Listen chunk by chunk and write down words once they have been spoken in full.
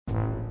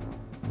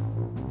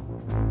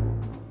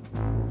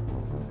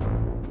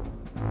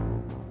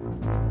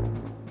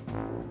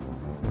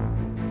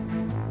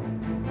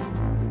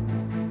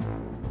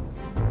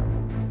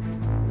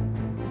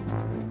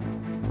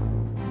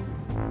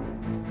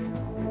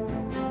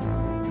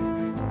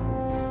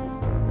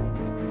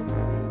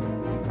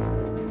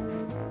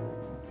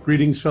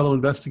Greetings, fellow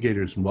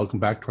investigators, and welcome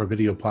back to our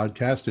video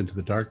podcast, Into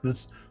the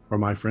Darkness, where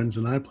my friends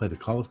and I play the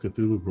Call of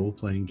Cthulhu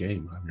role-playing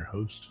game. I'm your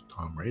host,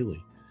 Tom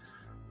Rayleigh.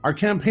 Our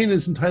campaign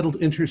is entitled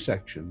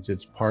Intersections.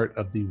 It's part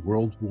of the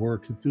World War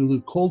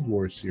Cthulhu Cold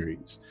War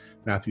series.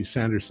 Matthew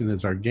Sanderson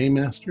is our game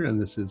master, and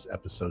this is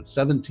episode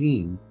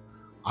 17.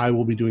 I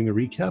will be doing a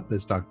recap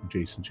as Dr.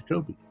 Jason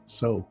Jacoby.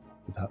 So,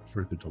 without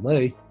further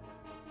delay,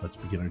 let's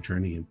begin our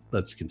journey and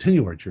let's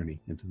continue our journey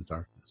into the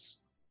darkness.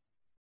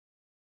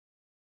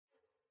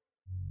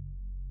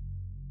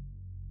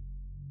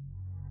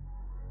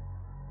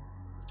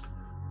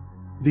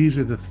 These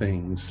are the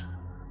things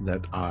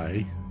that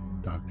I,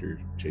 Dr.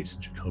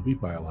 Jason Jacoby,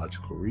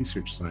 biological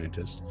research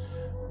scientist,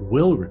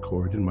 will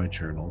record in my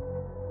journal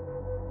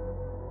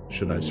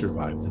should I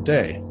survive the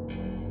day.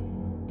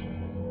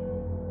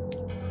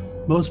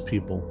 Most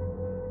people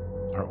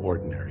are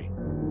ordinary.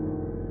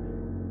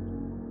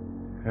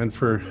 And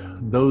for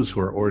those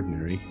who are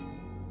ordinary,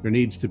 there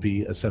needs to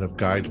be a set of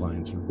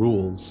guidelines and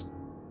rules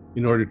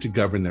in order to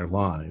govern their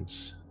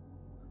lives.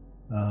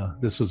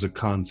 This was a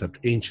concept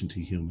ancient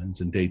to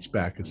humans and dates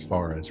back as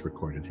far as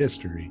recorded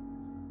history.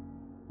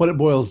 What it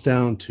boils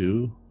down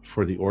to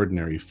for the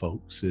ordinary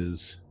folks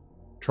is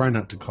try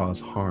not to cause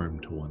harm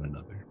to one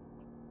another.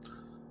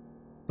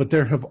 But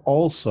there have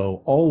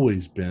also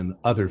always been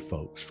other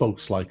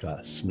folks like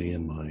us, me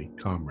and my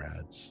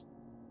comrades.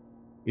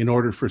 In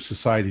order for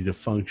society to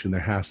function, there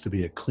has to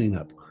be a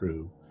cleanup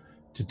crew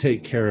to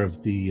take care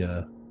of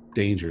the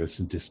dangerous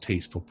and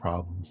distasteful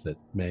problems that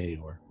may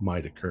or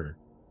might occur.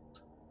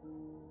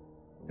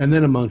 And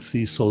then amongst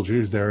these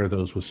soldiers, there are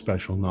those with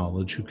special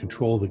knowledge who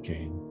control the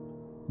game,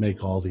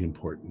 make all the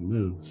important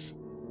moves.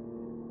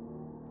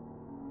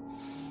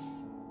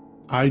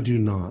 I do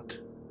not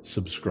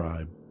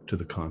subscribe to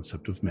the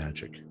concept of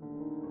magic.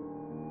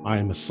 I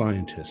am a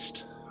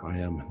scientist. I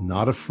am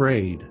not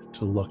afraid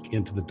to look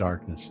into the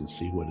darkness and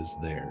see what is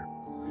there.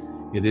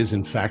 It is,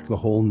 in fact, the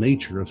whole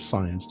nature of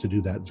science to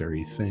do that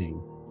very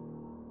thing.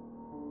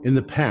 In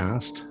the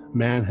past,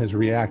 man has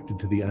reacted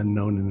to the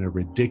unknown in a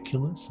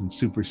ridiculous and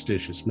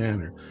superstitious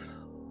manner,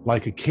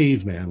 like a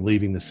caveman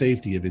leaving the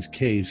safety of his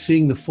cave,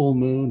 seeing the full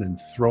moon and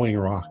throwing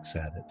rocks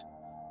at it.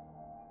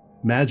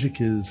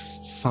 Magic is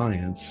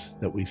science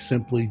that we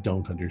simply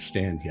don't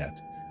understand yet.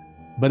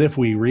 But if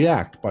we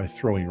react by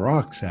throwing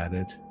rocks at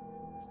it,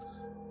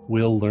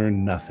 we'll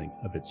learn nothing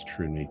of its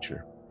true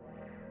nature.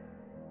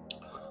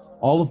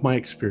 All of my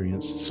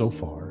experience so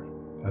far,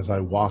 as I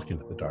walk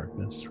into the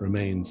darkness,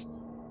 remains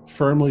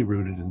firmly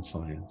rooted in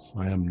science.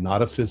 I am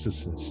not a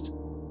physicist,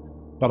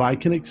 but I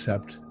can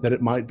accept that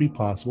it might be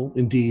possible.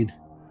 Indeed,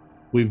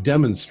 we've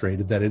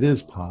demonstrated that it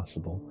is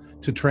possible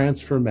to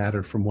transfer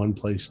matter from one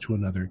place to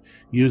another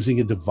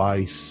using a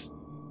device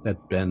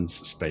that bends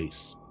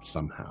space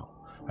somehow.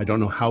 I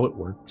don't know how it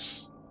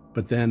works,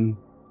 but then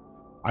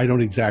I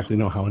don't exactly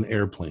know how an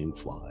airplane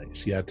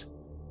flies, yet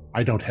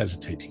I don't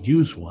hesitate to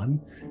use one,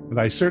 and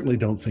I certainly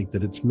don't think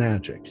that it's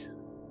magic.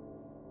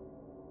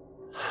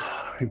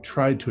 I've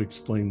tried to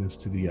explain this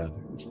to the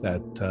others,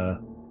 that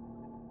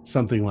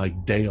something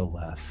like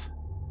Daleth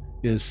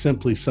is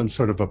simply some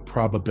sort of a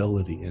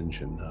probability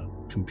engine, a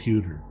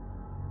computer,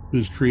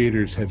 whose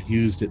creators have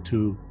used it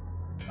to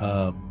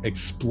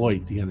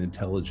exploit the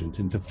unintelligent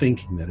into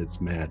thinking that it's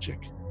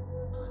magic.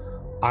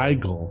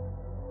 Igel,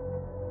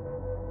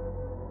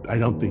 I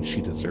don't think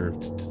she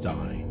deserved to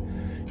die.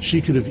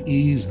 She could have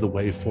eased the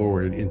way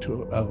forward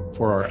into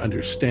for our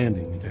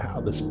understanding into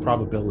how this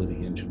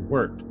probability engine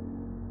worked.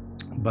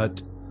 But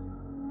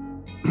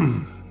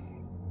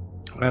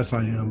as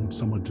I am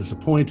somewhat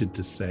disappointed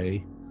to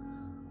say,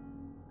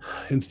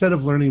 instead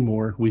of learning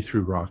more, we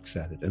threw rocks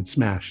at it and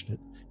smashed it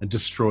and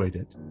destroyed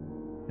it,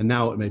 and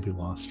now it may be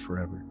lost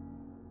forever.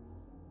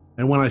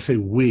 And when I say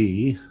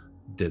we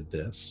did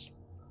this,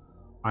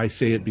 I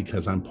say it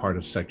because I'm part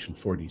of Section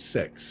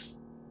 46.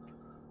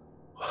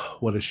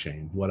 What a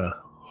shame. What a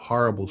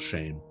horrible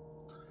shame.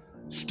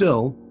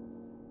 Still,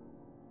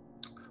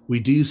 we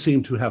do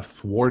seem to have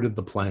thwarted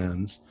the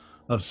plans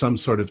of some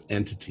sort of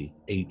entity,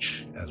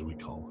 H, as we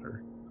call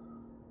her.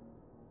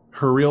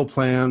 Her real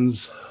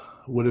plans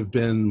would have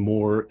been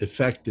most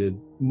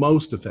affected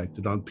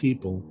on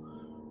people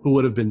who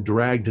would have been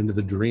dragged into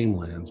the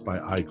dreamlands by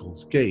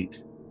Eichel's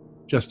Gate,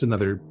 just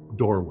another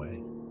doorway.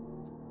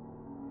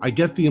 I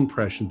get the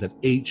impression that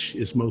H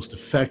is most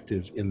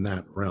effective in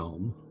that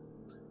realm.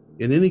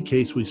 In any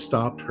case, we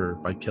stopped her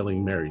by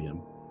killing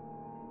Miriam.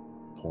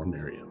 Poor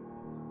Miriam.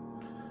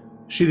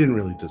 She didn't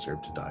really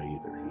deserve to die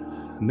either.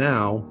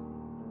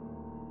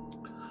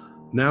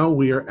 Now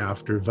we are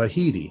after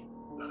Vahidi,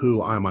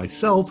 who I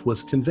myself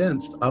was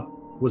convinced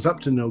was up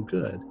to no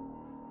good.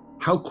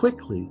 How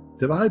quickly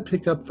did I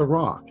pick up the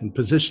rock and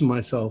position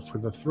myself for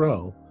the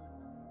throw?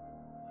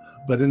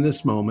 But in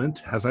this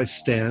moment, as I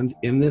stand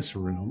in this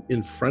room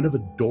in front of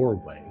a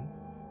doorway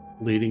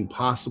leading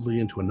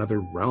possibly into another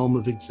realm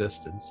of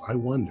existence, I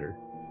wonder,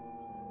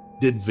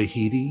 did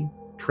Vahidi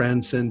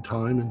transcend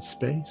time and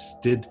space?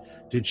 Did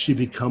she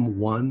become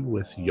one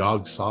with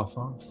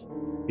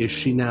Yog-Sothoth? Is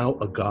she now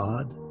a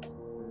god?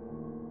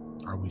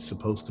 Are we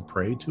supposed to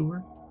pray to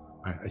her?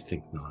 I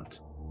think not.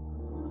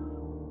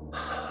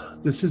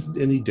 This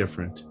isn't any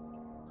different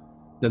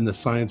than the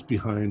science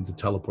behind the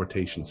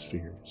teleportation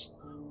spheres.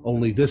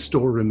 Only this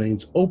door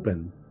remains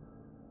open,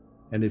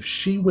 and if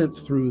she went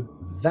through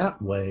that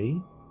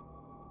way,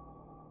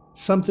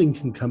 something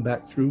can come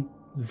back through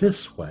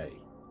this way.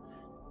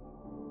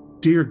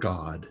 Dear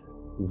God,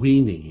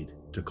 we need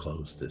to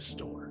close this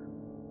door.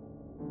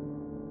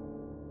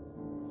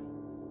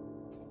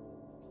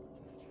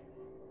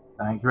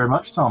 Thank you very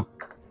much, Tom.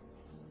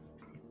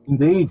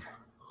 Indeed.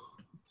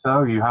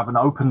 So you have an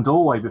open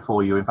doorway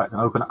before you, in fact, an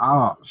open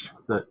arch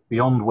that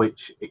beyond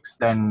which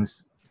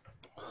extends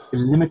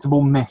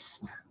illimitable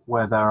mist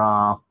where there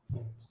are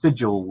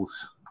sigils,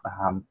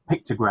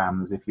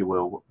 pictograms, if you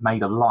will,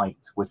 made of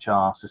light, which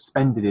are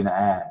suspended in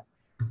air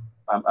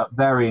at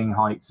varying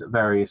heights, at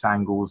various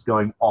angles,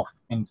 going off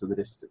into the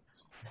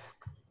distance.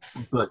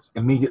 But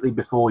immediately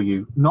before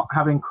you, not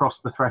having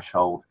crossed the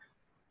threshold,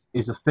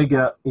 is a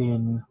figure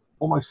in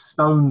almost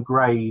stone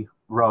grey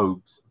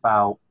robes,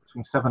 about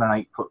between 7 and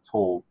 8 foot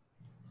tall.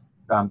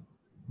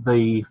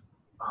 The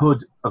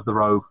hood of the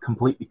robe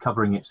completely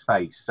covering its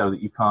face so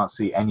that you can't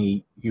see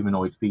any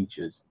humanoid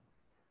features.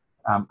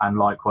 And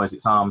likewise,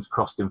 its arms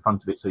crossed in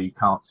front of it so you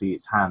can't see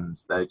its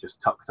hands. They're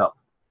just tucked up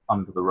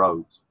under the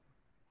robes.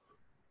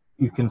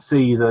 You can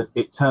see that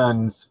it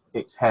turns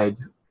its head,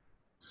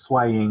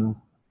 swaying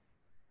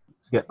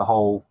to get the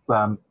whole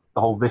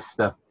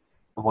vista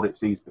of what it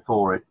sees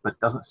before it, but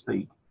doesn't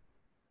speak.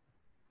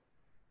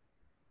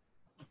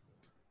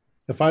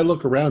 If I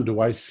look around, do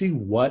I see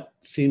what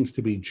seems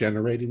to be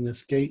generating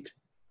this gate?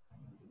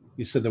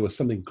 You said there was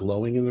something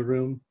glowing in the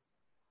room?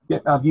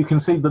 Yeah, you can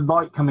see the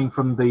light coming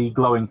from the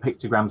glowing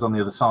pictograms on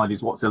the other side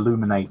is what's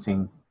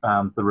illuminating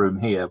the room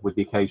here, with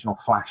the occasional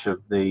flash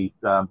of the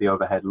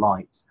overhead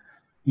lights.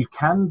 You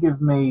can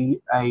give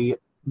me a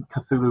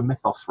Cthulhu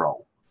Mythos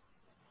roll.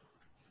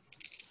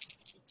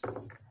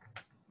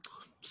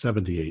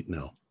 78,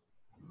 no.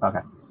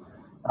 Okay.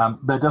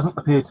 There doesn't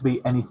appear to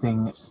be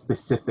anything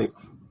specific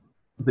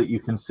that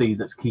you can see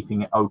that's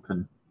keeping it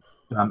open.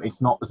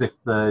 It's not as if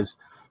there's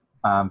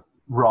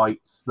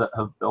rites that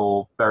have,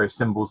 or various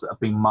symbols that have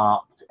been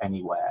marked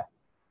anywhere.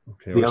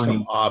 Okay, or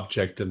some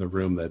object in the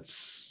room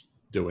that's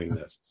doing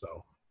this.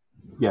 So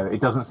yeah, it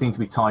doesn't seem to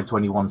be tied to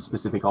any one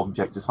specific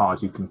object as far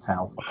as you can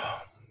tell.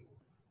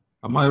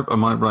 Am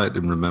I right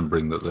in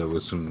remembering that there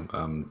were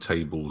some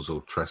tables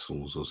or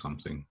trestles or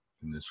something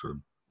in this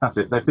room? That's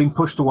it. They've been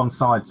pushed to one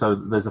side, so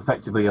there's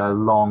effectively a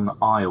long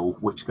aisle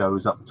which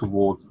goes up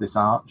towards this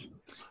arch.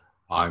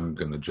 I'm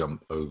going to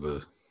jump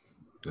over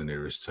the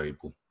nearest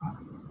table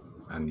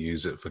and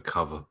use it for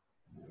cover.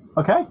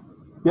 Okay.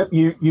 Yep.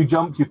 You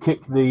jump. You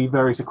kick the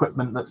various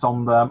equipment that's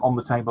on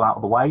the table out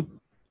of the way.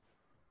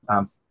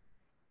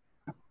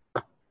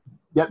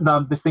 Yep.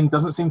 No, this thing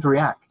doesn't seem to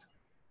react.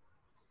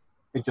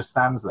 It just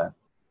stands there.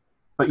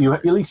 But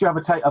at least you have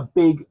a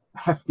big,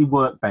 hefty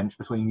workbench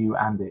between you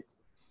and it.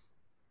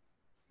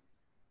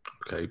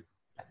 Okay.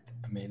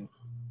 I mean,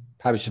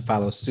 probably should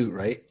follow suit,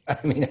 right? I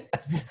mean,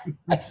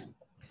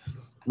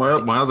 my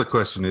other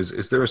question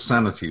is there a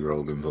sanity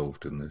roll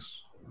involved in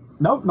this?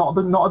 No, not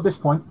at this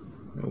point.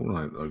 All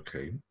right,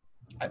 okay.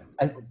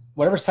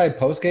 Whatever side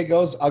postgate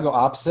goes, I'll go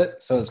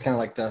opposite. So it's kind of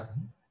like the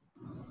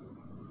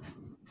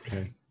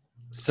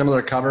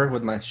similar cover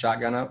with my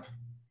shotgun up.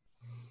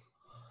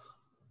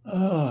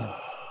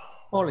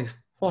 Holy,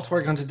 what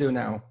we're going to do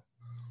now?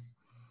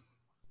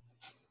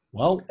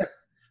 Well,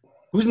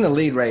 who's in the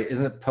lead, right?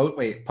 Isn't it?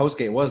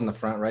 Postgate was in the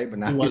front, right? But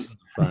now he was in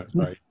the front,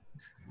 right?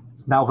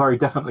 It's now very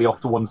definitely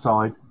off to one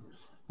side.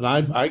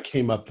 And I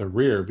came up the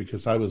rear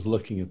because I was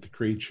looking at the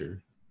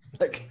creature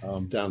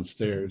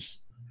downstairs.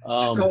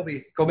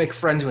 Jacoby, go make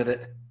friends with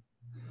it.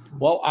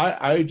 Well,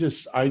 I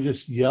just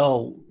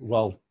yell.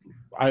 Well,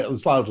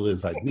 as loudly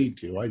as I need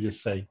to. I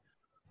just say,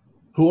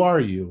 "Who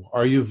are you?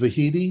 Are you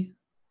Vahidi?"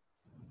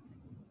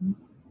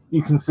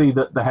 You can see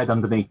that the head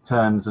underneath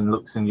turns and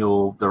looks in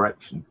your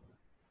direction,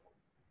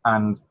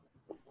 and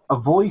a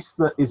voice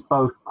that is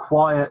both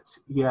quiet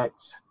yet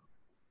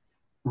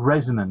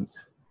resonant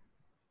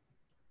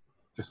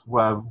just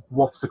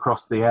wafts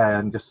across the air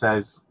and just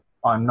says,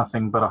 "I'm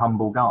nothing but a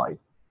humble guide."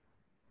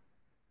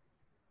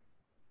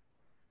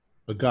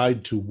 A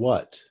guide to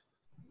what?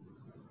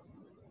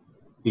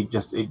 It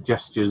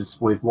gestures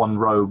with one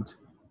robed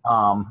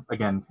arm,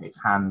 again,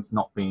 its hand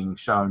not being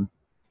shown,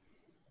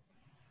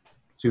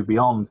 to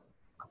beyond.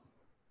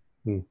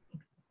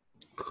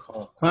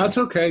 That's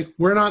okay.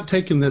 We're not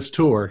taking this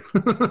tour.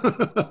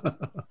 Are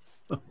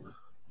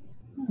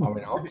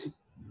we not?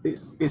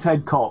 Its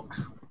head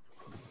cocks.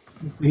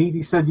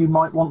 He said you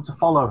might want to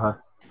follow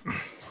her.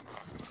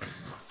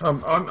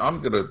 I'm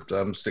going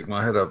to stick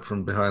my head up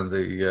from behind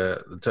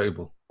the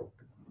table.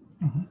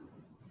 Mm-hmm.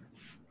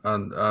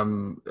 And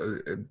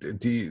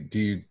do you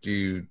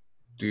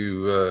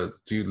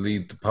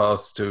lead the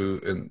path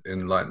to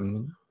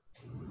enlightenment?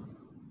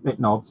 It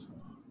nods.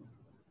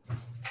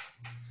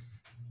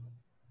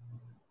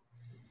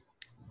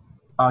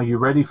 Are you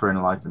ready for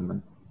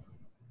enlightenment?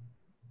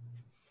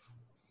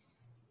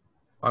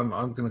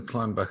 I'm going to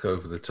climb back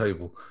over the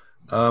table.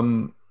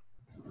 So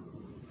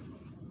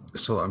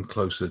I'm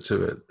closer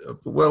to it.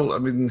 Well, I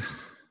mean,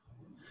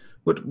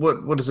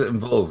 what does it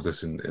involve?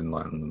 This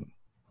enlightenment?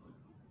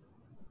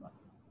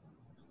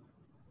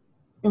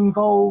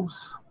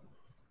 Involves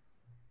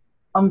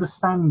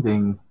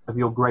understanding of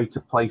your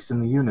greater place in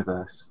the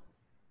universe.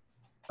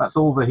 That's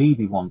all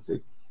Vahidi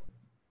wanted,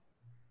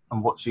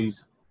 and what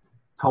she's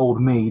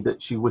told me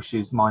that she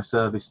wishes my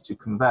service to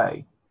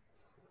convey.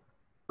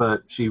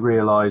 But she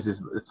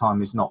realizes that the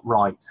time is not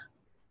right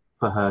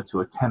for her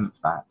to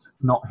attempt that.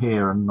 Not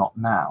here and not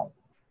now.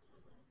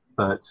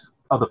 But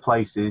other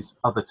places,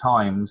 other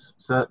times,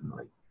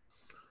 certainly.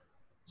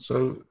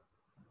 So,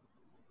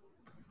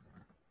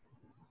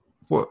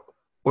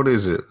 what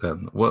is it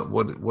then?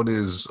 What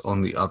is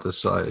on the other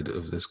side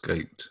of this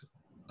gate,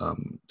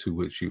 to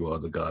which you are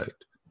the guide?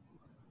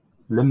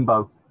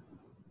 Limbo.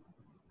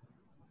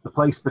 The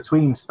place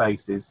between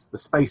spaces, the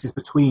spaces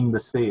between the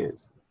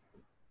spheres.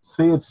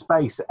 Sphered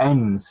space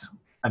ends,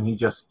 and he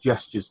just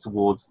gestures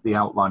towards the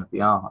outline of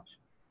the arch.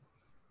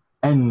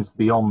 Ends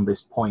beyond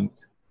this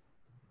point.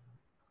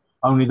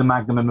 Only the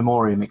Magnum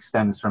Memoriam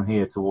extends from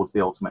here towards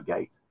the ultimate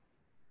gate.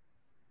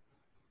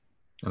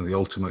 And the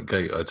ultimate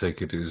gate, I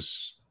take it,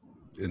 is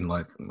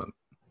enlightenment.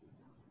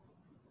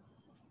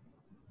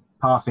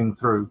 Passing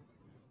through,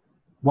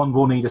 one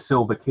will need a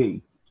silver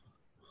key.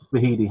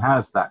 Vahidi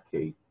has that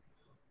key.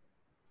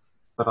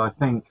 But I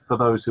think for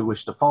those who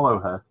wish to follow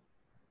her,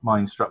 my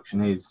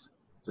instruction is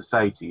to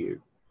say to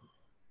you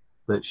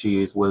that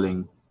she is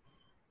willing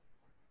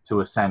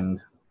to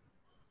ascend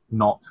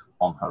not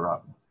on her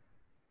own.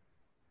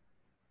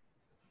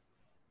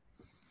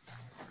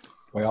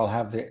 We all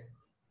have the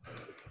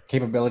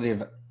capability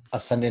of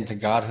ascending to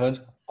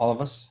godhood, all of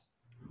us.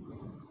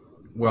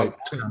 Well,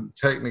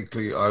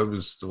 technically, I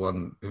was the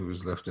one who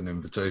was left an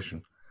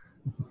invitation.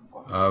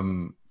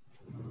 Oh,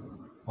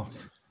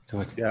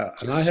 good. Yeah,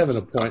 and I have an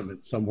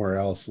appointment somewhere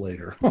else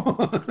later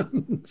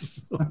on.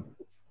 So.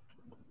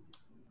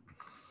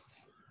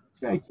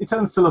 He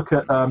turns to look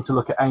at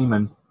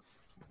Eamon.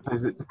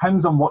 Says it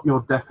depends on what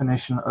your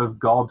definition of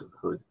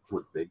godhood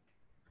would be.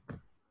 I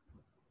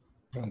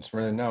don't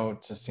really know.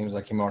 It just seems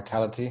like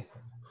immortality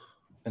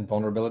and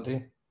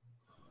vulnerability.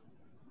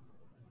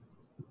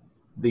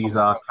 These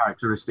are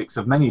characteristics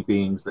of many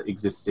beings that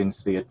exist in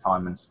sphere,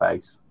 time, and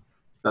space.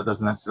 That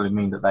doesn't necessarily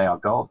mean that they are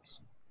gods.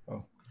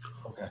 Oh,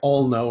 okay.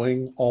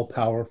 All-knowing,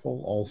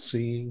 all-powerful,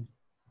 all-seeing,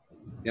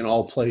 in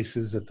all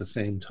places at the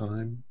same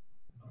time.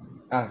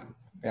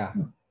 Yeah.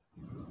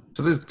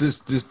 So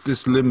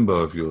this limbo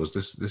of yours,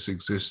 this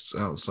exists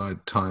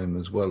outside time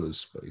as well as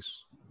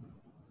space.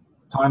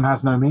 Time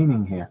has no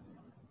meaning here.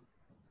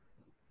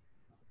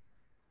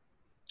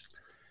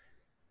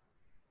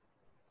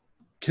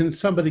 Can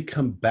somebody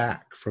come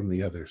back from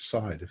the other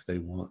side if they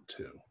want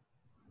to?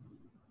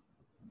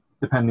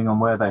 Depending on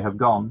where they have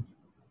gone.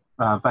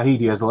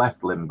 Vahidi has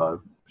left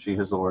limbo. She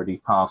has already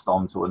passed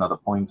on to another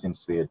point in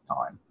sphered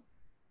time.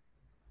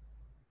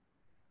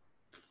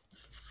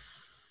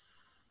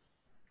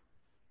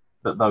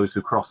 But those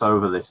who cross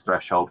over this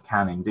threshold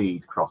can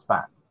indeed cross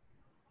back.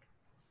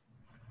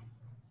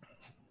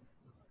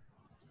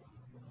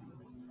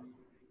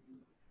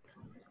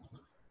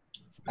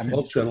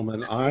 Well,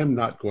 gentlemen, I'm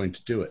not going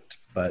to do it,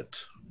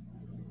 but...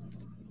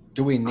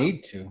 Do we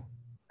need to?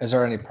 Is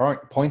there any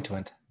point to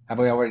it? Have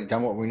we already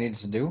done what we needed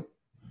to do?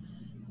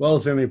 Well,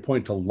 is there any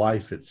point to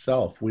life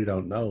itself? We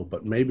don't know,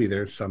 but maybe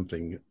there's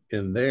something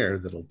in there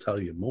that'll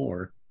tell you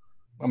more.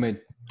 I mean,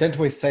 didn't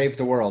we save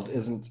the world?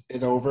 Isn't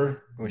it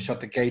over? We shut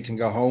the gate and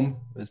go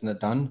home? Isn't it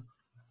done?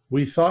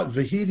 We thought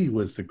Vahidi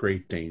was the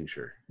great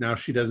danger. Now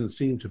she doesn't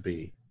seem to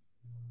be.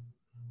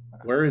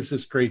 Where is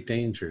this great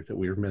danger that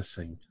we're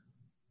missing?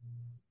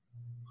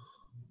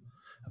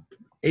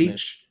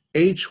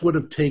 H would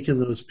have taken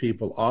those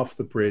people off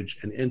the bridge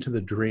and into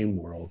the dream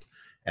world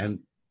and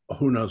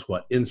who knows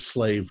what,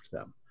 enslaved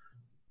them.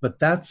 But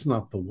that's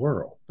not the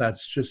world.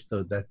 That's just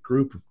that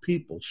group of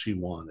people she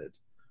wanted.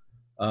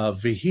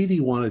 Vahidi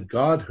wanted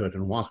godhood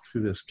and walked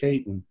through this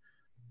gate and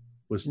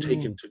was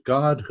taken to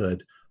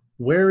godhood.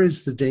 Where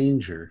is the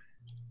danger?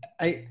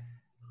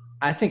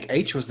 I think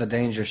H was the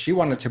danger. She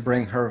wanted to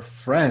bring her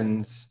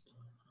friends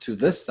to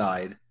this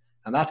side,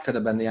 and that could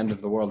have been the end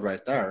of the world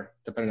right there,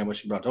 depending on what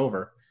she brought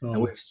over. And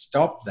we've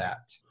stopped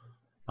that.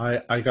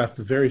 I got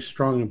the very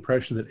strong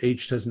impression that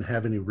H doesn't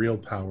have any real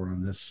power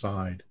on this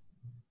side.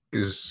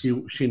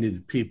 She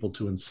needed people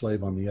to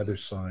enslave on the other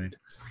side.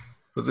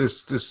 But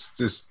this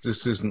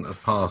isn't a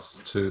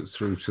path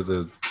through to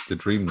the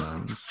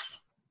dreamlands.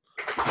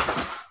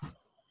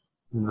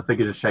 And the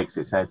figure just shakes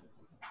its head.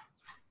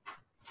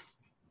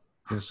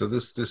 Yeah, so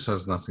this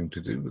has nothing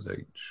to do with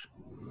H.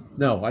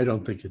 No, I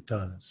don't think it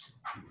does.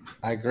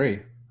 I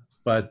agree.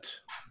 But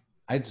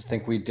I just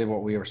think we did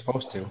what we were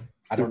supposed to.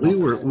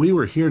 We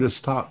were here to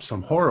stop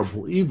some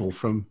horrible evil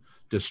from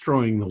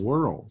destroying the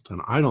world,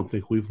 and I don't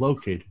think we've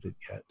located it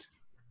yet.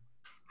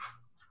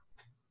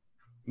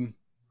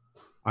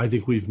 I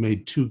think we've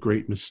made two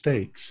great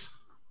mistakes.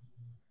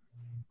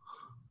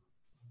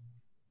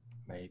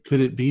 Maybe.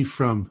 Could it be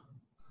from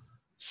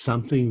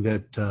something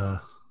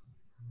that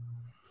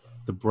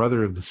the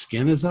brother of the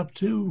skin is up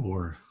to,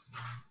 or?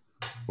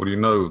 Well, you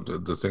know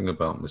the thing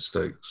about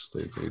mistakes.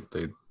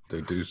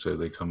 They do say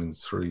they come in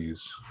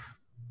threes,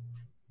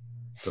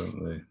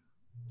 don't they?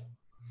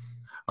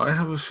 I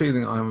have a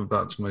feeling I'm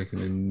about to make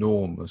an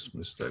enormous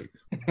mistake.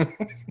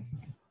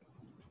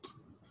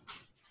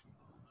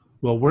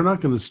 Well, we're not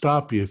going to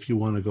stop you if you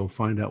want to go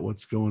find out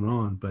what's going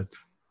on, but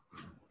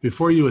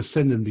before you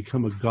ascend and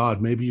become a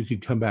god, maybe you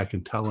could come back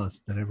and tell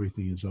us that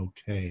everything is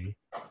okay.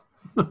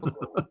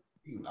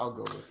 I'll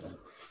go with him.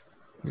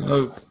 You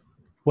know,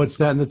 What's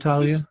that,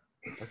 Natalia?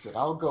 I said,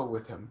 I'll go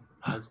with him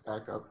as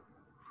backup.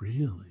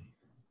 Really?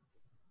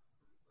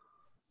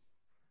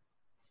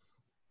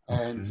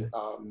 And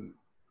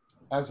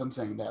as I'm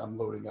saying that, I'm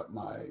loading up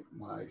my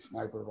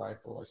sniper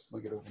rifle. I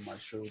sling it over my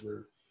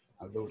shoulder.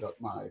 I load up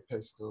my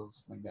pistol,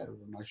 sling that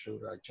over my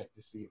shoulder. I check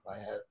to see if I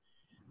have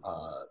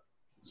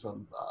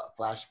some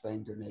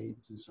flashbang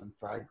grenades and some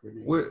frag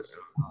grenades.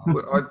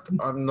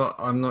 I'm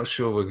not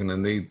sure we're going to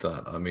need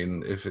that. I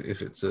mean, if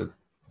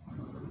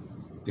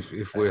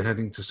we're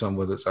heading to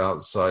somewhere that's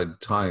outside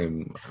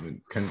time, I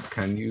mean,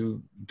 can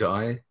you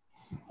die?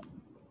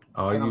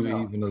 Are you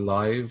even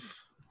alive?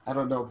 I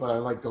don't know, but I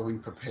like going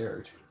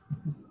prepared.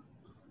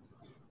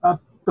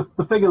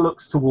 The figure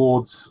looks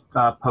towards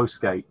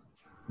Postgate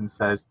and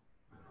says,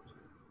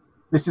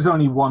 "This is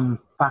only one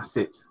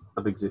facet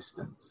of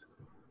existence.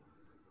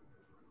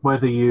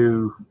 Whether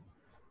you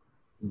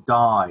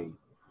die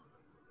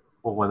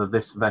or whether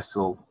this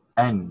vessel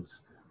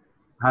ends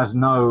has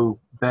no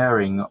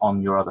bearing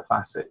on your other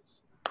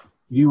facets.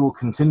 You will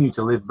continue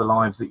to live the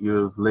lives that you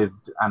have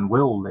lived and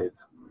will live,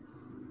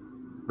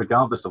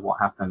 regardless of what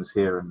happens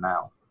here and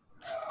now."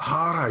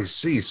 Ah, I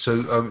see.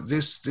 So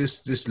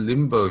this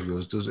limbo of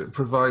yours, does it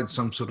provide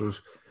some sort of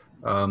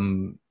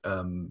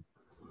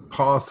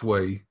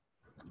pathway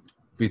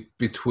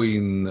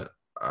between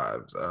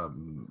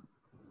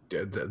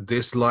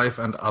this life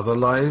and other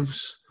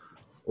lives,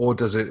 or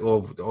does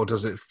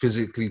it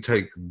physically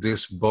take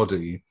this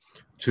body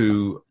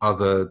to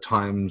other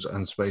times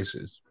and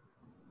spaces?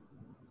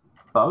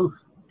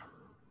 Both.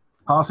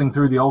 Passing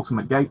through the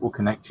ultimate gate will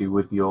connect you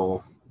with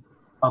your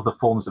other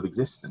forms of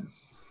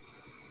existence.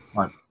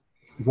 Like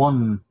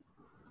one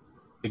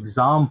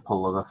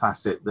example of a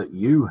facet that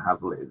you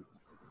have lived.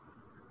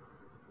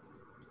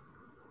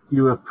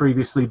 You have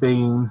previously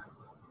been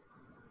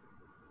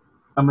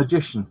a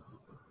magician.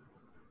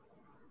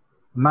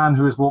 A man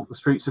who has walked the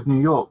streets of New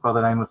York by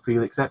the name of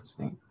Felix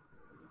Epstein.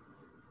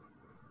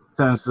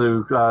 Turns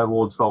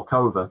towards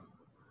Volkova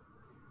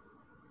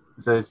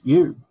and says,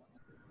 you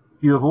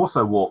have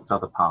also walked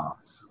other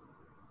paths.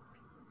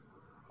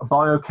 A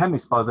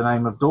biochemist by the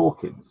name of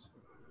Dawkins.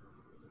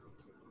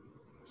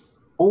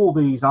 All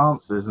these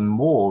answers and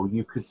more,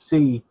 you could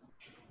see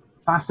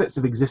facets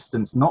of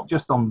existence, not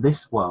just on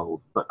this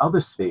world, but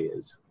other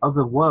spheres,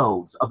 other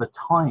worlds, other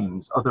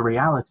times, other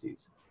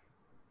realities.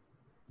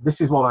 This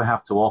is what I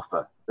have to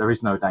offer. There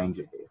is no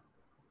danger here.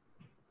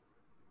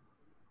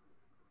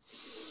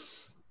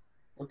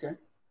 Okay.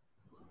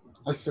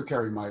 I still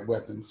carry my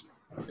weapons.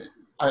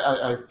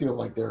 I feel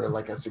like they're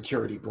like a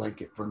security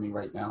blanket for me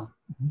right now.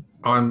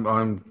 I'm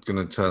going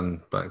to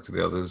turn back to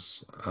the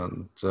others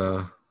and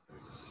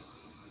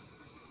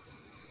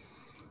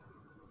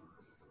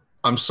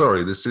I'm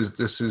sorry. This is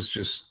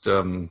just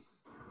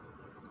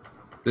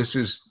this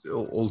is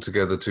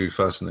altogether too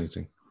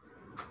fascinating.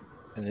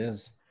 It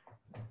is.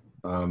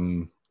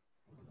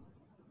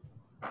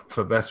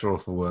 For better or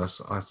for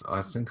worse,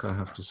 I think I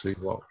have to see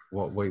what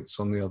waits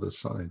on the other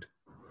side.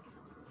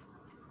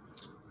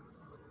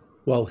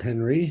 Well,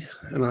 Henry,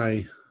 and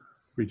I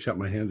reach out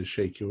my hand to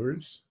shake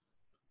yours.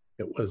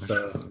 It was.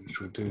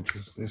 Should do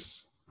just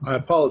this. I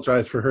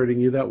apologize for hurting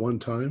you that one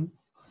time.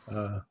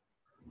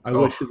 I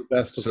wish you the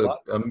best of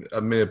luck.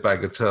 A mere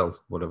bagatelle,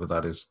 whatever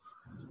that is.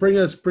 Bring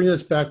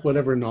us back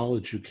whatever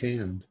knowledge you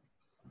can.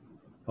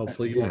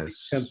 Hopefully, you won't be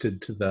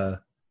tempted to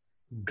the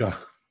God.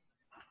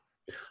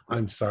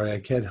 I'm sorry, I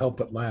can't help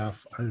but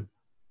laugh.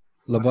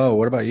 LeBeau,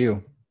 what about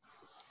you?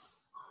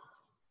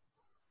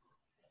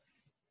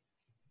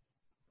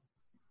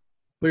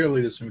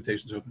 Clearly, this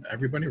invitation is open to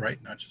everybody, right?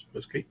 Not just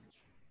Postgate.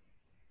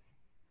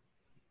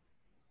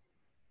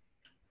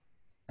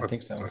 I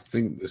think so. I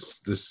think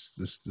this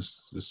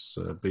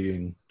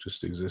being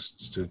just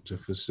exists to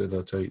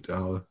facilitate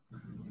our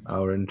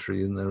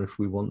entry in there if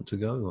we want to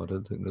go. I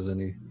don't think there's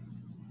any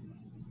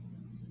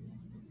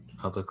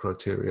other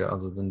criteria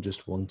other than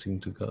just wanting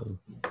to go.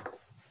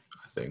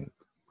 I think.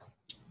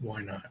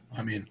 Why not?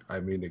 I mean,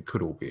 it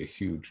could all be a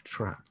huge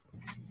trap.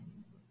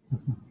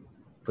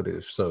 But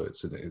if so,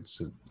 it's a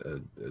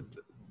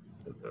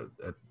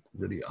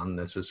really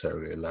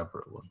unnecessarily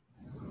elaborate one.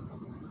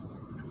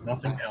 if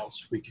nothing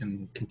else, we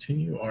can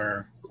continue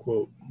our,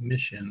 quote,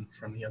 mission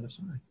from the other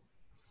side.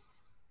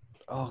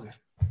 Oh,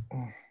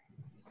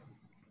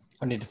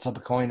 I need to flip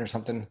a coin or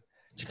something.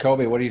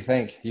 Jacoby, what do you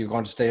think? You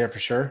going to stay here for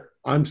sure?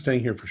 I'm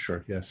staying here for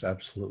sure. Yes,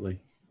 absolutely.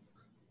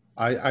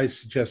 I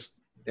suggest,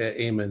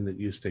 Eamon, that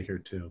you stay here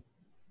too.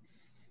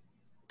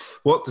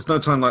 Well, there's no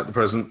time like the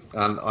present,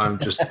 and I'm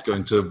just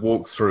going to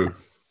walk through.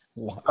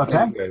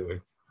 Okay.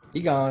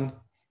 He gone.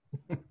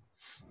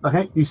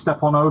 Okay, you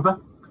step on over.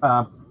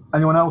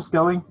 Anyone else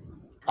going?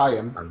 I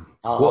am.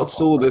 What's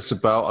all this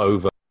about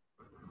over?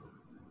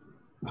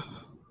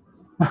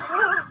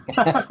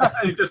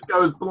 It just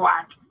goes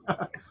black.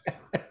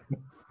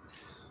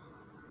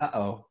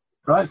 Uh-oh.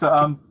 Right,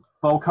 so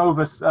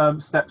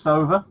Volkova steps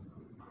over.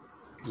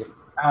 Yep.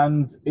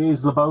 And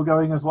is LeBeau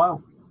going as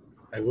well?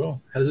 I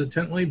will,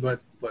 hesitantly,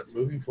 but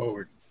moving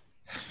forward.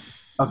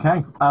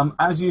 Okay.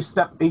 As you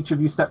step, each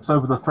of you steps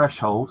over the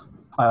threshold.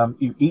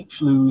 You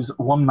each lose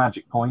 1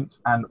 magic point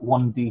and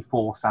 1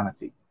 d4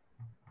 sanity.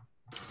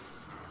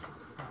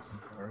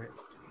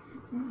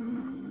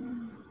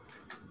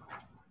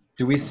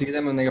 Do we see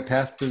them when they go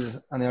past on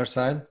the other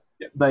side?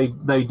 They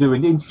do,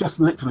 and it's just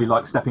literally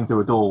like stepping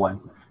through a doorway.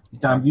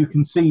 You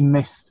can see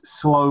mist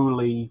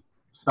slowly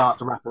start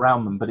to wrap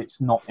around them, but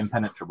it's not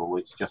impenetrable.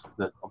 It's just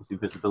that obviously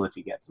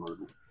visibility gets a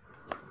little.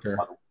 Sure.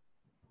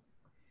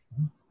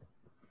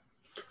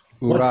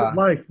 What's it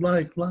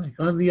like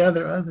on the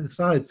other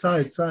side?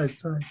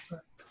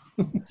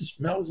 It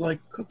smells like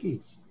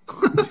cookies.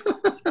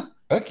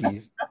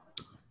 Cookies.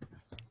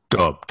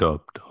 Dub.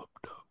 No,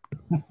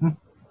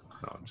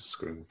 I'm just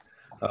screaming.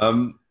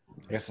 I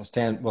guess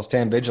we'll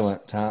stand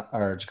vigilant, Tom,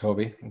 or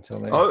Jacoby, until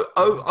they.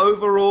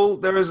 Overall,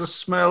 there is a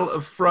smell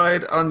of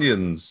fried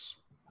onions.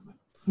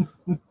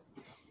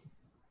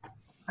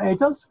 It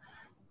does.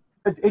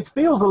 It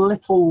feels a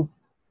little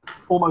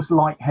almost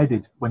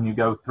lightheaded when you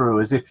go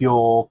through, as if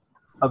you're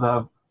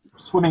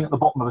swimming at the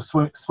bottom of a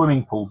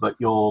swimming pool, but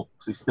you're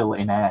still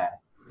in air.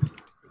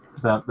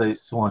 That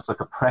it's almost like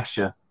a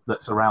pressure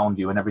that's around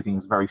you, and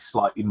everything's very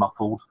slightly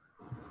muffled.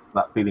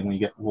 That feeling when you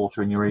get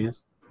water in your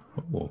ears.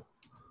 Oh.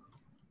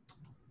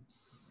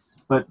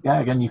 But yeah,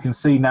 again, you can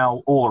see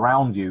now all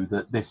around you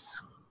that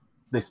this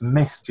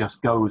mist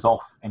just goes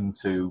off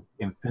into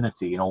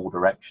infinity in all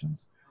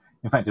directions.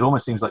 In fact, it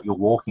almost seems like you're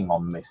walking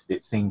on mist.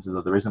 It seems as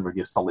though there isn't really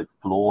a solid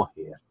floor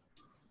here.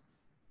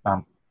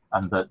 And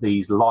that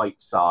these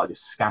lights are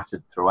just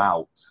scattered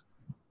throughout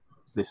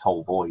this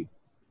whole void.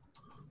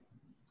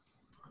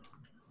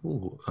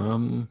 Ooh,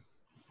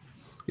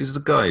 is the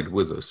guide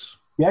with us?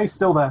 Yeah, he's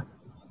still there.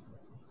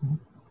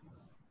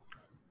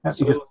 Yeah,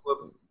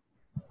 So,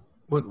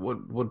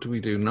 what do we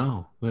do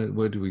now?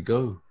 Where do we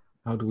go?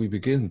 How do we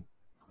begin?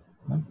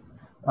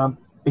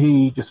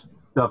 He just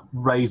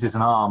raises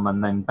an arm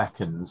and then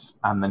beckons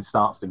and then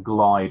starts to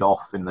glide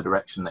off in the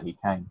direction that he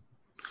came.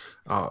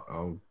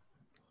 I'll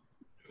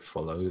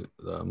follow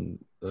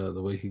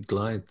the way he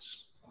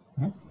glides.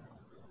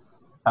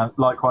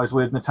 Likewise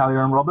with Natalia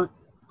and Robert.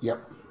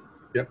 Yep.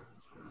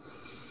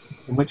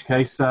 In which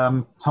case,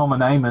 Tom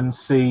and Eamon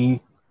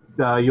see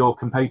your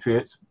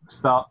compatriots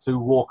start to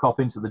walk off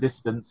into the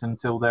distance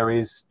until there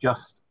is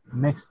just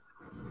mist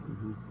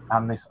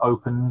and this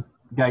open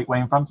gateway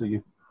in front of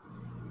you.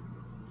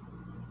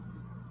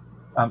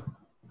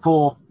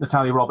 For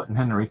Natalia, Robert, and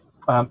Henry,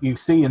 you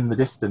see in the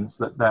distance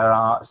that there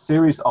are a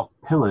series of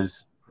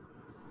pillars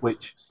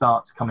which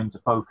start to come into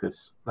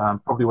focus,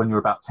 probably when you're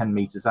about 10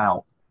 meters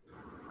out,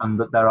 and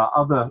that there are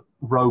other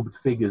robed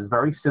figures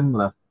very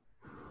similar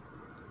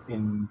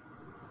in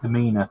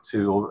demeanor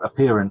to or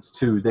appearance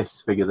to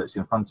this figure that's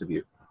in front of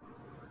you.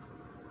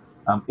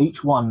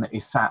 Each one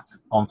is sat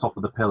on top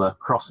of the pillar,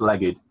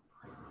 cross-legged,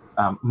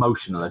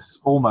 motionless,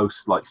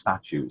 almost like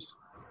statues.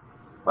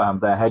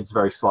 Their heads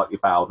very slightly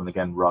bowed, and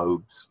again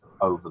robes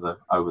over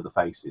the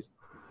faces.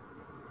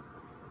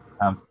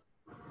 The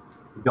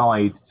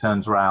guide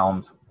turns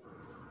around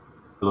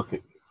to look at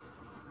you.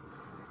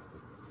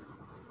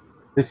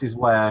 This is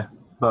where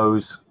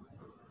those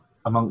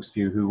amongst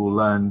you who will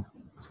learn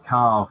to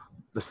carve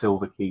the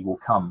silver key will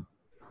come.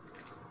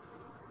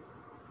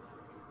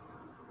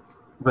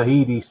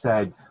 Vahidi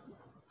said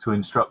to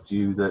instruct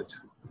you that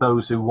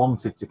those who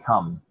wanted to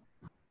come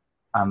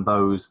and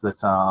those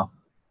that are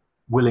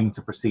willing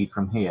to proceed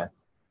from here,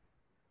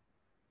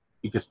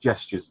 he just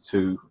gestures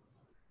to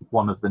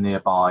one of the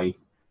nearby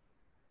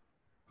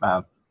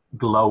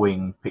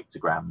glowing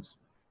pictograms,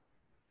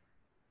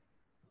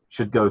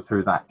 should go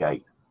through that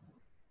gate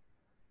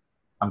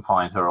and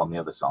find her on the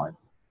other side.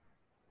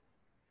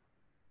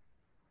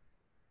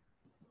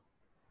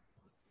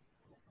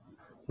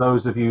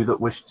 Those of you that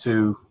wish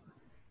to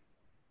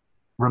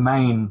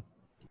remain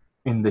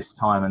in this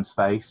time and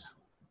space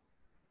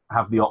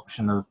have the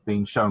option of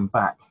being shown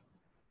back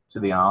to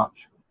the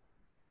arch,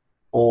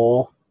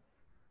 or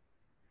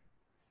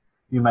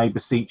you may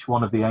beseech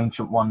one of the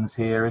ancient ones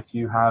here if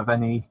you have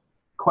any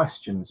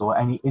questions or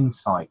any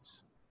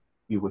insights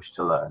you wish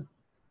to learn.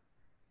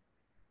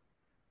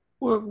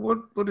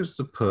 What is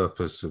the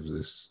purpose of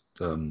this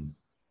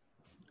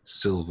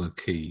silver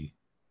key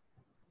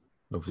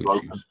of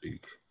which you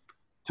speak?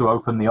 To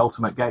open the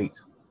ultimate gate.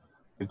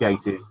 The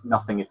gate is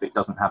nothing if it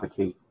doesn't have a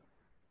key.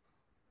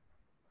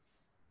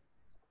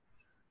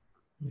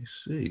 I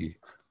see.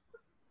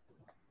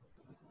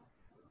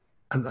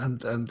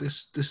 And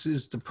this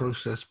is the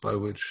process by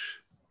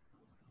which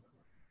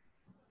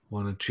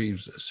one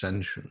achieves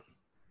ascension,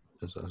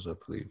 as I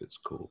believe it's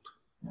called.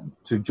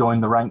 to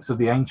join the ranks of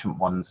the Ancient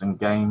Ones and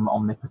gain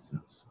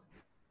omnipotence,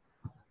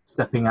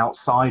 stepping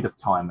outside of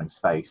time and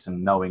space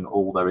and knowing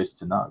all there is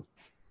to know.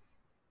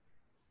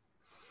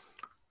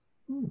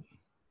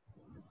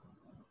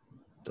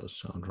 Does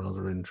sound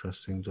rather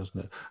interesting, doesn't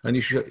it? And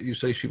you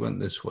say she went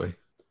this way.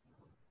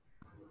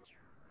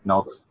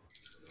 Nods.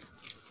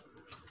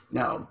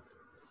 Now,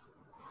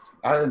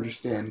 I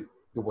understand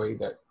the way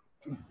that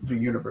the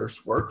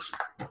universe works.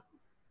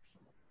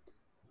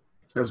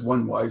 As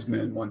one wise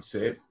man once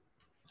said,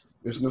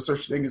 there's no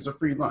such thing as a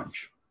free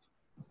lunch.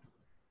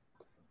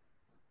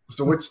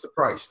 So what's the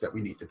price that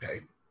we need to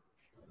pay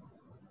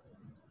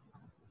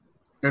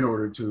in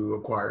order to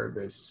acquire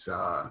this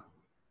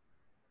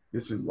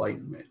this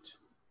enlightenment?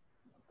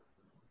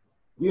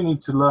 You need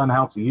to learn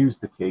how to use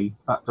the key.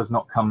 That does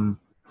not come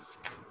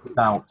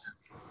without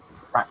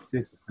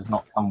practice. It does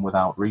not come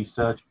without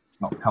research. It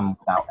does not come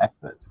without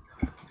effort.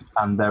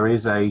 And there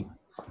is a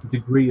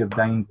degree of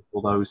danger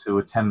for those who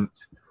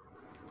attempt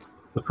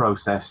the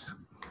process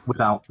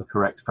without the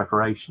correct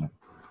preparation.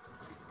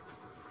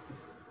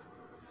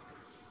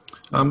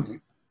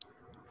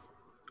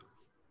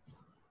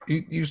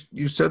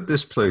 You said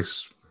this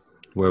place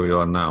where we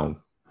are now,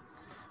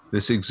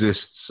 this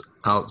exists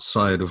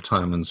outside of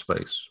time and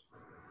space.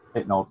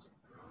 It nods.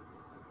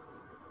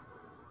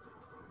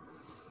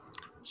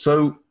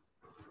 So,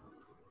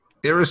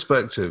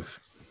 irrespective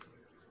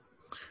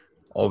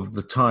of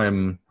the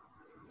time,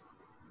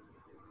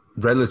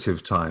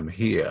 relative time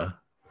here,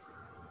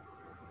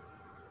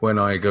 when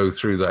I go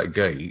through that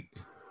gate,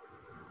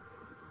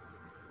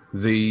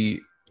 the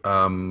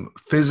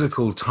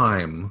physical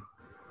time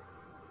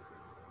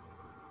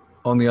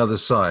on the other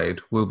side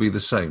will be the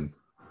same.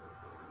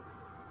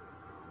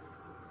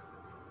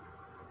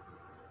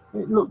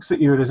 It looks at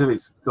you as if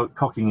it's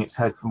cocking its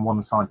head from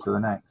one side to the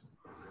next.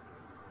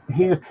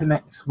 Here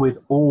connects with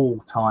all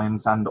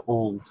times and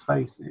all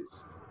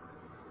spaces.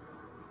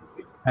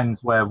 It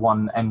depends where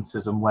one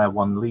enters and where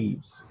one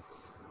leaves.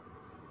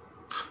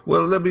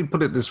 Well, let me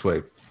put it this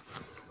way.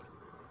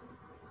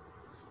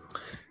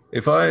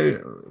 If I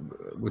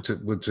were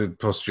to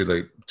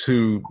postulate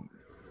two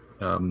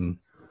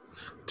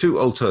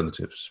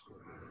alternatives,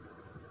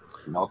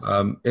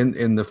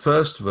 in the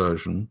first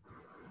version,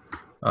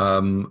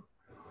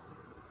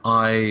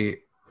 I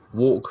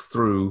walk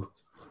through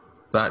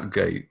that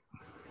gate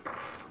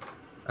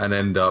and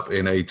end up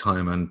in a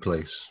time and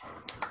place.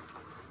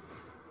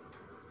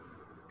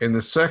 In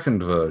the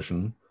second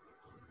version,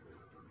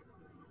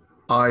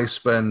 I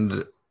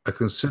spend a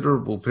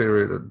considerable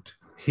period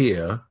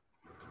here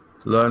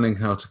learning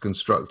how to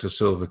construct a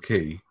silver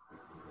key,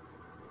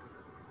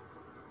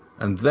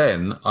 and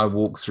then I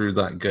walk through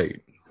that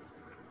gate.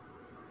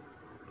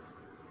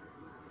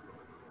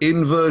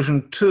 In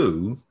version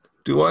 2,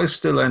 do I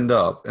still end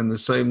up in the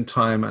same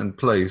time and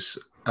place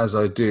as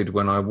I did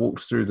when I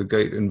walked through the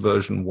gate in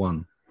version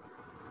 1?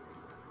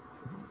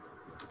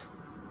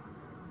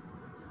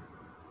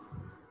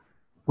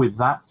 With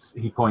that,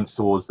 he points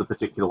towards the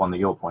particular one that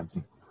you're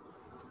pointing.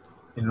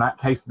 In that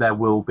case, there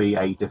will be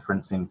a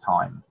difference in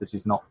time. This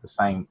is not the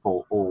same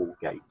for all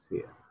gates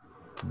here.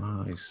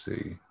 I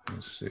see.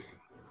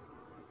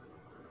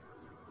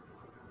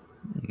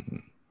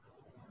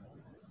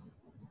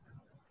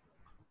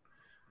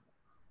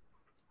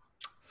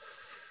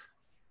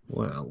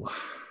 Well,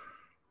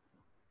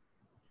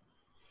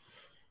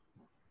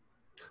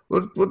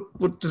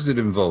 what does it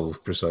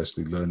involve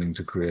precisely, learning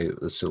to create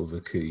the silver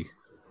key?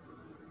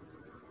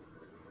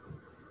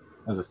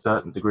 There's a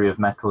certain degree of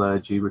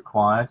metallurgy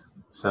required,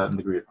 a certain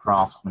degree of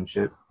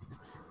craftsmanship,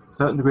 a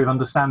certain degree of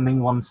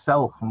understanding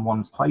oneself and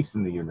one's place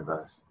in the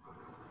universe.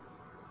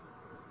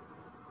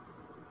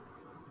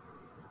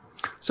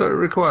 So it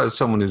requires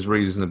someone who's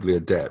reasonably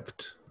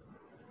adept.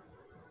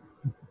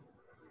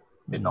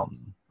 It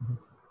nods.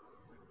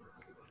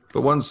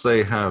 But once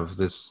they have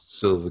this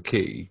silver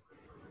key,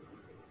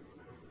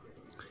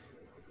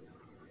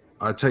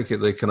 I take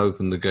it they can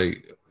open the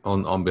gate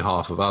on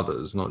behalf of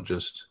others, not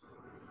just...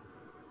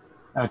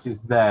 No, it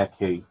is their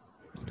key.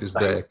 It is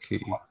their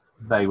key.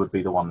 They would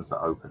be the ones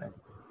that open it.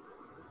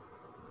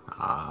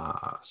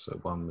 Ah, so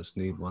one must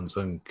need one's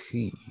own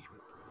key.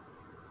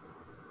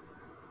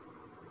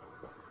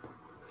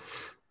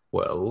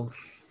 Well...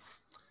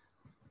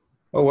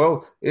 Oh,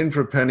 well, in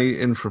for a penny,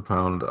 in for a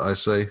pound, I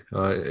say.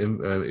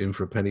 In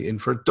for a penny, in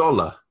for a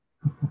dollar,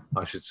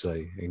 I should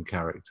say, in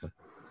character.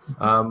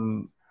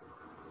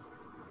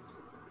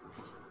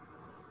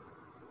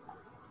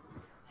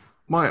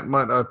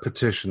 Might I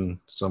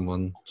petition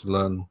someone to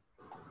learn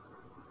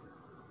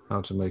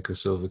how to make a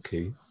silver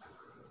key?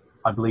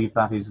 I believe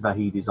that is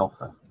Vahidi's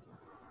offer.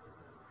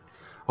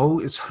 Oh,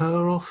 it's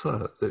her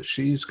offer that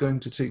she's going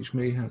to teach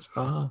me how to...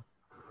 Ah.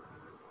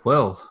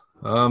 Well,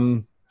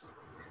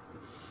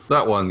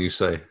 that one, you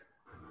say?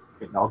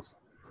 It nods.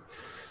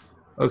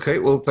 Okay,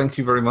 well, thank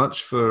you very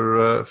much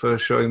for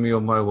showing me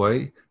on my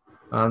way,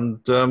 and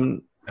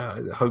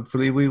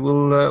hopefully we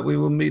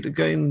will meet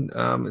again.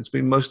 It's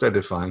been most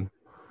edifying.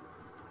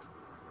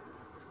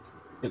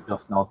 It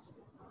just nods.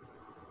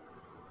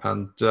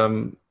 And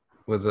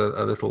with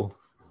a little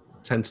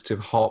tentative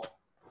hop,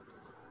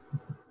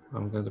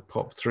 I'm going to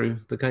pop through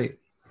the gate.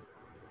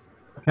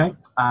 Okay,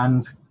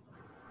 and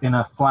in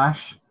a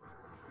flash,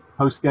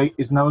 Postgate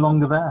is no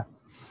longer there.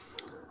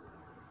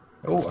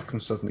 Oh, I can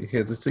suddenly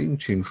hear the theme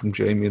tune from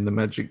Jamie and the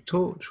Magic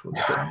Torch.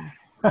 What's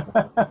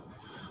that?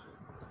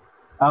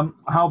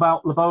 How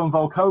about LeBeau and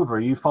Volkova? Are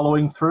you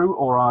following through,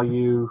 or are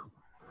you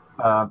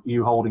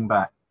holding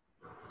back?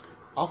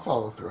 I'll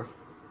follow through.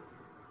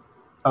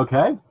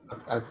 Okay.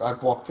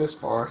 I've walked this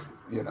far,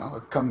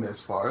 I've come this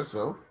far,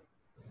 so.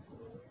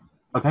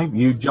 Okay,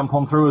 you jump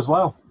on through as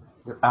well.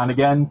 Yep. And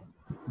again,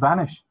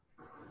 vanish.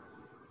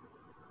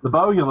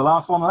 LeBeau, you're the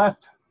last one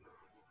left.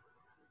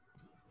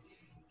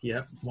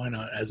 Yep, why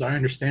not? As I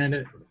understand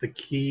it, the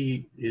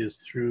key is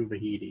through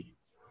Vahidi.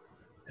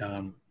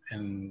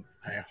 And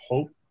I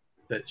hope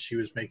that she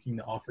was making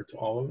the offer to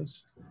all of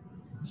us.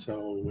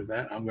 So with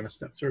that, I'm going to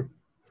step through.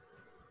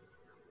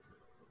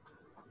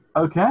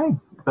 Okay,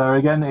 there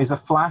again is a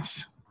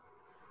flash.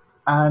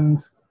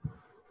 And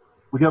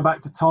we go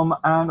back to Tom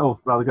or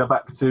rather go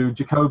back to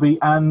Jacoby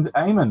and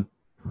Eamon.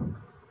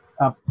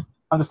 I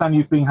understand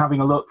you've been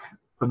having a look,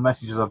 from the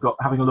messages I've got,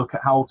 having a look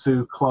at how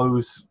to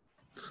close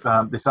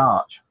this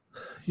arch.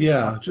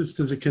 Yeah, just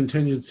as a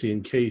contingency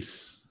in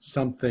case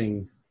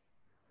something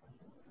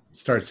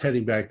starts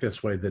heading back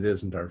this way that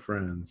isn't our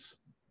friends.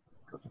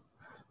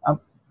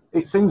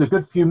 It seems a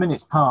good few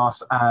minutes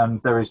pass,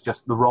 and there is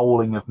just the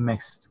rolling of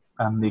mist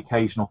and the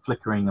occasional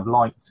flickering of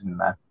lights in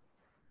there.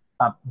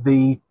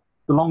 The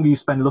longer you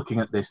spend looking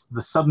at this,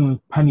 the sudden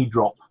penny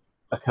drop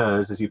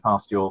occurs as you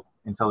pass your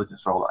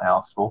intelligence roll that I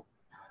asked for,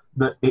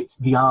 that it's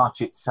the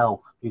arch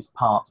itself is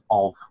part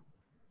of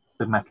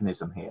the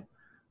mechanism here.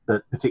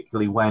 That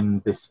particularly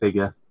when this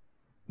figure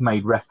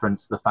made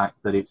reference to the fact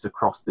that it's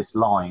across this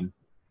line,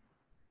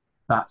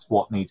 that's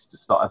what needs to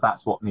start.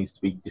 That's what needs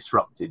to be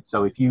disrupted.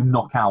 So if you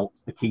knock out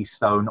the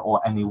keystone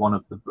or any one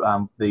of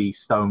the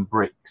stone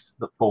bricks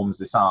that forms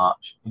this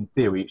arch, in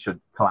theory, it should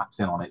collapse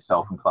in on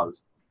itself and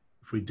close.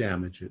 If we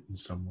damage it in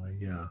some way,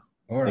 yeah.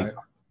 All right.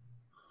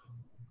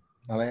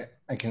 I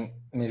mean,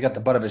 he's got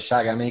the butt of his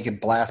shotgun. I mean, he could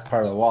blast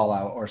part of the wall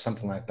out or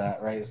something like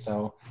that, right?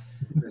 So,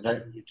 That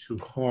shouldn't be too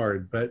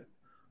hard, but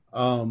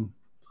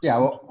yeah.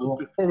 Well,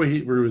 before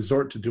we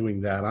resort to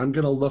doing that, I'm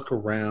going to look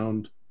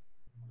around,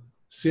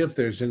 see if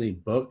there's any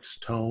books,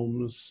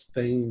 tomes,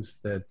 things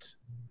that.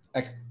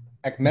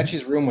 like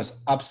Mechi's room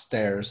was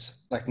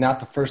upstairs, like not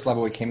the first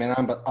level we came in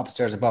on, but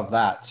upstairs above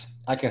that.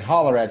 I can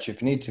holler at you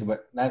if you need to,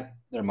 but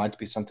there might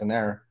be something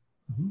there.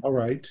 All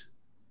right.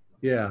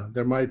 Yeah,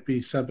 there might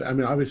be something. I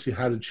mean, obviously,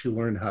 how did she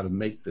learn how to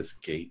make this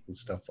gate and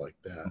stuff like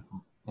that?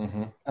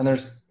 Mm-hmm. And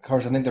there's, of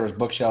course, I think there was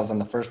bookshelves on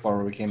the first floor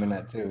where we came in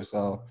at too.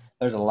 So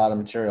there's a lot of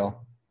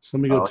material. So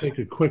let me go take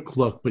a quick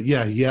look. But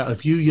yeah,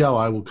 if you yell,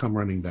 I will come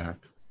running back.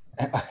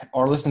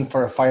 Or listen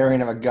for a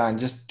firing of a gun.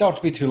 Just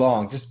don't be too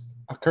long. Just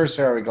a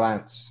cursory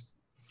glance.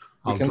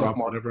 I'll drop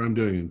whatever I'm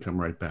doing and come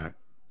right back.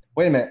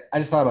 Wait a minute. I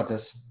just thought about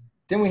this.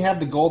 Didn't we have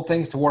the gold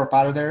things to warp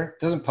out of there?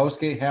 Doesn't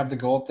Postgate have the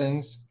gold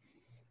things?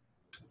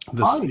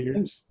 The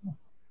spheres?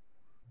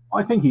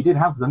 I think he did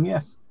have them,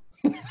 yes.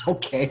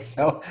 Okay,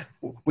 so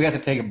we have to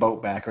take a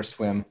boat back or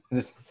swim.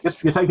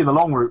 You're taking the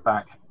long route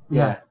back.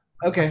 Yeah.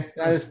 Okay,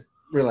 I just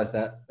realized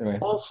that. Anyway.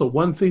 Also,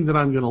 one thing that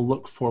I'm going to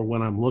look for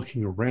when I'm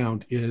looking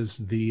around is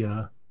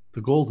the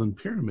golden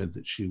pyramid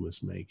that she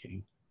was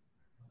making.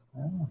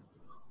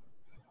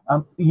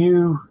 I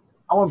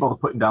won't bother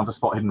putting down for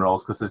spot hidden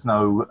rolls because there's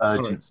no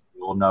urgency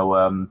or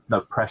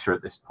no pressure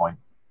at this point.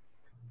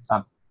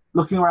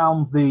 Looking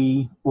around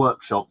the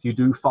workshop, you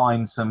do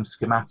find some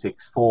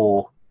schematics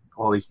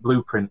these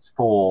blueprints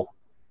for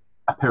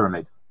a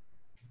pyramid.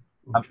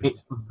 Okay.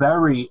 It's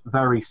very,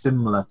 very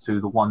similar to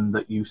the one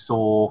that you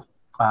saw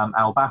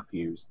Al-Bath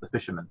use, the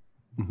fisherman.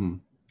 Mm-hmm.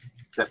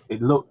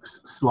 It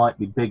looks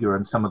slightly bigger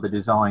and some of the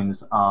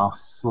designs are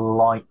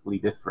slightly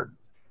different.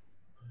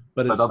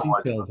 But it's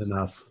detailed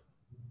enough.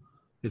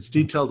 It's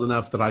detailed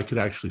enough that I could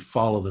actually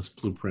follow this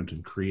blueprint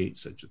and create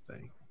such a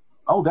thing.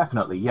 Oh,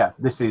 definitely, yeah.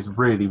 This is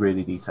really,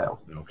 really detailed.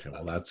 Okay,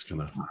 well, that's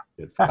going to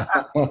get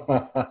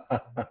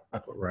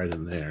put right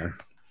in there.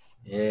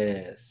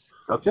 Yes.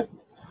 Gotcha.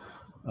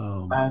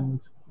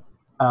 And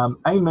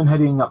Eamon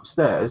heading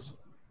upstairs,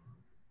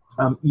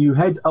 you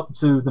head up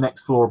to the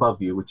next floor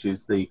above you, which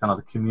is the kind of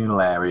the communal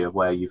area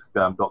where you've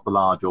got the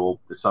large orb,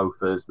 the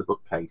sofas, the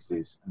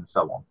bookcases, and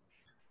so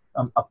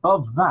on.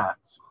 Above that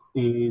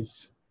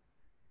is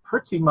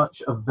pretty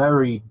much a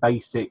very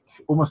basic,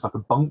 almost like a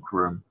bunk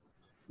room,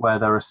 where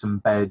there are some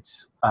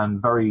beds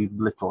and very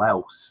little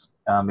else.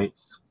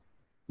 It's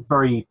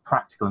very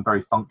practical and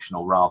very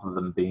functional rather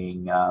than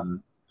being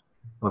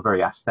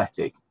very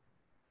aesthetic.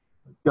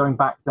 Going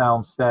back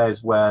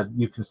downstairs where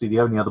you can see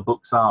the only other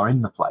books are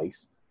in the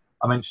place,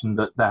 I mentioned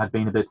that there had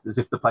been a bit as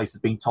if the place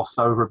had been tossed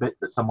over a bit,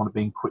 that someone had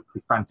been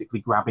quickly, frantically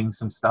grabbing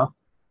some stuff.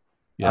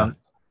 Yeah.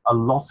 A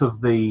lot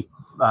of the,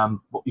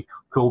 what you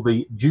call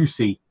the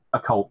juicy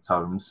occult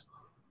tomes,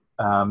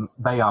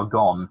 they are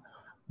gone.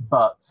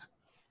 But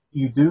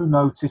you do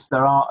notice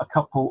there are a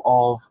couple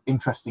of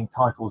interesting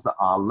titles that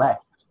are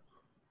left.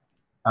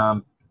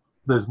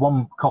 The there's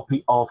one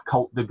copy of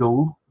Cult de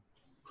Gaulle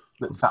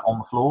that sat on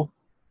the floor,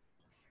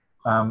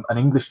 an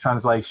English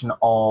translation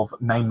of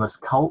Nameless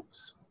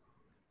Cults,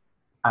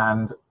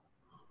 and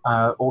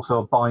also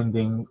a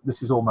binding.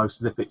 This is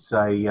almost as if it's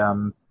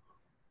a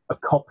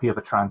copy of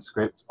a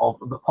transcript of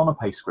the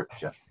Ponape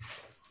scripture.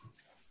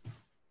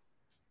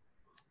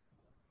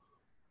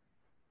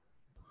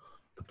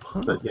 The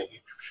Ponape. But, yeah,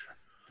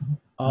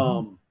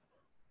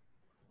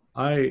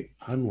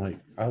 I'm like,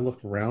 I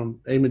look around.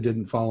 Eamon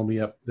didn't follow me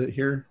up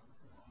here.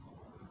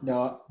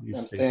 No, You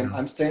I'm stay staying. down.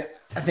 I'm staying.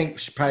 I think we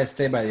should probably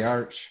stay by the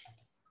arch.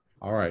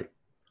 All right.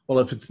 Well,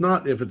 if it's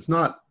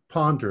not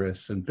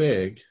ponderous and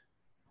big,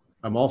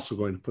 I'm also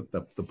going to put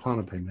the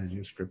Ponape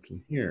manuscript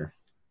in here.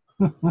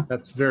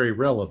 That's very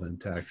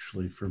relevant,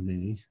 actually, for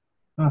me.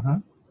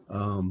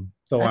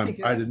 Though I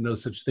didn't know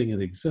such thing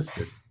had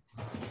existed.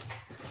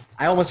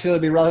 I almost feel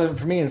it'd be relevant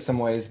for me in some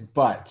ways,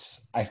 but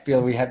I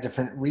feel we have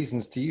different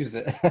reasons to use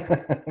it.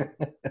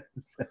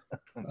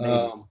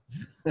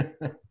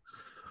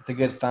 It's a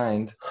good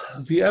find.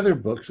 The other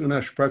books,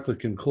 Unash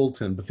Brucklich and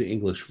Coulton, but the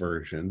English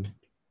version.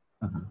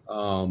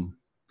 I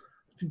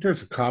think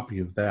there's a copy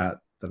of that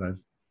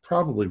I've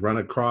probably run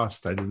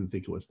across. I didn't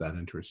think it was that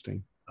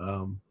interesting.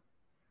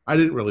 I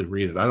didn't really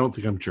read it. I don't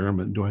think I'm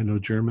German. Do I know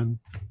German?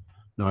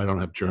 No, I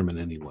don't have German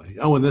anyway.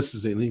 Oh, and this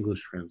is an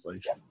English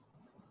translation,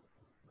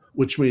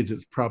 which means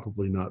it's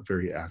probably not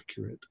very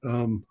accurate.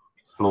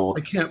 it's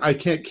flawed. I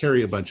can't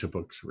carry a bunch of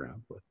books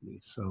around with me.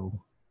 So,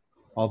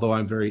 although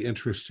I'm very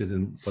interested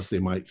in what they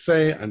might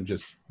say, I'm going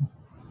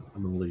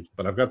to leave.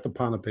 But I've got the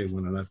Ponape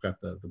one, and I've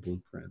got the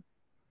blueprint.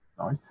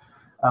 Nice.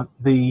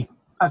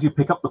 As you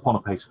pick up the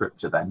Ponape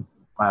scripture, then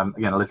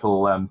again, a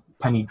little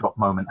penny drop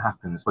moment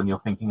happens when you're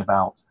thinking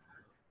about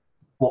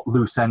what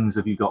loose ends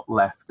have you got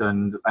left,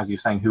 and as you're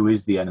saying, who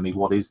is the enemy?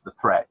 What is the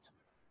threat?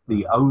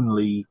 The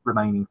only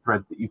remaining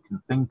thread that you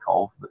can think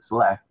of that's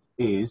left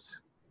is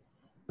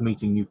the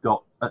meeting you've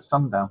got at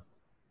sundown.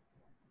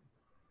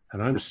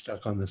 And I'm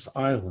stuck on this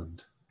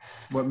island.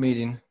 What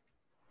meeting?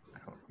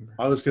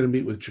 I was going to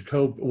meet with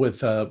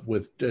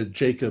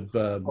Jacob.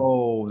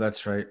 Oh,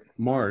 that's right.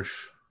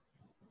 Marsh.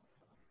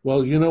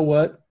 Well, you know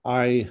what?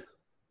 I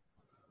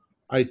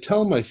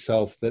tell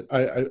myself that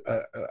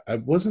I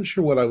wasn't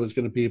sure what I was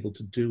going to be able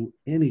to do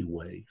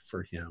anyway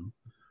for him.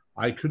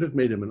 I could have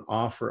made him an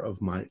offer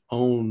of my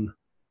own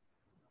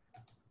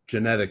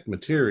genetic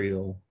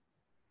material,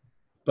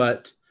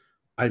 but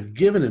I've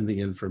given him the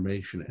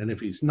information, and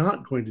if he's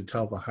not going to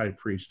tell the high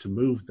priest to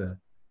move the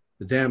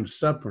damn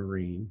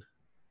submarine,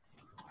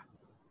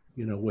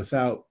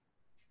 without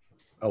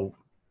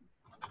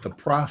the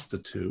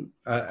prostitute,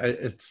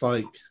 it's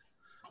like,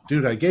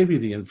 dude, I gave you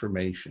the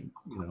information.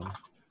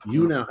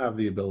 You now have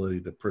the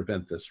ability to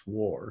prevent this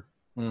war.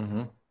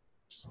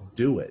 Just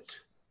do it.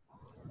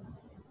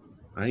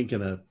 I ain't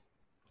gonna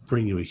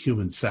bring you a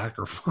human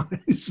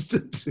sacrifice to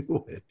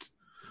do it.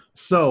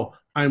 So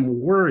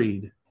I'm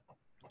worried,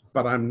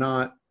 but I'm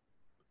not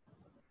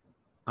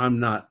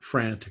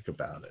frantic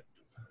about it.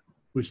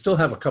 We still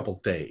have a couple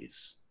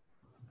days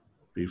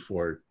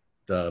before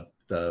the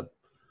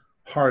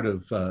heart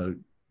of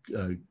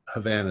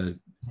Havana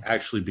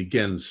actually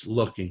begins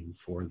looking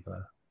for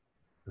the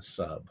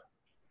sub.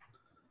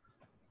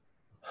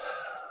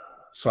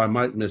 So I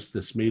might miss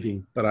this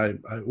meeting, but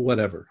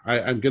whatever.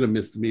 I'm going to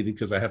miss the meeting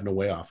because I have no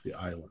way off the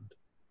island.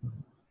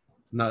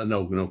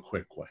 No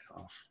quick way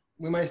off.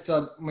 We might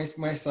still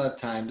have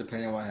time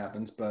depending on what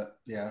happens, but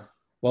yeah.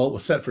 Well, it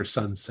was set for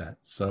sunset,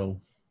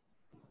 so.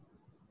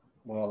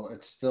 Well,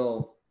 it's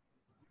still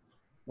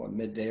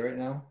midday right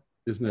now?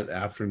 Isn't it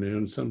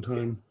afternoon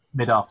sometime?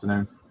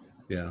 Mid-afternoon.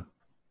 Yeah.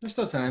 There's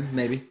still time,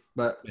 maybe,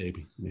 but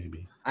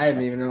maybe. I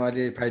haven't even no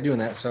idea you're probably doing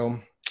that. So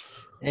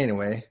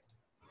anyway.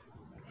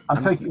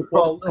 I'm taking.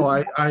 Well,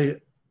 no,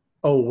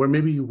 or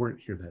maybe you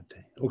weren't here that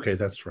day. Okay,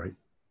 that's right.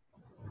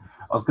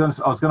 I was going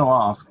to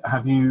ask: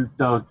 have you,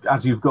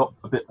 as you've got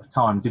a bit of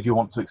time, did you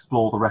want to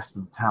explore the rest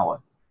of the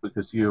tower?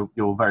 Because you're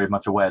very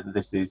much aware that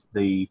this is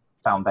the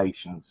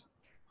foundations.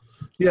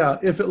 Yeah,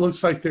 if it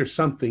looks like there's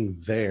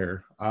something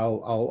there,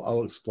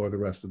 I'll explore the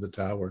rest of the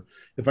tower.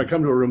 If I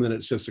come to a room that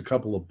it's just a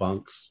couple of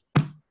bunks,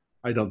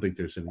 I don't think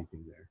there's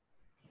anything there.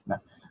 No.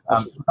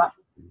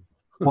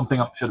 One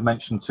thing I should have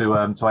mentioned to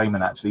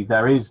Eamon, actually,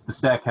 there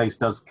staircase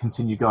does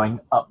continue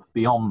going up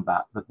beyond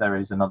that. That there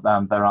is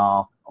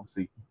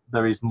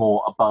there is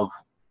more above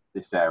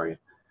this area.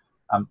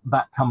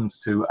 That comes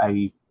to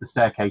the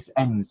staircase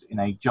ends in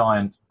a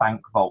giant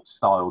bank vault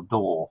style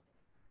door,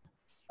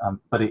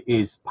 but it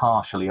is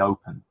partially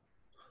open.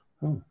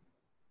 Oh.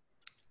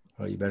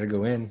 Well, you better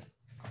go in.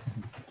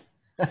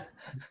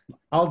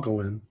 I'll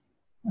go in.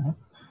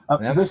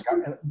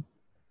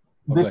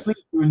 This leads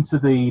you into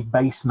the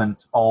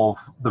basement of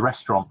the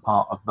restaurant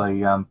part of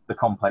the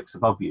complex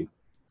above you.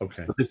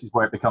 Okay. But this is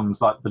where it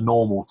becomes like the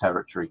normal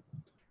territory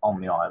on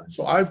the island.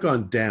 So I've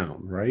gone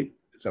down, right?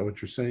 Is that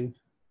what you're saying?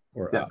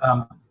 Or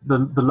yeah,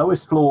 the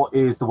lowest floor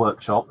is the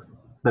workshop.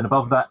 Then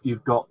above that,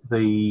 you've got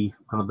the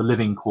kind of the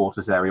living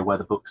quarters area where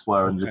the books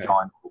were and the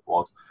giant book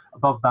was.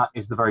 Above that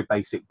is the very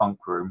basic bunk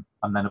room,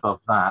 and then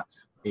above that,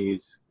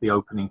 is the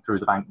opening through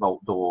the bank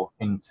vault door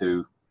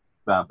into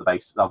the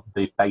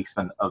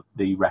basement of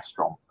the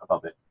restaurant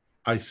above it.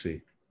 I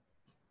see.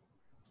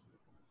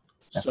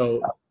 Yeah. So,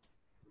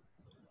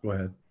 go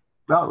ahead.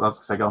 No, I was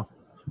going to say, go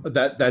on.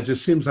 That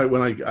just seems like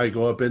when I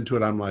go up into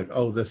it, I'm like,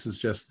 oh, this is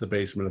just the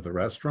basement of the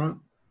restaurant.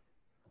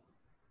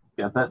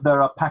 Yeah,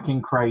 there are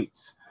packing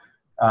crates.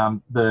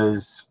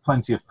 There's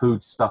plenty of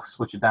foodstuffs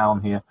which are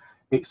down here.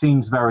 It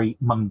seems very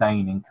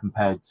mundane in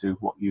compared to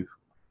what you've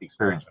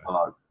experienced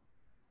below.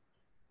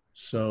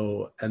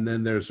 So, and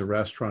then there's a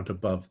restaurant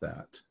above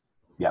that.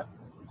 Yeah,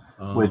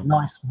 with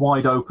nice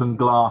wide open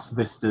glass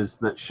vistas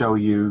that show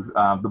you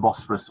the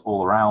Bosphorus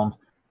all around,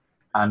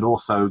 and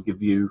also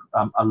give you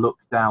a look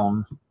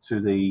down to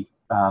the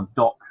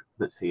dock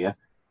that's here,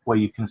 where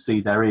you can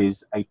see there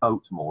is a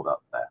boat moored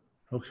up there.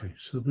 Okay,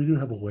 so we do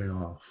have a way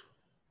off.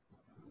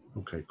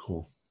 Okay,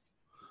 cool.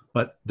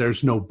 But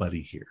there's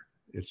nobody here.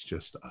 It's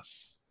just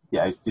us.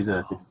 Yeah, it's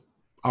deserted.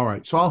 All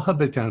right, so I'll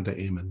hub it down to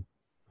Eamon.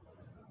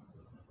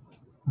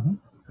 Mm-hmm.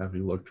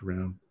 Having looked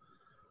around.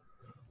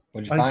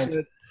 What'd you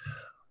find?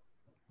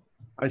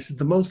 I said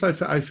the most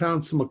I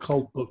found some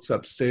occult books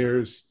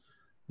upstairs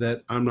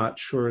that I'm not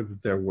sure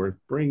that they're worth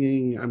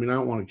bringing. I mean, I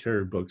don't want to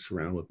carry books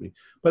around with me.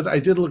 But I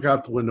did look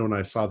out the window and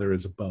I saw there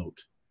is a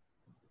boat.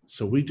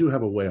 So we do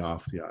have a way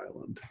off the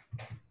island.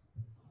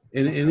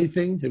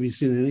 Anything? Have you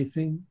seen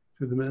anything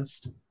through the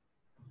mist?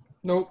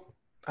 Nope.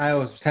 I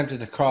was tempted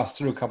to cross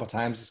through a couple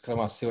times just because I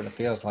want to see what it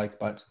feels like,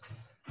 but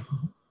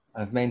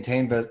I've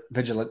maintained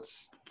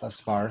vigilance thus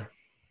far.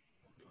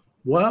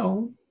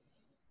 Well,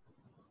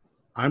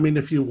 I mean,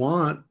 if you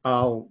want,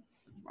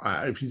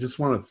 if you just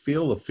want to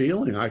feel the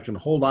feeling, I can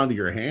hold on to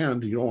your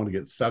hand. You don't want to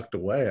get sucked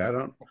away.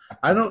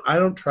 I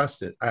don't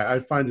trust it. I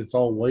find it's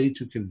all way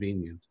too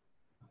convenient.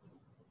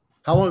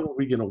 How long are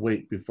we going to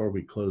wait before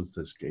we close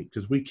this gate?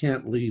 Because we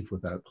can't leave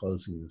without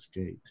closing this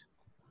gate.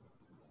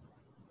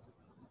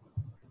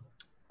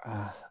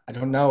 I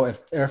don't know.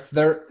 If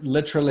they're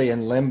literally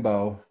in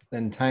limbo,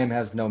 then time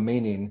has no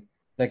meaning.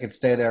 They could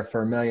stay there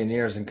for 1,000,000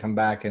 years and come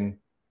back and,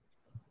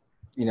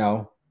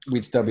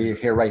 we'd still be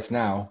here right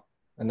now.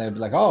 And they'd be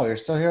like, oh, you're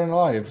still here and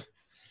alive.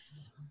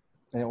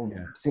 And it would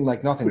seem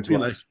like nothing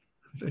to us.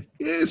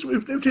 Yes,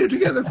 we've lived here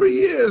together for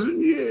years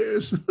and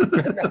years.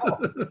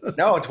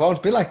 No, it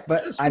won't be like,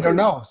 but I don't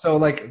know. So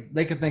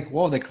they could think,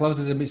 whoa, they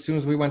closed it as soon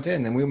as we went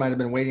in and we might have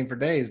been waiting for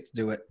days to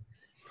do it,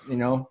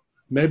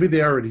 Maybe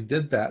they already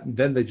did that and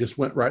then they just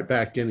went right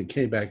back in and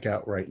came back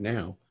out right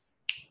now.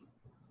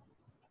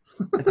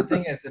 The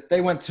thing is, if they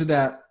went to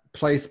that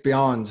place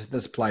beyond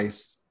this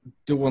place,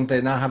 wouldn't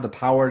they not have the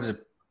power to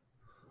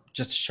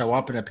just show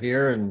up and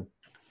appear and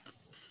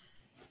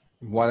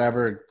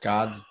whatever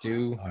gods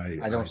do?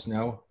 I don't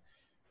know.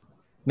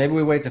 Maybe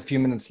we wait a few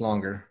minutes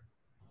longer.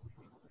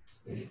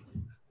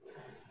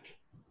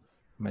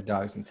 My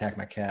dog's gonna attack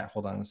my cat.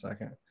 Hold on a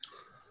second.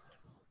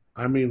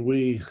 I mean,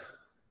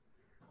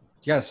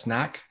 You got a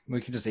snack? We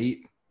could just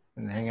eat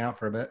and hang out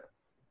for a bit.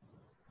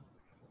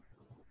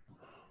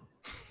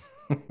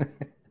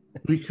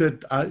 we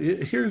could.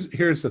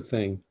 Here's the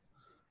thing.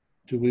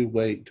 Do we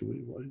wait?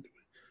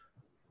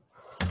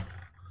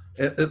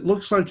 It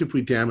looks like if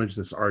we damage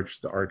this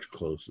arch, the arch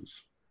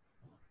closes.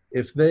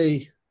 If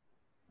they're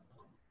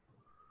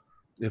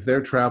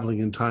traveling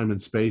in time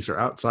and space or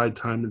outside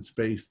time and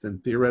space, then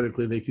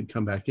theoretically they could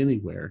come back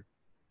anywhere.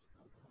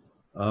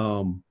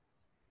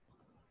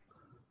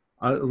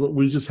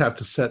 We just have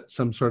to set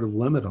some sort of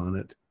limit on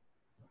it.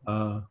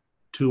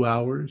 2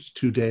 hours,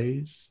 2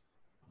 days.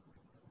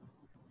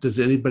 Does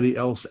anybody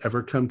else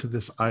ever come to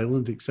this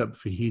island except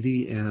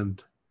Fahidi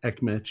and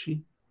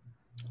Ekmechi?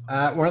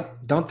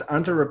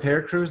 Aren't there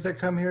repair crews that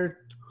come here?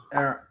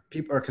 Are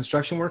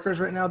construction workers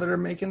right now that are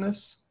making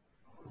this?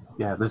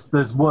 Yeah,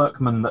 there's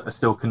workmen that are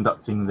still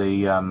conducting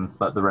the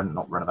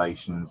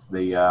renovations,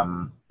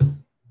 the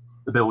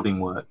building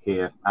work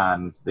here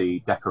and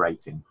the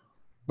decorating.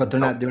 But they're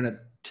not doing it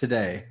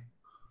today.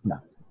 No.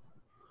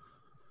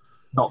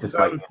 Not this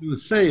I late. was going to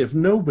say, if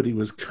nobody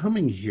was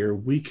coming here,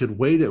 we could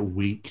wait a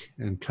week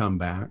and come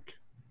back.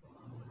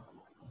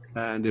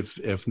 And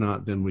if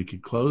not, then we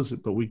could close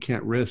it. But we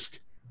can't risk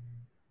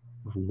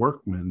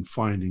workmen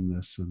finding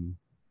this and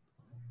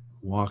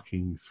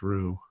walking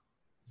through.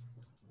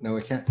 No,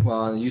 we can't.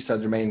 Well, you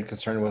said your main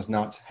concern was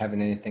not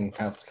having anything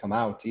else come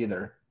out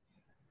either.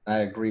 I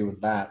agree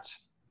with that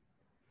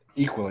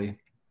equally.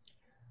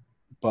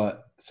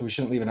 But so we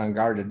shouldn't leave it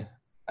unguarded.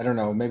 I don't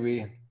know.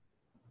 Maybe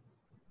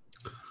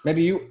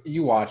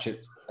you watch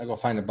it. I'll go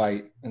find a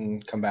bite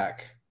and come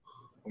back.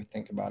 We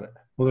think about it.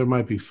 Well, there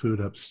might be food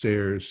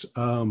upstairs.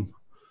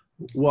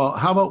 Well,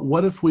 how about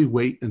what if we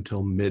wait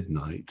until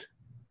midnight?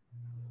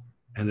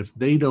 And if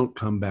they don't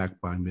come back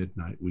by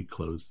midnight, we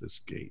close this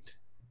gate.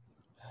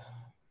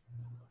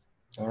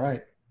 All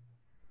right.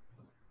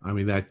 I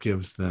mean, that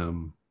gives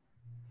them,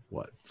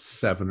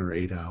 7 or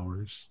 8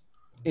 hours?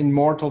 In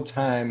mortal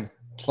time,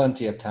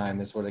 plenty of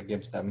time is what it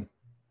gives them.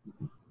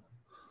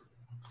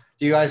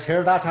 Do you guys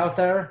hear that out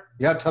there?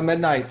 You have till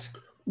midnight.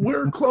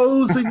 We're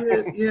closing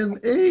it in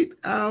 8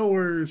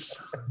 hours.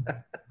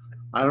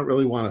 I don't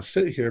really want to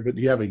sit here, but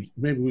do you have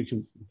maybe we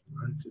can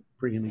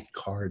bring any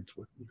cards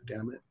with me,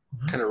 damn it.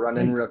 Kind of run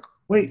in real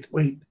Wait.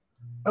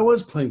 I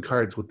was playing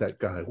cards with that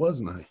guy,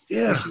 wasn't I?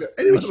 Yeah.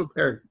 I do have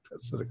a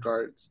set of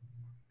cards.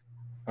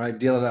 All right,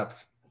 deal it up.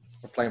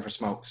 We're playing for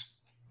smokes.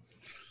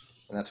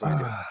 And that's what we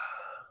do.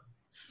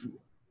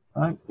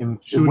 All right.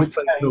 Should we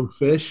play no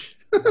fish?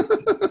 Go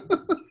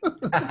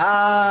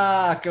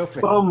for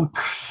it. Boom.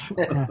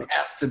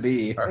 Has to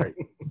be. All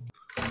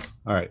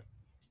right.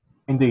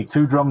 Indeed,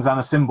 2 drums and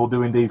a cymbal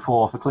do indeed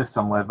fall off a cliff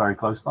somewhere very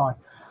close by.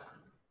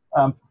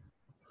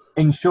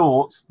 In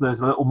short,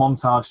 there's a little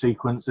montage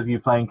sequence of you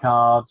playing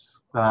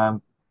cards.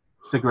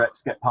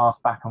 Cigarettes get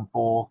passed back and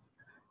forth.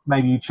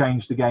 Maybe you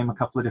change the game a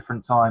couple of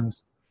different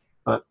times.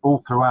 But all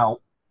throughout,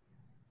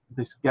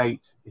 this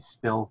gate is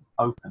still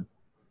open.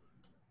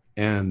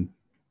 And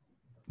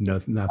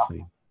nothing.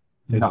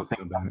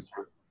 Nothing comes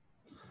through.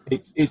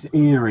 It's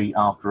eerie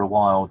after a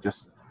while,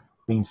 just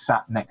being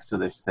sat next to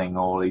this thing,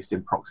 or at least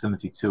in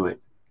proximity to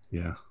it.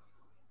 Yeah.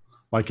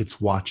 Like it's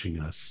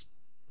watching us.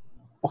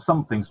 Or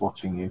something's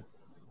watching you.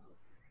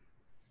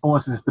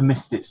 Almost as if the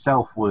mist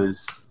itself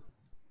was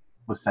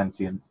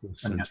sentient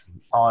and just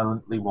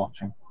silently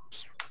watching.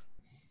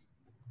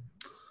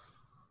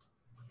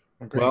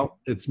 Okay. Well,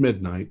 it's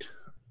midnight.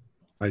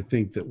 I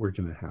think that we're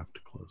going to have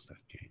to close that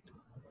gate.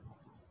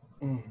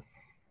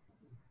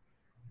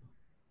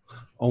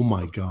 Oh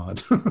my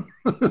God.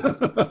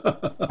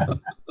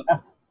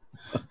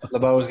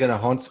 LeBeau is going to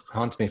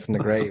haunt me from the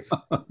grave.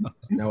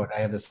 You know what? I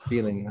have this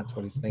feeling that's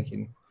what he's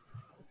thinking.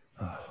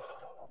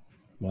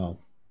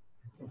 Well,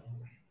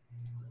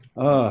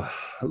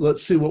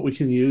 let's see what we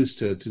can use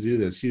to do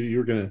this.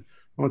 I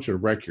want you to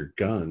wreck your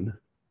gun.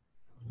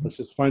 Let's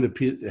just find a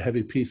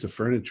heavy piece of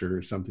furniture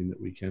or something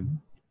that we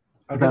can.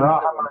 There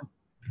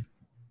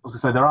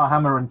are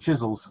hammer and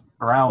chisels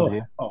around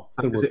here.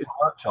 Is it a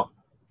workshop?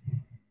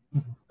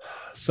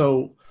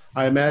 So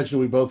I imagine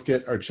we both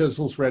get our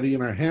chisels ready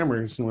and our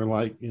hammers, and we're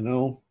like,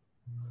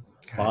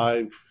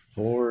 5,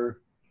 4,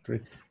 3.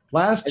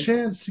 Last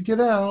chance to get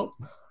out.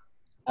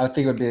 I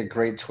think it would be a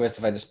great twist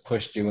if I just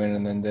pushed you in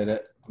and then did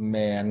it.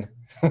 Man.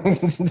 No,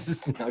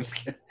 just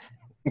kidding.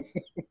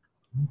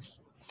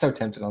 So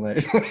tempted on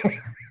that.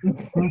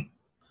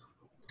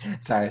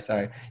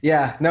 Sorry.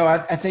 Yeah, no,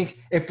 I think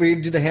if we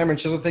do the hammer and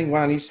chisel thing,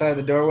 one on each side of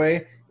the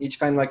doorway, each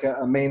find like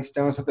a main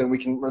stone, something we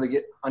can really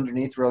get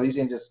underneath real easy,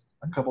 and just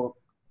a couple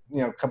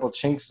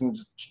chinks and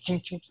just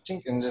chink, chink,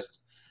 chink, and just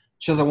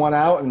chisel one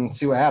out and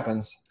see what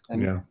happens.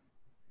 And yeah.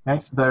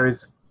 Okay, there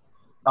is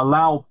a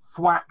loud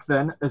thwack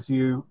then as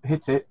you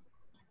hit it,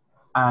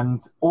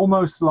 and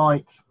almost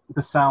like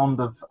the sound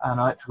of an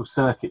electrical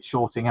circuit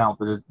shorting out,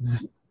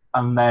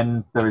 and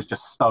then there is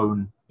just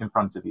stone in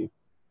front of you,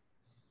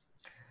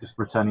 just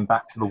returning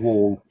back to the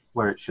wall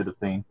where it should have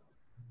been.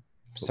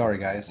 Sorry,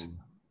 guys.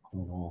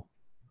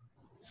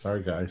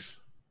 Sorry, guys.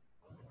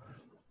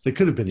 They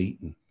could have been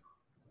eaten.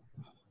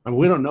 I mean,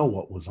 we don't know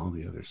what was on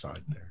the other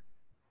side there.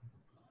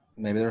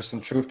 Maybe there's some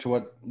truth to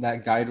what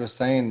that guide was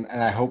saying,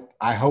 and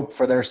I hope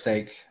for their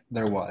sake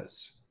there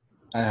was.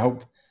 I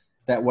hope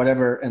that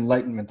whatever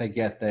enlightenment they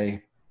get,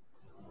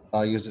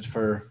 I'll use it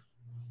for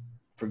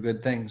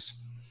good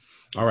things.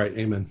 All right,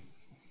 amen.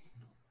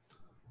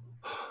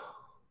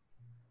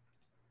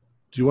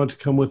 Do you want to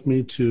come with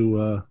me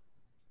to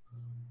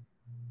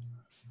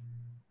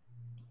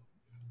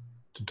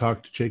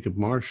talk to Jacob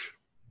Marsh?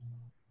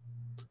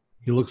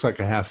 He looks like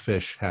a half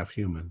fish, half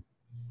human.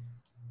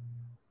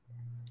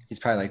 He's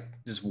probably like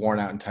just worn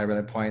out and tired by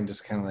that point,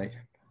 just kind of like,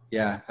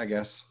 yeah, I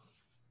guess.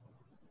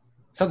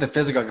 Something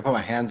physical I can put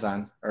my hands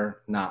on,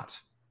 or not,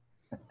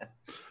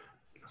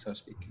 so to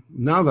speak.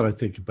 Now that I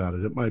think about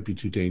it, it might be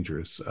too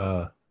dangerous.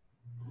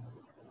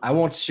 I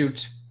won't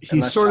shoot.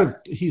 He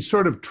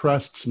sort of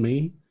trusts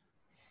me,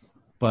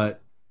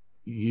 but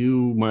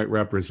you might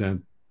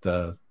represent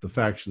the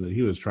faction that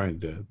he was trying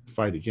to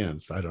fight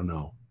against. I don't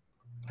know.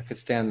 I could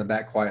stand in the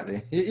back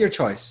quietly. Your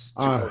choice.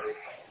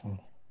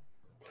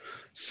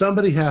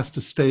 Somebody has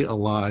to stay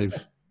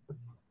alive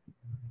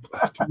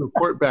to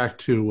report back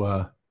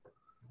to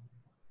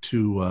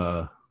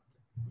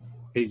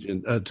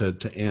agent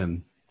to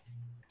N.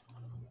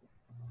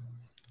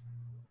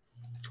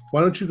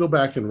 Why don't you go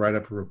back and write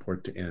up a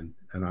report to N,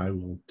 and I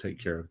will take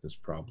care of this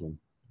problem.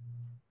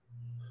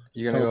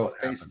 You're gonna go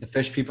face the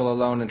fish people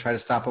alone and try to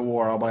stop a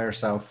war all by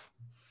yourself.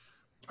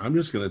 I'm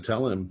just gonna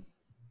tell him,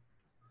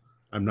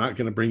 I'm not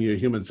gonna bring you a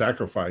human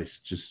sacrifice.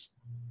 Just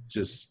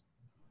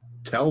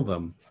tell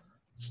them,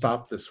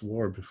 stop this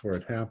war before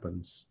it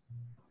happens.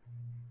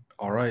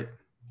 All right.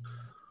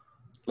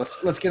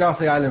 Let's get off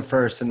the island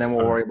first, and then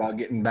we'll worry about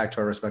getting back to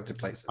our respective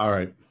places. All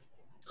right.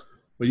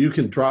 Well, you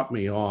can drop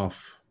me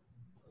off.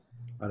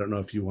 I don't know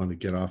if you want to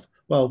get off.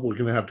 Well, we're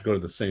going to have to go to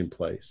the same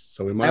place,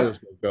 so we might as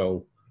well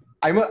go.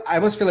 I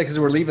must feel like as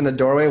we're leaving the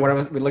doorway,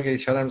 we look at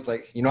each other, I was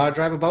like, you know how to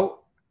drive a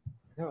boat?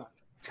 Yeah.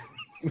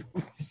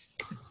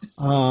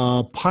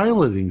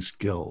 Piloting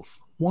skills,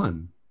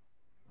 1.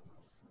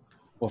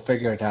 We'll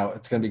figure it out.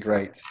 It's going to be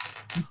great.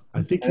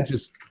 I think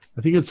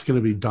I think it's going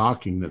to be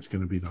docking that's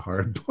going to be the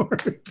hard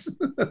part.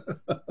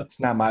 It's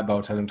not my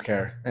boat. I don't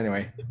care.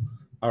 Anyway.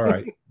 All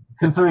right.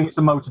 Considering it's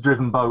a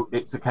motor-driven boat,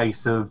 it's a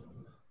case of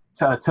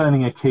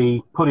turning a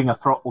key, putting a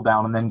throttle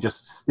down, and then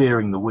just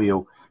steering the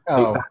wheel.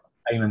 Oh. It's, as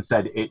Eamon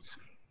said, it's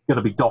going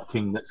to be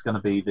docking that's going to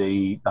be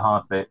the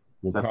hard bit.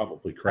 We'll So,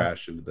 probably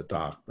crash into the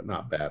dock, but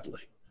not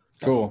badly.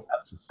 Cool.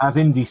 as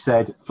Indy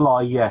said,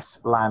 fly yes,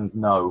 land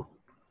no.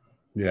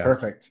 Yeah.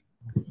 Perfect.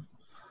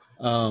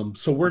 So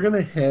we're going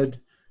to head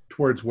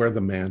towards where the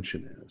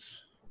mansion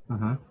is.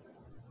 Mm-hmm.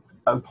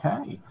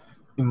 Okay.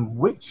 In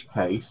which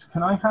case,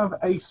 can I have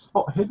a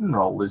spot hidden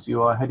roll as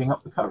you are heading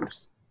up the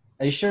coast?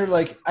 Are you sure?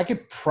 Like, I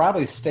could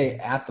probably stay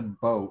at the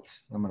boat.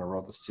 I'm gonna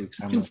roll this too because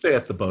You can stay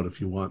at the boat if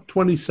you want.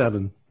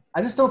 27.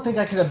 I just don't think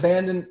I could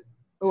abandon.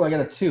 Oh, I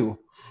got a 2.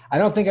 I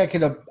don't think I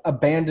could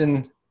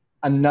abandon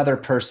another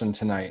person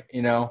tonight.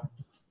 You know,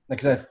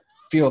 because I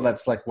feel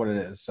that's like what it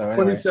is. So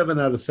anyway. 27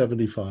 out of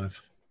 75.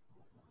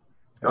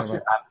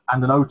 Gotcha.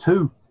 And an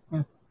O2.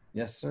 Yeah.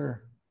 Yes,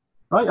 sir.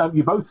 Right,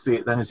 you both see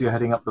it then as you're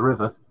heading up the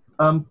river.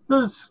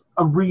 There's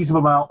a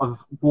reasonable amount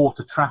of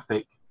water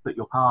traffic that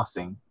you're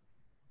passing.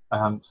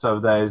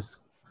 So there's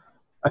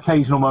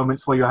occasional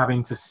moments where you're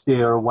having to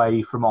steer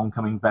away from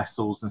oncoming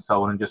vessels and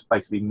so on and just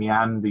basically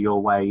meander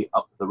your way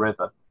up the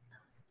river.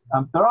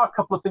 There are a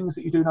couple of things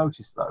that you do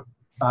notice, though.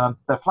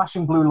 There are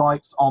flashing blue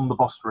lights on the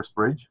Bosphorus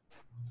Bridge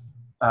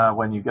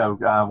when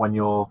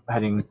you're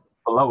heading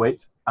below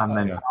it and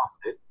then past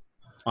it.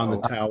 On the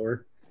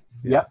tower.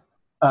 Yep.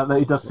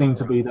 It does seem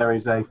to be there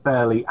is a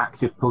fairly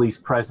active police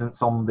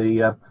presence on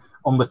the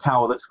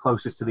tower that's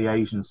closest to the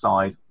Asian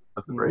side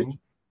of the bridge.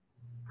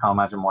 Can't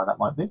imagine why that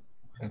might be.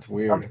 That's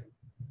weird.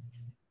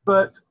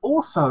 But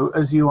also,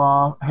 as you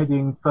are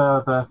heading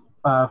further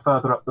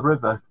up the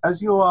river, as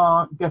you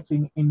are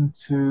getting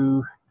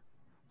into,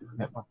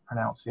 get my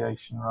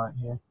pronunciation right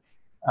here,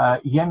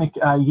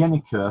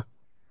 Yenica,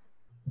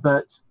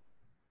 that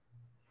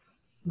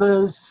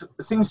there's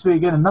seems to be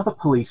again another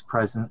police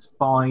presence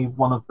by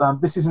one of them.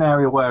 This is an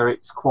area where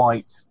it's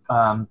quite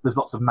there's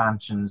lots of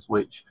mansions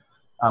which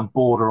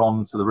border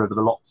onto the river.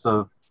 There are lots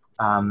of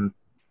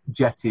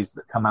jetties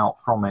that come out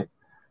from it.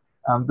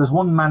 There's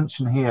one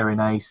mansion here in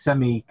a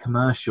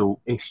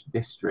semi-commercial-ish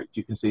district.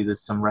 You can see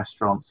there's some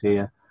restaurants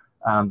here.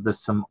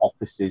 There's some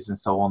offices and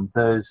so on.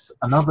 There's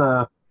a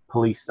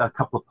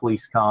couple of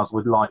police cars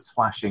with lights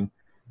flashing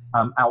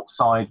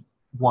outside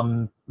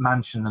one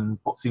mansion and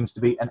what seems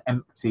to be an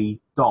empty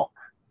dock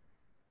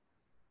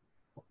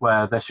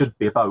where there should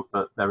be a boat,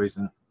 but there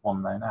isn't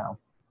one there now.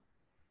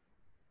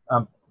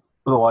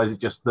 Otherwise,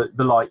 it's just the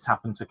lights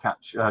happen to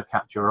catch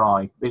your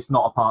eye. It's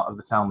not a part of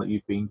the town that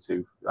you've been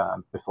to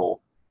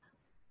before.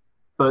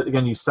 But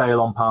again, you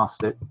sail on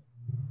past it,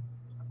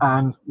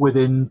 and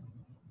within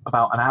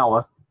about an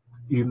hour,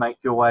 you make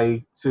your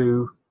way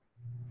to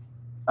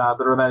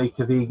the Romelli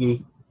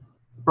Cavighi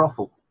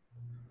brothel,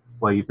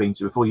 where you've been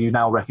to before. You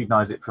now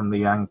recognise it from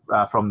the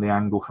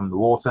angle from the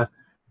water.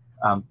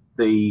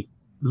 The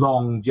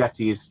long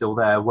jetty is still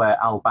there, where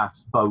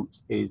Albaf's boat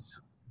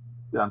is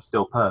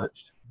still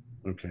perched.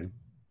 Okay.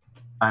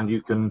 And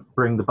you can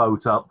bring the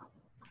boat up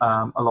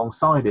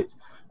alongside it.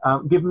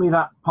 Give me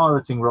that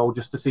piloting roll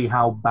just to see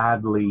how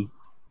badly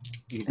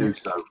you do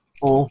so.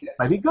 Or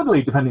maybe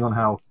goodly, depending on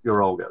how your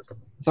roll goes.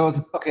 So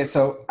it's okay.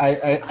 So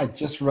I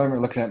just remember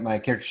looking at my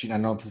character sheet. I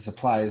don't know if this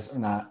applies or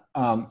not.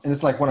 And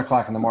it's like 1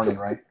 o'clock in the morning,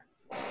 right?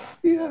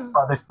 Yeah.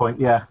 At this point,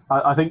 yeah.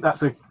 I think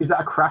is that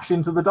a crash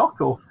into the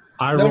dock or?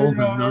 I rolled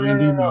a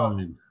 99.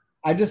 No.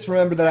 I just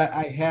remember that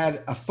I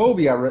had a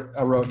phobia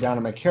I wrote down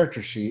on my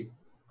character sheet.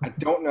 I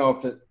don't know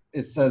if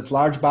it says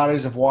large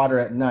bodies of water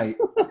at night,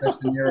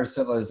 especially near a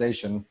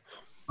civilization.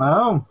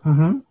 Oh.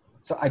 Mm-hmm.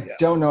 So I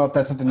don't know if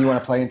that's something you want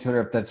to play into it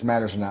or if that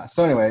matters or not.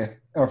 So anyway,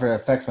 or if it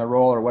affects my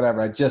role or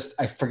whatever.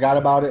 I forgot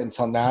about it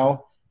until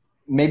now.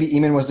 Maybe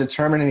Eamon was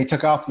determined and he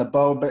took off in the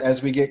boat, but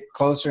as we get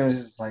closer, it's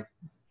just like...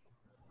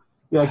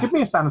 Yeah, give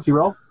me a sanity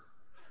roll.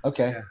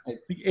 Okay. I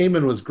think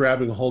Eamon was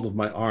grabbing a hold of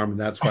my arm, and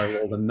that's why I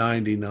rolled a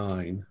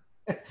 99.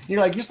 You're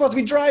like, you're supposed to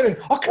be driving.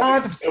 All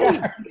kinds of scars.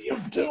 What are you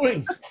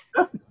doing?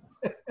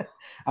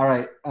 All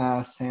right,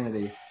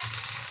 sanity.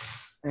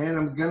 And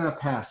I'm going to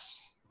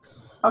pass.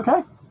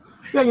 Okay.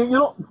 Yeah, you're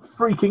not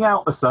freaking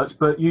out as such,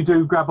 but you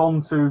do grab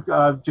onto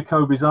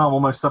Jacoby's arm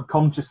almost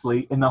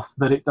subconsciously enough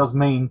that it does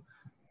mean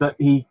that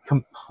he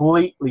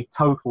completely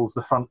totals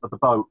the front of the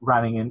boat,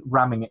 ramming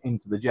it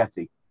into the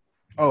jetty.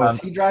 Oh,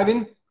 is he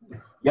driving?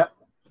 Yep.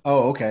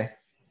 Oh, okay.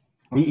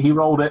 He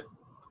rolled it,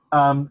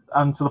 and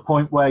to the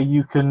point where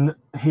you can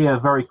hear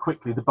very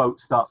quickly the boat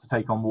starts to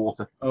take on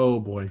water.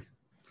 Oh, boy.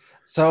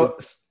 So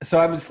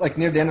I was like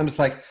near the end, I'm just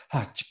like,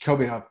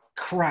 Jacoby, oh,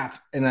 crap.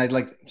 And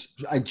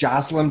I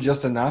jostle him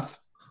just enough.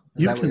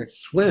 You can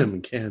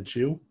swim, can't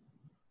you?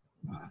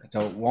 I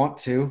don't want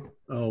to.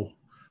 Oh,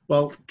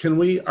 well,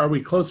 are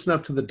we close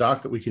enough to the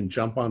dock that we can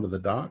jump onto the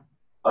dock?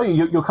 Oh,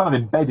 you're kind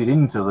of embedded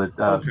into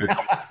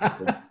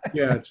the...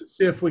 Yeah, just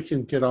see if we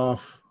can get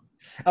off.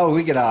 Oh,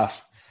 we get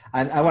off.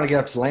 I want to get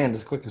up to land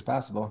as quick as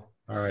possible.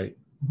 All right.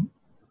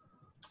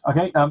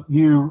 Okay,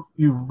 you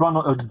run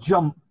a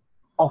jump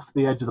off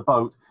the edge of the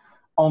boat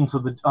onto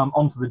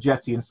the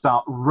jetty and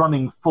start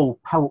running full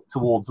pelt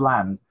towards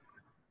land,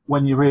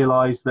 when you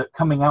realise that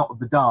coming out of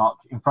the dark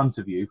in front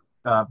of you,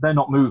 they're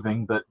not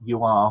moving, but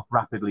you are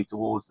rapidly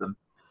towards them.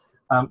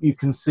 You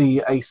can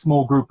see a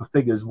small group of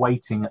figures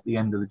waiting at the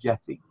end of the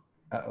jetty.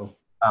 Uh-oh.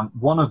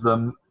 One of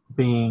them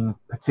being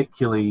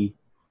particularly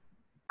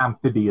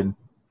amphibian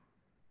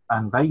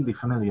and vaguely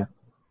familiar.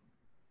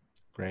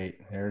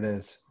 Great. There it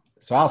is.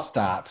 So I'll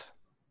stop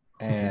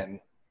and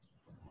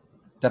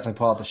definitely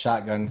pull out the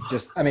shotgun.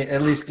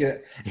 At least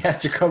get... Yeah,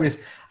 Jacoby's...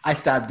 I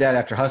stopped dead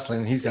after hustling,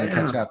 and he's going to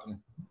catch up.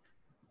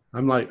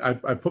 I'm like, I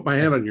put my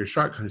hand on your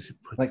shotgun. I said,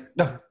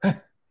 no.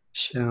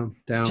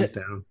 Down.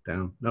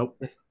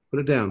 Nope. Put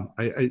it down.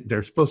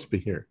 They're supposed to be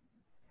here.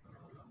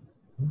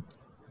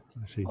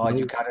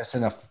 You got us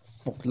in a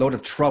load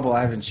of trouble,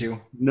 haven't you?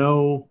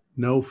 No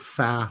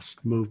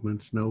fast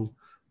movements, no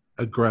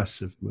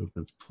aggressive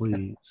movements,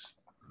 please.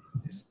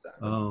 He's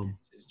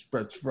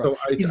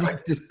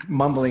just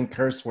mumbling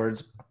curse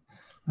words.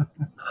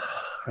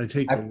 I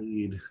take the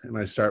lead and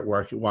I start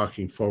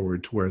walking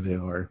forward to where they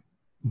are.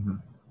 Mm-hmm.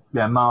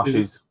 Yeah, Marsh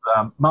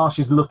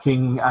is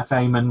looking at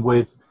Eamon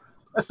with,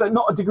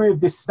 not a degree of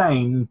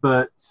disdain,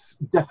 but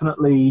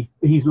definitely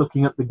he's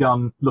looking at the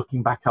gun,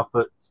 looking back up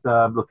at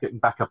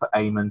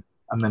Eamon,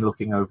 and then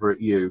looking over at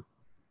you.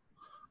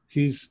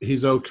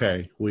 He's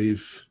okay.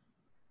 We've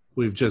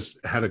just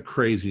had a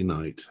crazy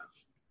night.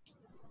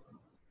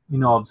 He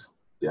nods.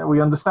 Yeah,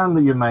 we understand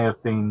that you may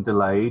have been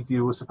delayed.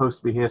 You were supposed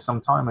to be here some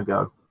time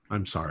ago.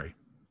 I'm sorry.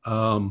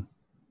 I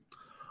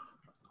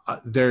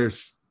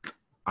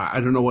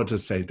don't know what to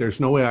say. There's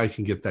no way I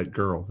can get that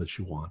girl that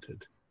you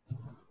wanted.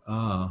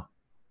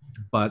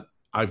 But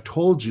I've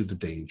told you the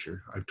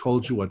danger. I've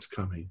told you what's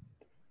coming.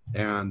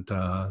 And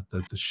the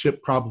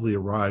ship probably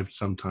arrived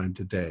sometime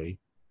today.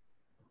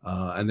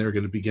 And they're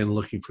going to begin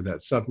looking for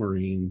that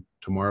submarine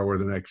tomorrow or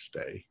the next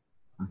day.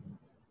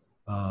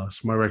 So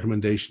my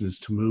recommendation is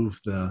to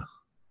move to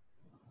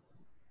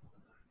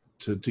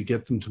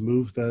get them to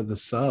move the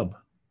sub.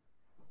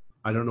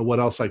 I don't know what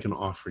else I can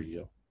offer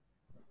you.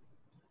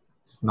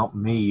 It's not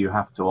me you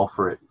have to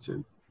offer it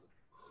to.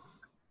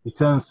 He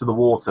turns to the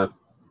water,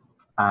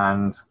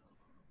 and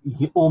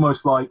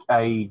almost like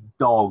a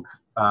dog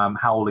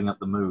howling at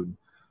the moon,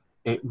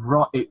 it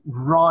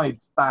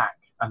rides back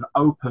and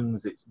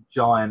opens its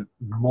giant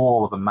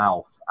maw of a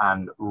mouth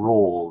and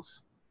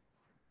roars.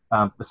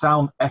 The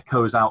sound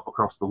echoes out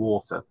across the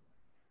water,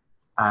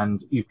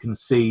 and you can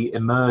see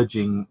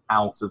emerging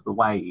out of the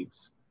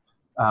waves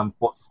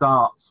what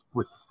starts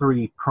with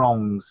 3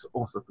 prongs,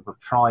 also of a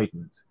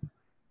trident,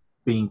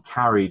 being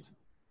carried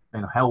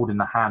and held in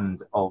the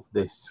hand of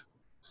this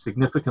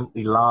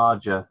significantly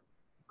larger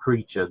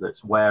creature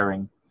that's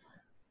wearing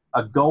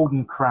a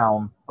golden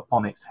crown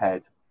upon its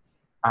head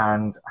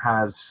and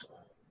has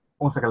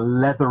almost like a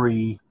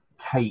leathery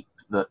cape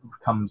that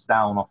comes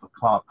down off of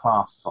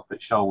clasps off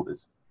its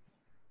shoulders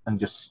and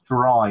just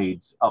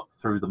strides up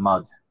through the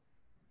mud.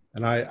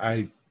 And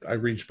I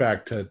reach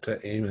back to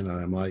Eamon and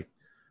I'm like,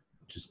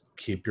 just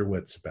keep your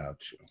wits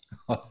about you.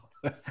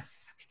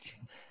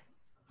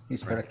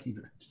 He's better keep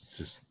it.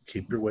 Just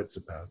keep your wits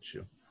about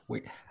you.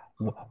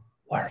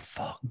 We're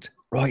fucked,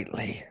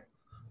 rightly.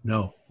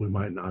 No, we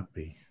might not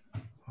be.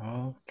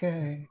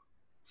 Okay.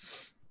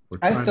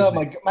 I still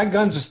my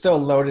guns are still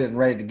loaded and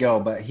ready to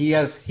go, but he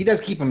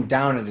does keep them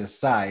down at his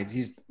sides.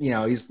 He's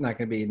not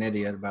going to be an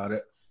idiot about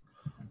it.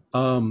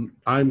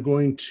 I'm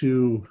going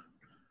to,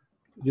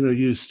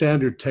 use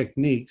standard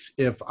techniques.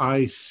 If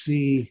I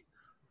see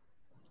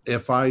the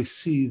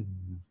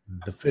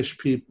fish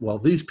people,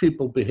 these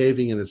people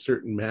behaving in a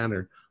certain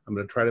manner, I'm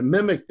going to try to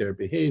mimic their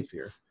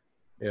behavior.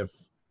 If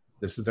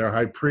this is their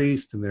high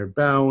priest and they're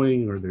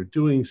bowing or they're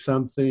doing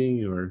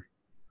something or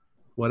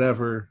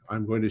whatever,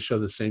 I'm going to show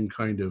the same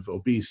kind of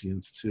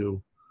obeisance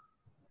to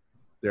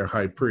their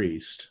high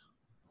priest.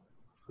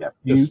 Yeah,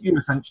 you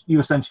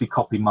essentially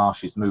copy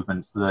Marsh's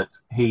movements, that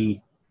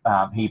he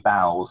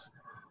bows.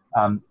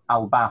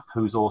 Albath,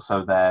 who's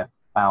also there,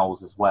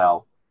 bows as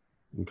well.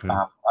 Okay.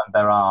 And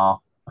there are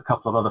a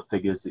couple of other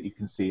figures that you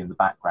can see in the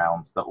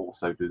background that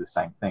also do the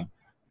same thing.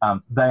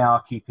 They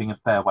are keeping a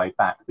fair way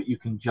back, but you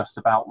can just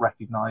about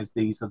recognize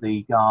these are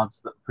the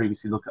guards that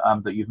previously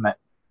that you've met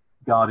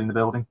guarding the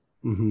building.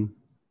 Mm-hmm.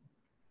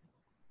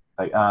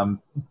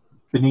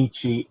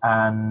 Benici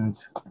and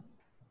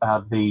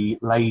the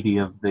lady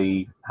of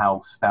the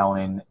house down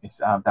in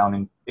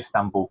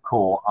Istanbul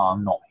Core are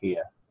not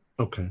here.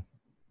 Okay.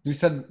 You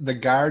said the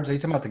guards. Are you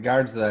talking about the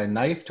guards that I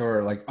knifed,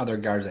 or like other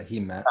guards that he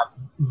met?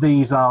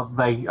 These are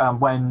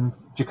when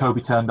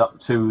Jacoby turned up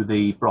to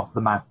the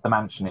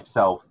mansion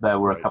itself, there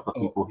were a couple of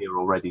people here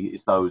already.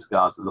 It's those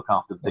guards that look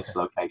after this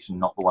location,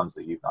 not the ones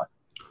that you've knifed.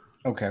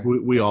 Okay.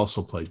 We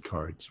also played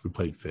cards. We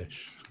played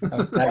fish.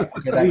 Nice.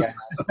 Okay, that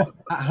guy.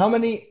 How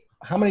many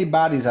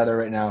bodies are there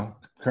right now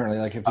currently?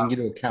 Like, if you can get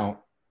to a count.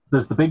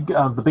 There's the big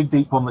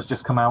deep one that's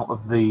just come out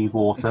of the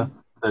water.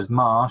 There's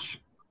Marsh.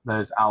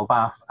 There's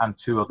Albath and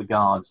 2 other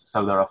guards.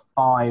 So there are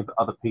 5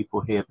 other people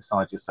here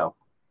besides yourself.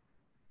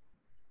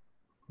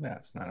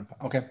 That's not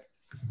okay.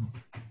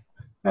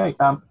 Okay,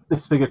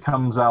 this figure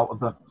comes out of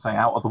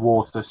the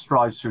water,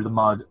 strides through the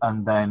mud,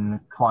 and then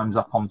climbs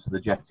up onto the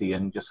jetty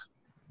and just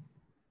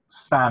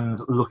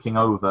stands looking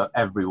over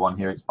everyone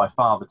here. It's by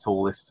far the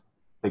tallest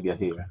figure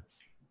here.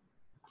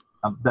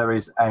 There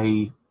is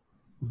a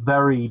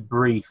very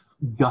brief,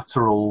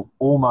 guttural,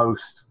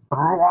 almost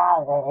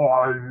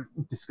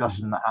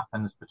discussion that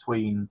happens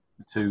between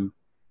the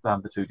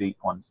two deep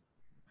ones.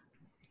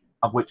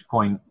 At which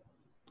point,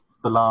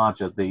 the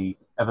larger,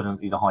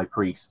 evidently the high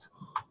priest,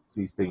 as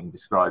he's been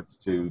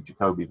described to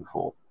Jacoby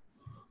before,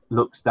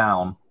 looks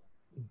down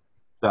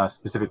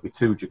specifically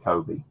to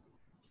Jacoby.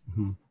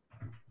 Mhm.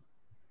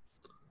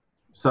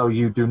 So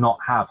you do not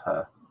have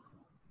her.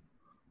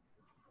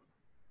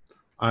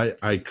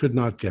 I could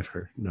not get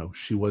her. No,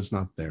 she was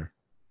not there.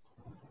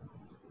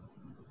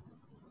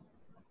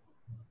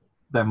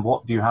 Then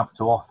what do you have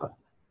to offer?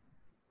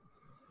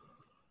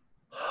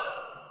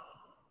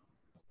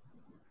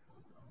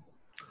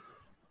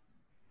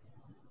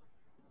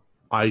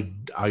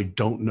 I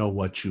don't know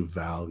what you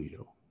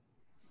value,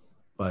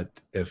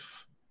 but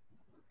if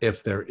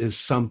there is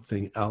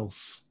something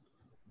else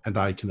and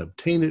I can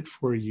obtain it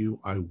for you,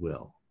 I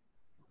will.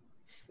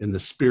 In the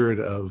spirit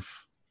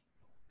of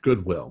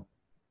goodwill.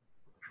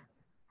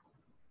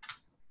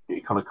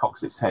 It kind of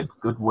cocks its head.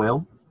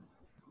 Goodwill?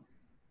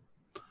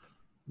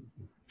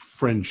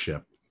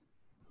 Friendship.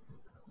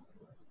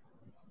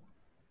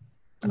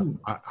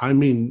 I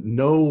mean,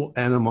 no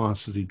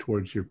animosity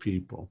towards your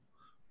people.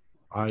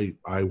 I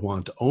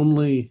want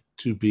only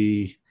to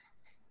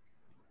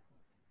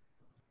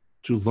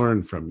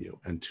learn from you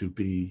and to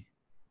be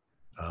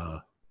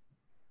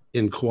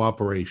in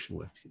cooperation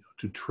with you,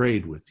 to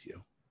trade with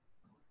you.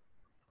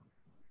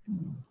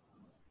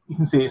 You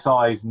can see its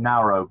eyes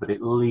narrow, but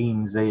it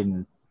leans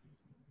in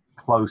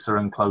closer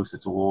and closer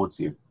towards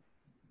you.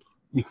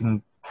 You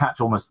can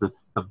catch almost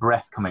the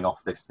breath coming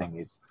off this thing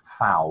is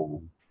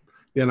foul.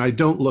 And I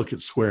don't look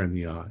it square in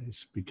the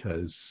eyes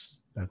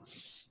because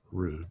that's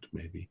rude,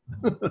 maybe.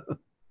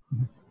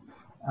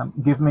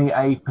 Give me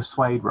a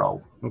persuade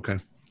roll. Okay.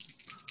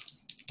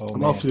 Oh,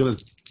 I'm also going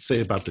to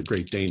say about the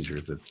great danger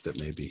that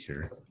may be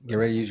here. Get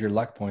ready to use your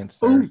luck points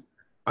there. Oh,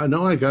 I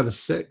know I got a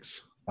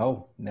 6.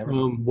 Oh, never.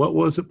 What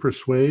was it?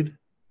 Persuade?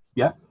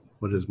 Yeah.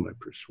 What is my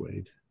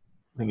persuade?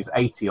 I think it's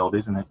 80 odd,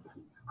 isn't it?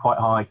 It's quite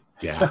high.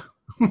 Yeah.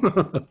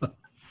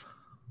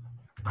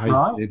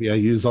 Right. Maybe I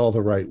use all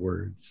the right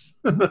words.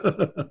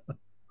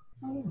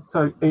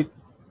 So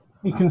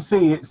you can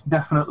see it's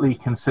definitely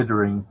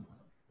considering,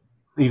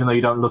 even though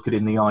you don't look it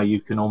in the eye, you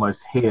can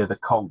almost hear the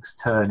cogs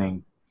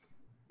turning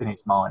in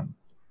its mind.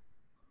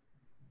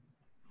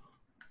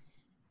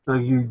 So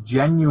you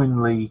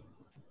genuinely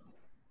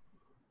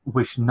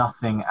wish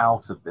nothing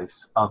out of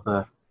this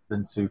other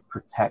than to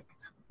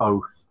protect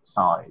both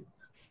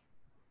sides.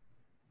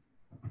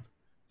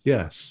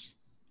 Yes.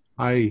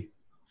 I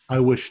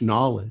wish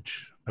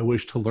knowledge. I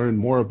wish to learn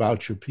more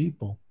about your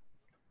people.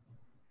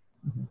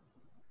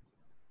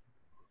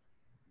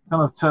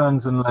 Kind of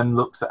turns and then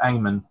looks at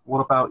Eamon. What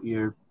about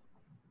you?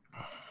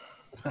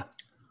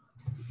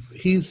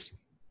 He's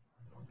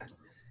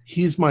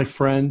my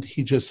friend.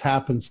 He just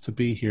happens to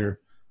be here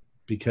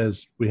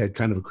because we had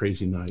kind of a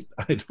crazy night.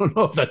 I don't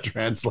know if that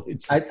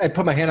translates. I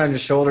put my hand on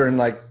his shoulder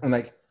and I'm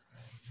like,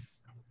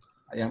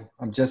 yeah,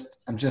 I'm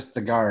just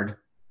the guard.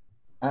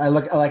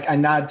 I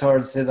nod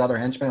towards his other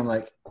henchman. I'm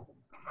like,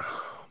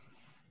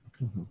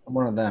 I'm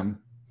one of them.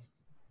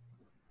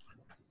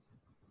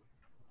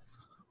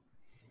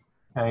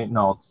 Okay,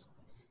 nods.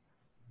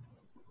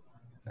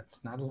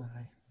 That's not a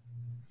lie.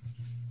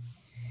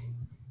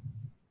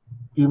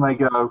 You may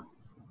go.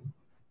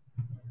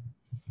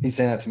 He's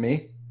saying that to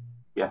me?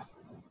 Yes.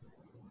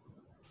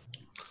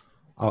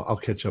 I'll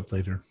catch up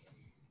later.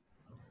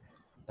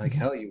 Like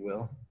hell you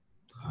will.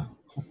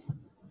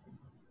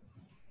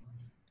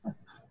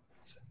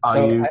 Are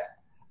So you?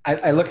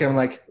 I look at him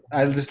like,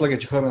 I just look at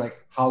Jacoby like,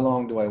 how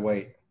long do I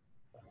wait?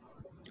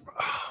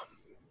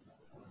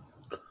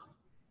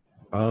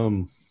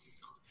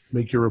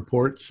 Make your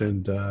reports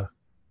and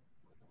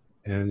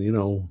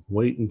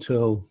wait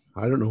until,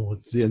 I don't know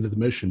what's the end of the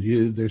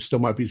mission. There still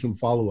might be some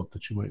follow-up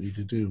that you might need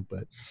to do,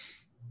 but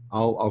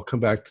I'll come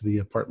back to the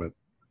apartment.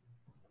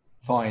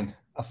 Fine.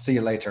 I'll see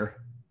you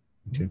later.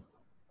 Okay.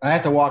 I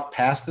have to walk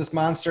past this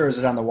monster, or is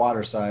it on the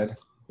water side?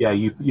 Yeah,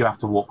 you have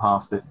to walk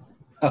past it.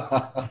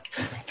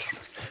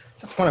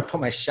 Just want to put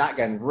my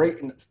shotgun right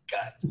in its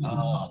gut.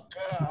 Oh,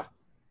 God.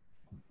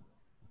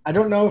 I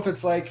don't know if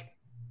it's like,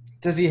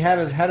 does he have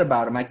his head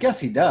about him? I guess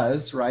he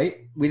does,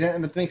 right? We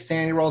didn't make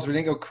sanity rolls. We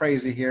didn't go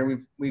crazy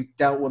here. We've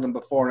dealt with him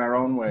before in our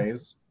own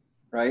ways,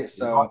 right?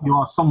 So You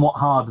are somewhat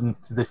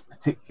hardened to this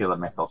particular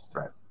mythos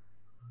threat.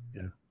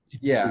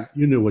 yeah,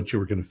 You knew what you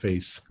were going to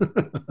face.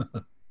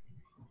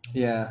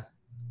 yeah.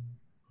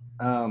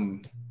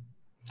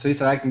 So he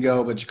said I can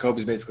go, but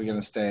Jacoby's basically going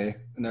to stay,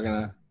 and they're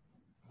going to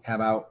have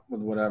out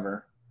with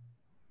whatever.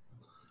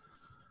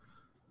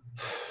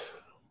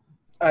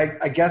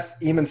 I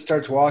guess Eamon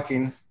starts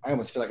walking. I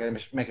almost feel like I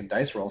should make a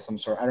dice roll of some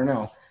sort. I don't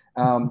know.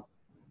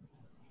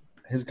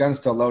 his gun's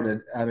still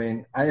loaded. I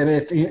mean,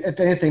 if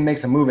anything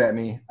makes a move at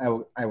me,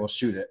 I will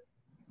shoot it.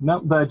 No,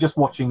 they're just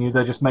watching you.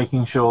 They're just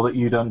making sure that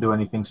you don't do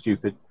anything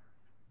stupid.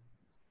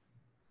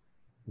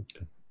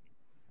 Okay.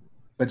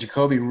 But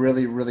Jacoby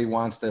really, really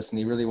wants this, and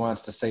he really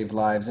wants to save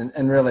lives.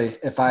 And really,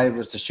 if I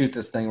was to shoot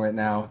this thing right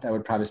now, that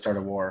would probably start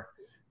a war.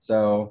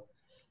 So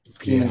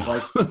Keenan's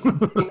like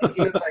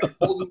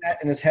holding that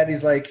in his head.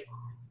 He's like,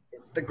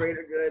 it's the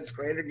greater good. It's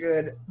greater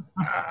good.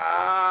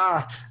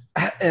 Ah.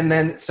 And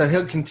then so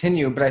he'll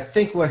continue. But I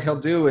think what he'll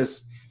do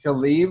is he'll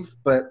leave,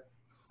 but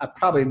I'll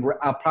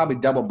probably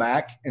double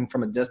back and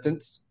from a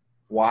distance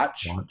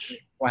watch.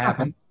 What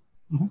happens.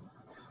 Mm-hmm.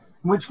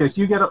 In which case,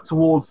 you get up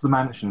towards the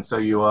mansion, so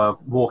you are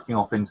walking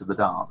off into the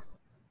dark.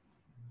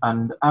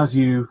 And as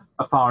you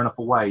are far enough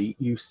away,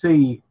 you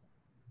see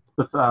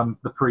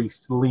the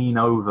priest lean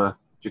over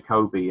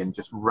Jacoby and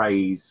just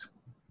raise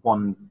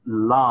one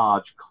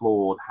large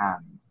clawed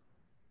hand.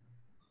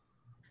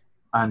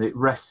 And it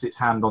rests its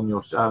hand on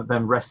your,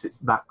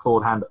 that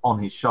clawed hand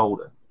on his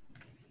shoulder.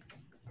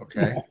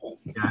 Okay.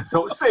 Yeah,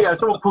 so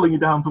sort of pulling you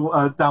down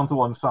to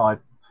one side.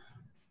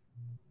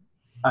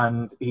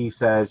 And he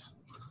says,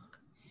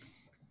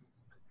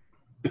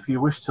 if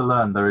you wish to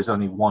learn, there is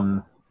only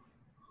one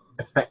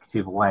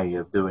effective way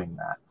of doing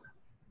that.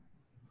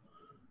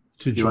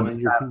 To join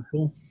your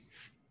people?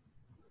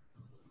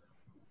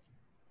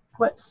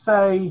 Let's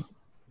say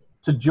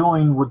to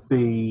join would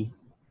be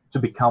to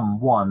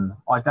become one.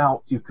 I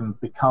doubt you can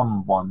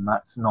become one.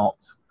 That's not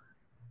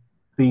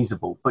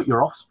feasible, but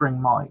your offspring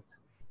might.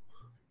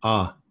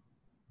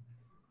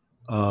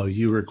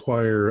 You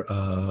require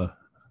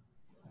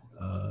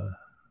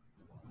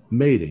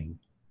mating.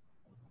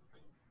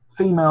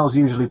 Females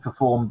usually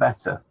perform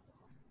better.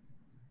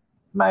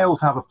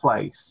 Males have a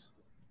place,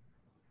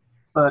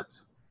 but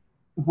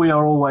we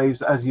are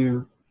always, as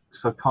you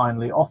so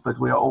kindly offered,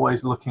 we are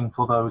always looking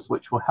for those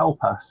which will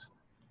help us.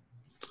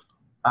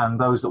 And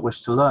those that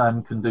wish to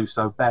learn can do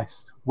so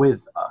best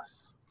with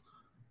us.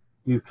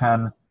 You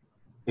can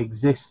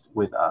exist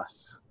with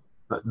us,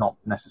 but not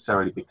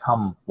necessarily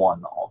become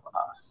one of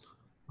us.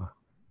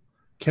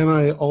 Can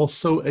I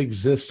also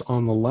exist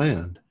on the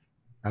land,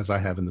 as I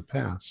have in the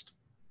past?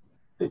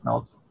 It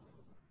nods.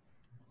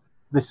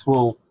 This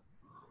will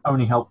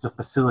only help to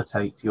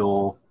facilitate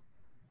your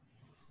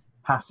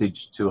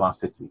passage to our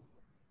city.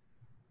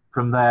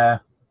 From there,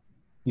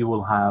 you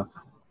will have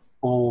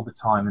all the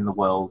time in the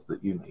world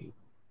that you need.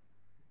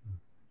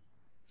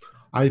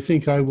 I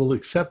think I will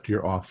accept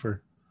your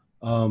offer.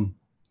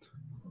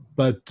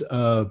 But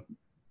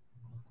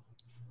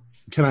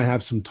can I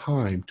have some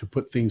time to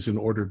put things in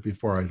order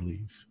before I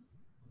leave?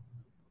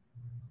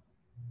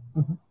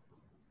 Mm-hmm.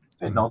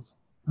 It nods.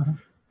 Mm-hmm.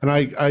 And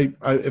I,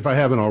 if I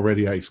haven't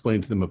already, I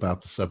explained to them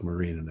about the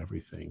submarine and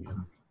everything.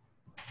 And,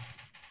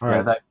 all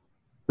right.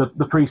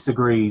 The priest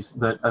agrees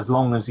that as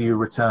long as you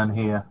return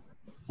here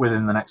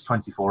within the next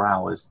 24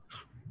 hours,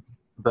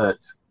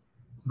 that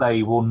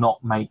they will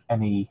not make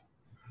any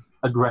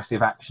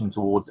aggressive action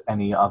towards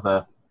any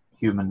other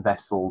human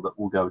vessel that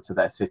will go to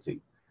their city.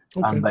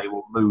 Okay. And they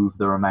will move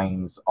the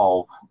remains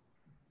of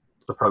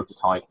the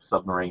prototype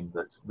submarine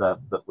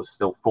that was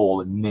still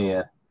fallen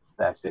near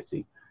their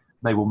city.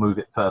 They will move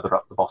it further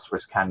up the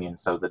Bosphorus Canyon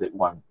so that it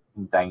won't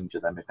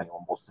endanger them if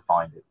anyone wants to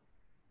find it.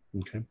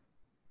 Okay.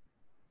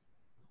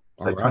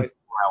 So 24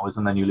 hours,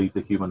 and then you leave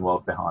the human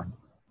world behind.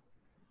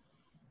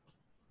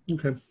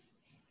 Okay.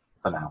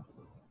 For now.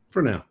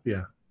 For now,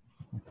 yeah.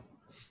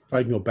 If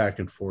I can go back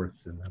and forth,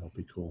 then that'll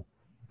be cool.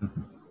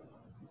 Mm-hmm.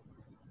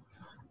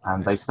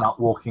 And they start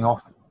walking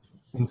off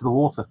into the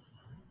water.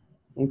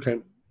 Okay.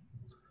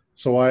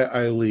 So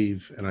I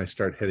leave, and I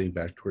start heading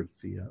back towards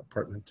the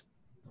apartment.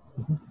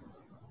 Mm-hmm.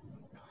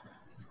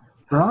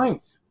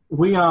 Right.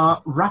 We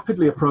are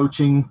rapidly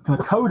approaching kind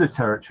of coda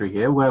territory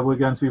here, where we're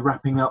going to be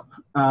wrapping up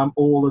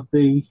all of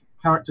the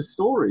character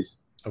stories.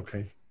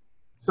 Okay.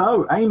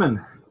 So,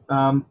 Eamon,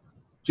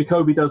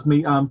 Jacoby does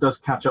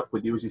catch up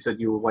with you, as you said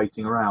you were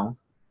waiting around.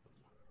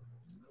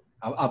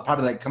 I'll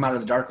probably come out of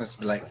the darkness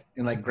and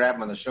be grab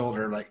him on the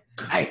shoulder, like,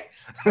 hey.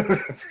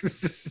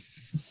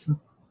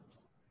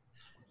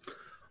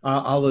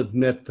 I'll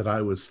admit that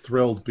I was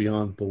thrilled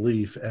beyond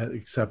belief,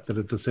 except that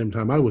at the same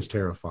time I was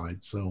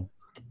terrified. So.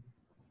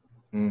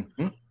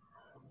 Mm-hmm.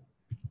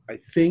 I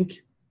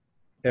think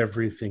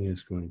everything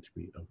is going to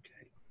be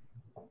okay.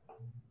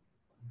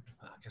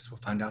 I guess we'll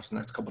find out in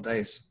the next couple of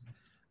days.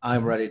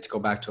 I'm ready to go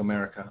back to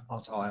America.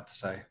 That's all I have to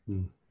say.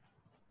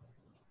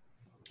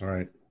 All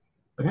right.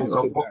 Okay,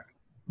 well,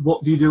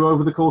 what do you do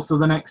over the course of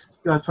the next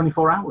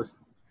 24 hours?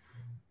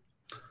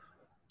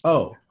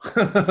 Oh.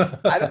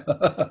 I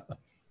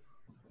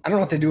don't know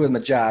what they do with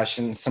Majosh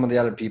and some of the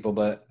other people,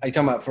 but are you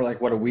talking about for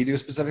what do we do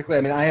specifically?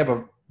 I mean,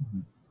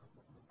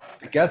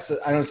 I guess,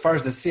 I know as far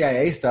as the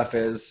CIA stuff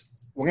is,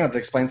 we're going to have to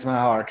explain somehow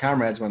how our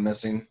comrades went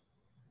missing.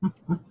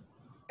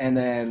 And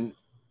then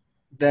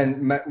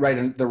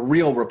write the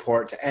real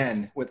report to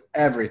end with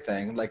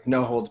everything, like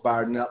no holds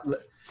barred. And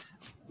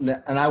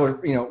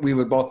we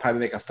would both probably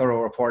make a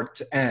thorough report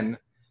to end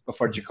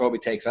before Jacoby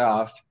takes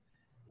off.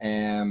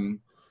 And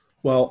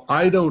Well,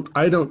 I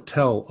don't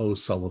tell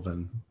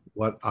O'Sullivan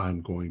what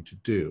I'm going to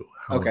do.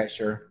 Okay,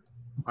 sure.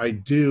 I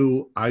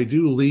do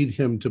lead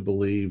him to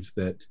believe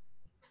that,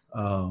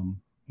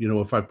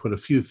 if I put a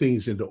few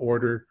things into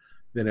order,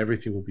 then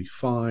everything will be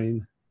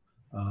fine.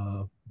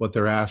 What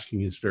they're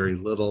asking is very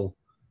little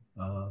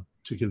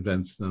to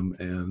convince them,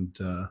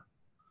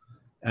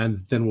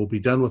 and then we'll be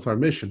done with our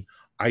mission.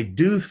 I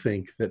do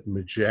think that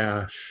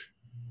Majash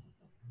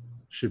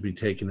should be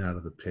taken out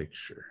of the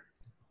picture.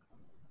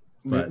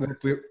 But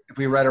if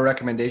we write our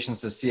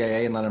recommendations to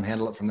CIA and let them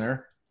handle it from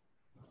there.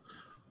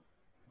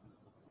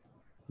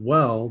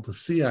 Well, the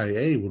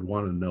CIA would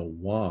want to know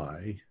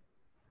why,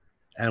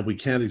 and we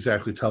can't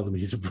exactly tell them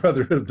he's a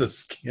brother of the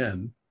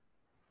skin.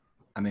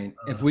 I mean,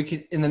 if we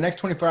could, in the next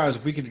 24 hours,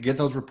 if we could get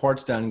those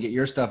reports done and get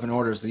your stuff in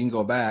order so you can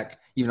go back,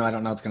 even though I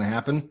don't know what's going to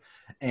happen,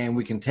 and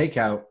we can take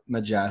out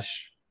Majesh.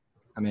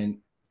 I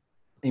mean,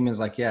 Eamon's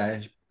like,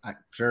 yeah,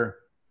 sure.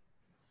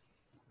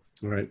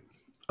 All right.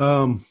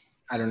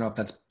 I don't know if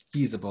that's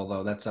feasible,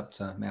 though. That's up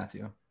to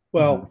Matthew.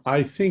 Well,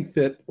 I think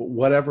that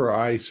whatever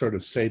I sort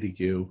of say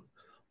to you,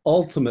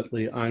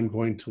 ultimately, I'm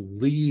going to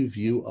leave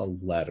you a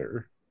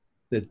letter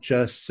that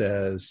just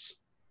says,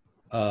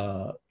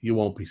 you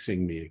won't be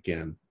seeing me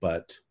again,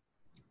 but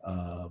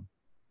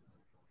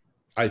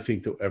I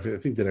think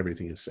that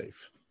everything is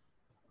safe,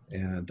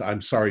 and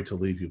I'm sorry to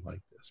leave you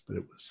like this, but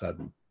it was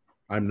sudden.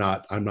 I'm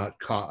not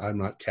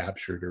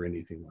captured or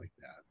anything like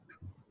that.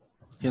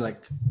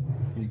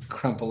 You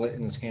crumple it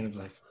in his hand and be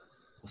like,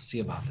 we'll see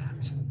about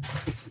that.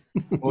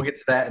 We'll get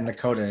to that in the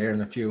coda here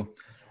in a few.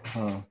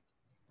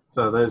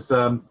 So there's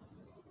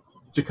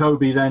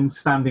Jacoby then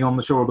standing on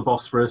the shore of the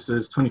Bosphorus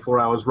as 24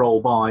 hours roll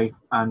by,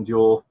 and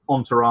your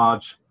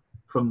entourage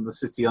from the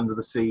city under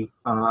the sea,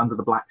 under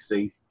the Black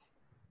Sea,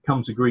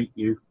 come to greet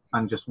you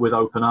and just with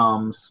open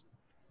arms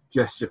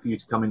gesture for you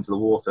to come into the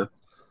water.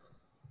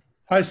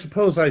 I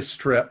suppose I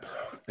strip,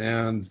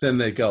 and then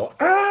they go,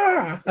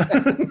 ah!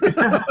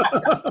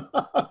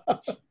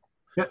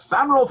 Get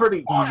Samuel for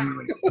the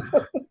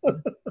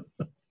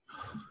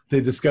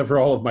They discover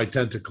all of my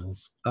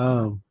tentacles.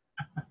 Well,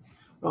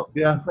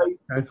 yeah.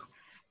 Okay.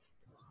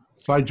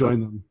 So I join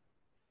them.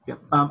 Yeah.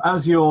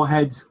 As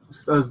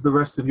the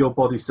rest of your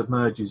body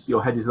submerges,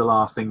 your head is the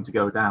last thing to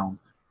go down.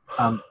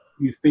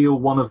 You feel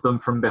one of them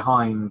from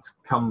behind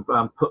come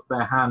put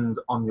their hand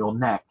on your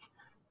neck,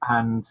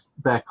 and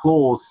their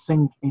claws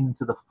sink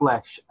into the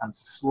flesh and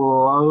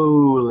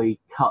slowly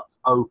cut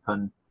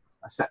open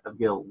a set of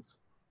gills,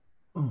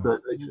 that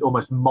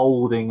almost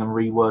molding and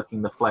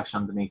reworking the flesh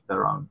underneath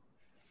their own.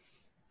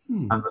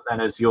 And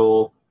then as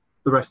the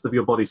rest of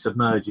your body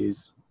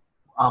submerges,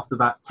 after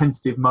that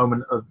tentative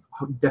moment of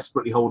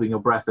desperately holding your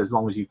breath as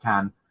long as you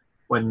can,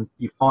 when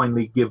you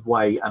finally give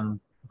way and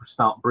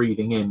start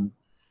breathing in,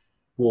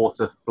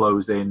 water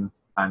flows in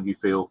and you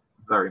feel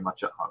very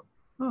much at home.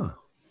 Oh,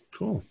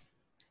 cool.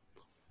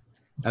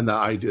 And the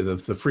idea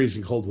that the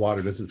freezing cold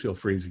water doesn't feel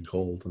freezing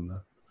cold, and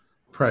the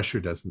pressure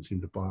doesn't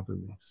seem to bother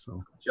me.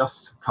 So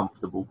just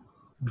comfortable.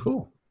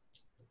 Cool.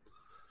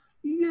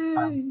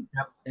 Yay!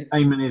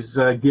 Eamon is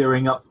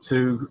gearing up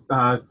to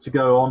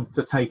go on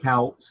to take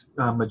out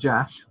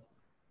Majash.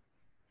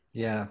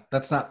 Yeah,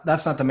 that's not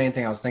the main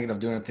thing I was thinking of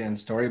doing at the end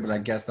story, but I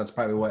guess that's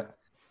probably what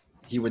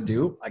he would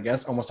do. I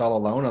guess almost all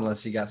alone,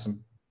 unless he got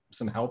some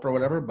help or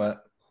whatever.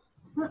 But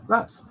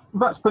that's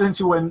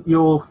potentially when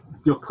you're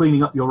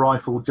cleaning up your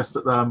rifle, just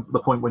at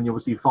the point when you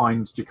obviously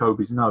find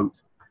Jacoby's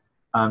note,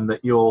 and that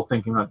you're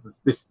thinking that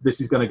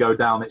this is going to go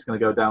down. It's going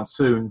to go down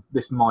soon.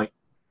 This might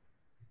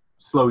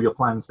slow your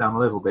plans down a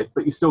little bit,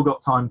 but you still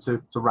got time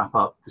to wrap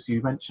up, because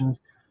you mentioned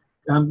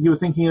you were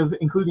thinking of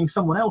including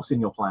someone else in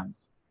your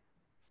plans.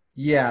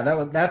 Yeah,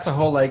 that's a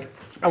whole, like,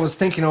 I was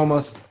thinking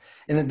almost,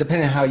 and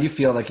depending on how you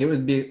feel, like it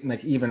would be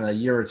like even a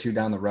year or two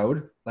down the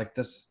road, like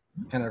this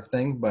kind of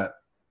thing. But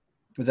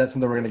is that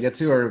something we're going to get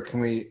to, or can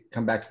we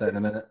come back to that in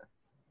a minute?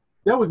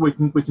 Yeah, we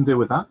can deal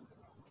with that.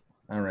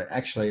 All right.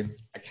 Actually,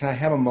 can I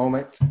have a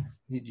moment? I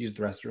need to use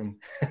the restroom.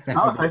 Okay.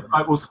 All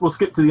right, we'll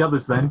skip to the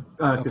others then,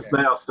 because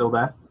they are still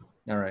there.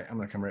 All right. I'm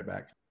going to come right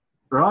back.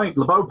 Right.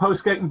 LeBeau,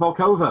 Postgate, and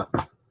Volkova.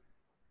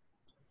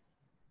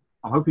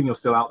 I'm hoping you're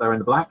still out there in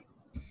the black.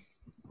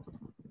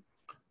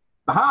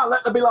 Aha!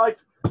 Let there be light.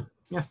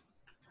 Yes.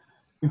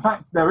 In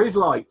fact, there is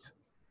light.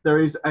 There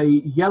is a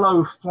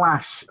yellow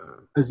flash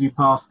as you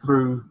pass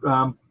through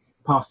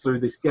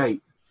this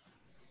gate,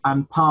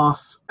 and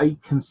pass a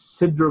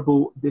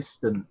considerable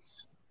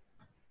distance.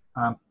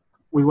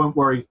 We won't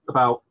worry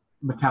about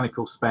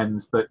mechanical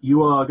spends, but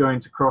you are going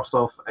to cross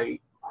off a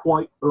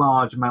quite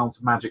large amount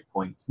of magic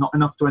points. Not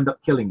enough to end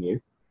up killing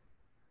you,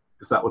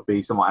 because that would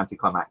be somewhat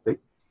anticlimactic.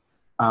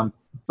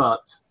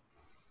 But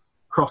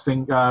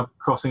crossing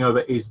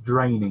over is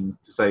draining,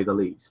 to say the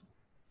least.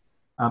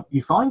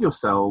 You find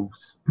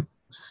yourselves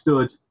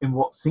stood in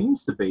what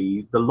seems to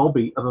be the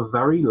lobby of a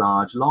very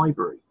large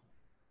library.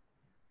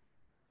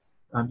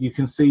 You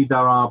can see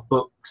there are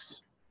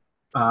books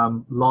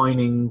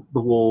lining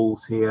the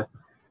walls here.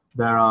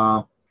 There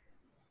are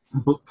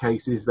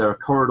bookcases. There are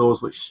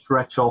corridors which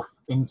stretch off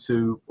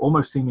into,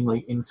 almost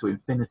seemingly into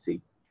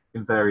infinity.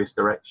 in various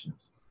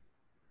directions.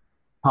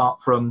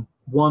 Apart from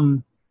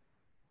one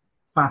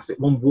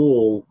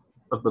wall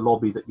of the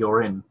lobby that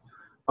you're in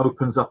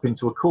opens up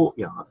into a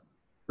courtyard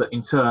that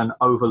in turn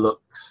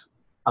overlooks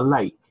a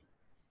lake.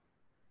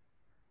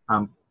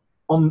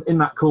 In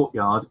that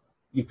courtyard,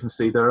 you can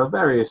see there are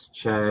various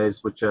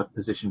chairs which are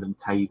positioned in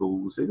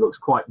tables. It looks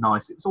quite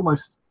nice. It's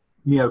almost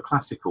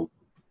neoclassical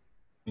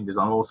in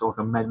design, also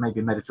like maybe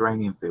a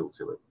Mediterranean feel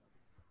to it.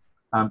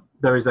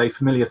 There is a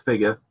familiar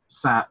figure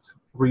sat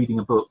reading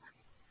a book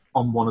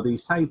on one of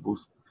these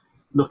tables,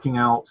 looking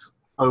out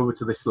over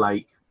to this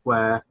lake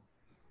where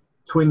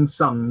twin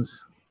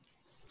suns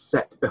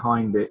set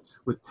behind it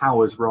with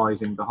towers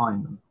rising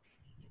behind them.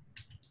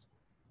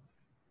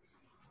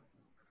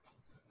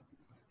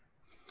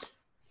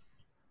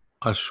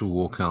 I shall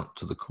walk out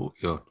to the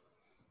courtyard.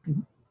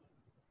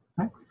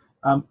 Okay.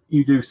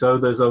 You do so.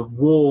 There's a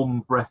warm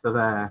breath of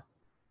air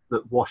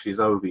that washes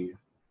over you,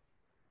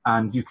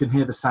 and you can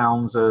hear the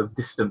sounds of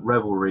distant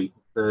revelry.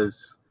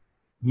 There's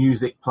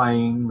music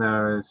playing,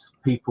 there's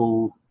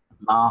people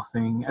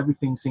laughing.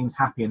 Everything seems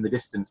happy in the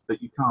distance,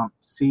 but you can't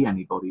see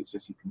anybody. It's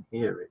just you can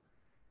hear it.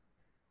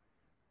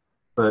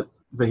 But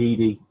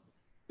Vahidi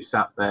is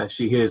sat there.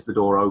 She hears the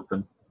door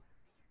open,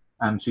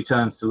 and she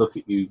turns to look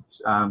at you,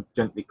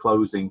 gently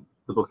closing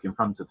the book in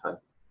front of her,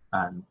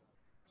 and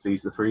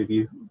sees the three of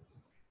you.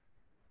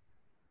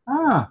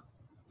 I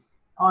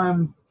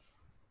am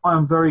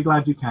very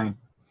glad you came.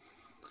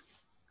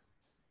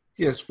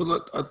 Yes,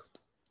 well,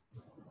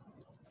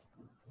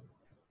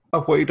 I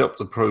weighed up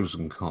the pros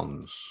and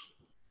cons,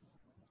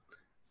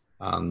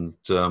 and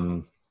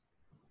I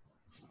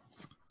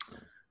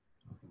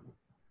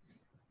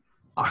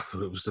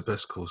thought it was the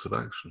best course of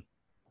action.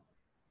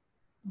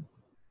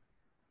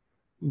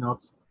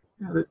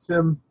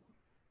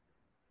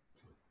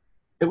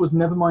 It was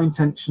never my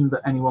intention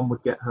that anyone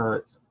would get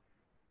hurt.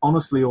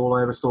 Honestly, all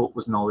I ever sought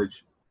was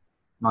knowledge.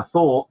 And I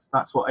thought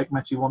that's what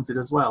Ekmechi wanted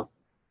as well.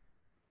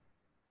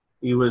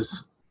 He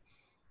was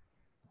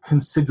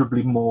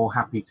considerably more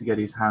happy to get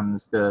his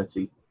hands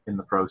dirty in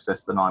the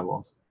process than I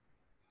was.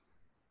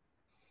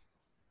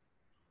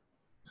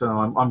 So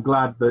I'm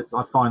glad that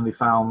I finally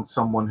found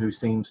someone who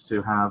seems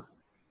to have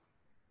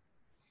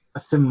a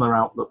similar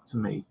outlook to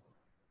me.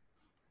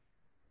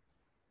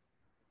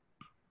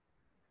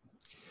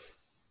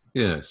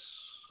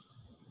 Yes.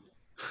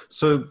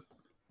 So,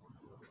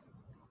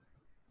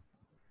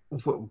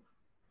 what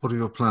are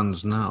your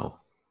plans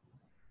now?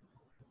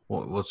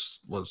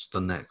 What's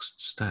the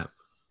next step?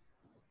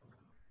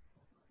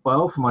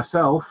 Well, for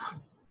myself,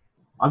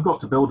 I've got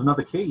to build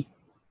another key,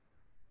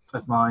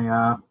 as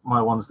my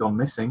one's gone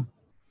missing.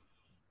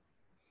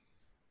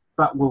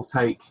 That will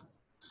take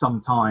some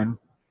time.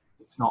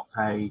 It's not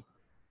an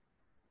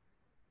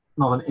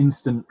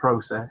instant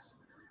process.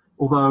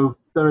 Although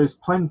there are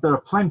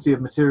plenty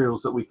of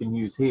materials that we can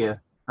use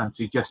here, and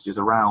she gestures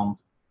around.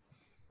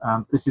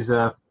 This is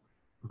a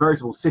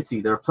veritable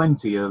city. There are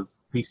plenty of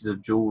pieces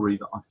of jewelry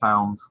that I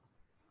found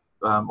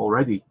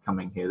already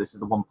coming here. This is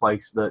the one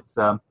place that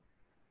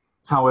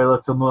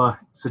Tawela Tamur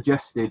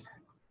suggested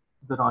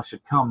that I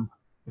should come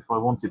if I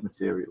wanted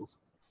materials.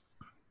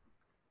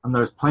 And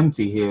there's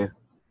plenty here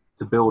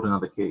to build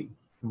another key.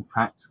 In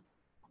fact,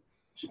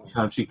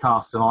 she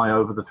casts an eye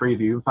over the three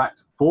of you. In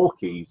fact, 4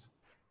 keys.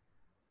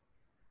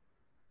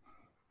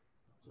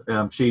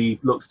 She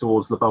looks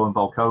towards Lebo and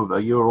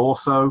Volkova. You're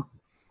also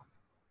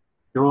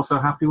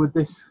happy with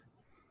this?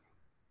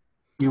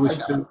 You wish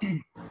to?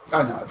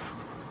 I know.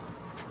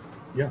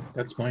 Yeah,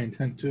 that's my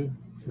intent too,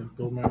 to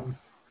build my own.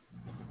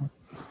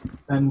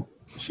 And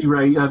she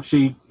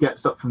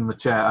gets up from her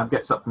chair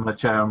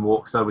and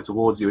walks over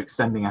towards you,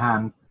 extending a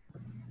hand.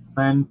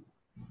 And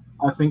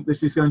I think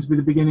this is going to be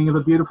the beginning of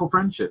a beautiful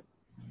friendship.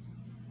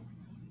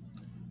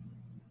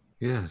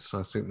 Yes,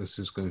 I think this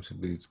is going to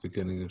be the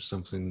beginning of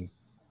something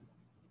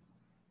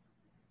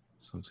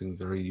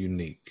very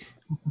unique.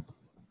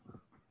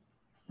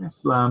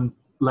 Yes,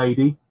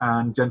 lady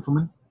and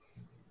gentlemen.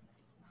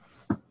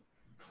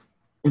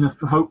 In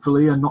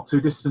hopefully a not too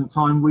distant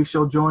time, we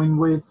shall join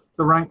with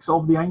the ranks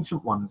of the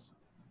Ancient Ones.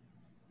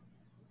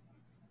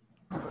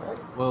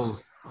 Well,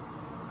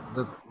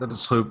 let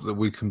us hope that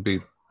we can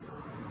be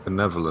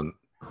benevolent.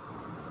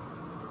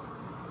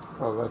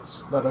 Well,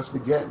 let us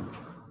begin.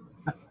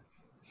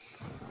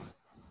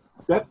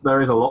 Yep,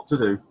 there is a lot to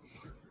do.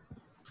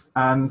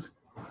 And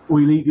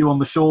we leave you on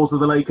the shores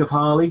of the Lake of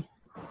Harley,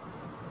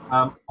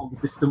 on the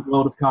distant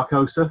world of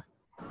Carcosa,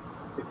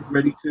 getting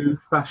ready to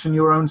fashion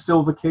your own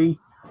silver key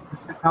to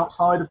step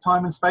outside of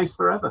time and space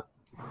forever.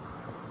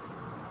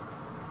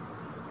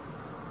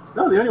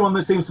 No, the only one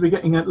that seems to be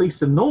getting at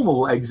least a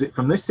normal exit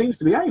from this seems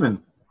to be Eamon.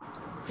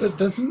 But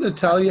doesn't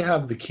Natalia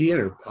have the key in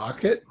her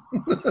pocket?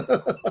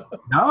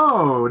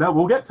 No,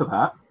 we'll get to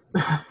that.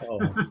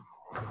 Oh.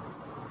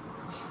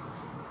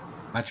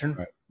 My turn?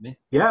 Me?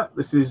 Yeah,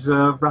 this is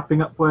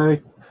wrapping up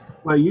where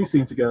you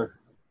seem to go.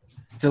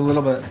 It's a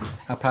little bit.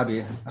 I'll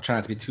try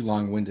not to be too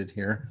long-winded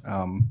here.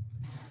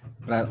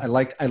 But I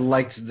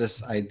liked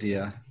this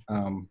idea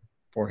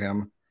for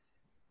him.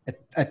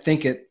 I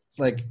think it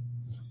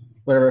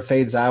whatever it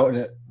fades out,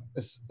 and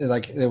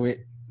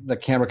the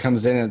camera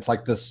comes in, and it's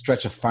like this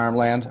stretch of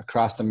farmland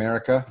across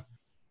America,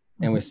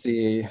 and we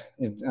see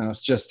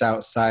it's just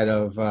outside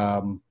of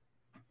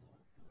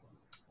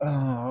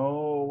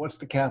what's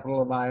the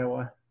capital of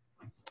Iowa?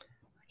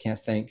 I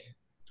can't think.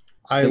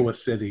 Iowa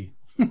City.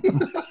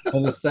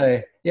 We'll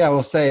say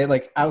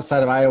like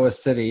outside of Iowa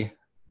City,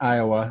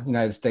 Iowa,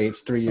 United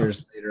States, 3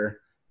 years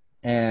later,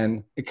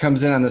 and it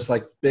comes in on this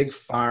like big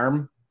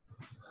farm.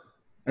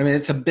 I mean,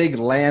 it's a big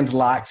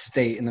landlocked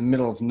state in the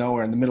middle of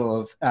nowhere, in the middle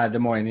of Des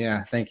Moines.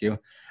 Yeah, thank you.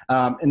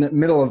 In the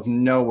middle of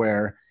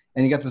nowhere,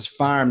 and you got this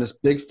farm, this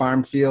big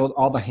farm field.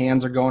 All the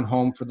hands are going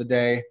home for the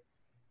day,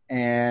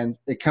 and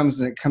it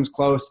comes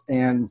close,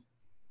 and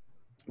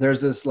there's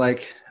this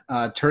like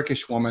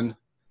Turkish woman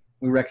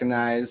we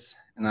recognize,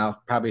 and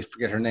I'll probably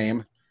forget her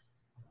name.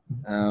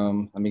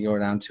 Let me go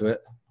down to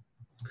it.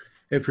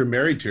 If you're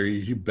married to her,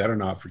 you better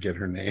not forget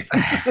her name.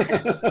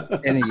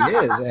 And he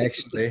is,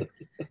 actually.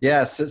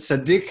 Yes,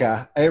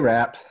 Sadika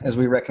Arap, as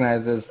we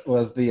recognize,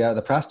 was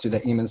the prostitute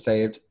that Eamon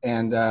saved.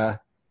 And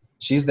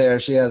she's there.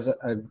 She has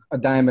a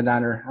diamond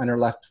on her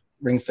left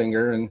ring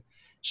finger, and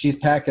she's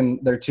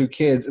packing their 2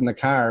 kids in the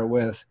car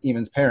with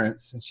Eamon's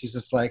parents. And she's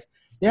just like,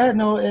 yeah,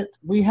 no,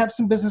 we have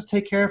some business to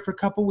take care of for a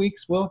couple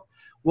weeks.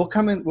 We'll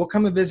come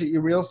and visit you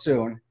real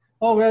soon.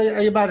 Oh, well,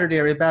 are you better,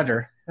 dear? Are you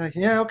better? Like,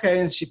 yeah, okay.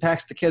 And she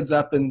packs the kids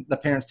up, and the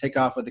parents take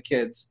off with the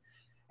kids.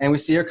 And we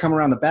see her come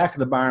around the back of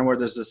the barn where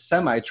there's a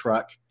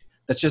semi-truck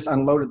that's just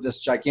unloaded this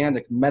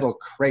gigantic metal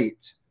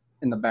crate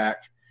in the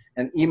back.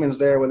 And Eamon's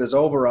there with his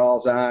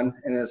overalls on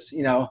and his,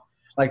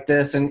 like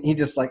this. And he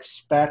just like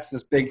spats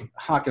this big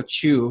hawk of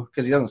chew,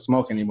 because he doesn't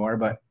smoke anymore,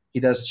 but he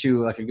does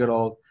chew like a good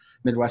old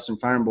Midwestern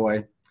farm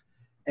boy.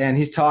 And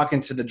he's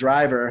talking to the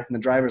driver, and the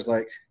driver's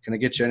like, can I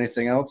get you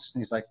anything else?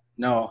 And he's like,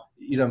 no,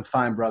 you done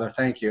fine, brother.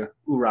 Thank you.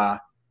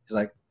 Hoorah. He's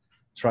like,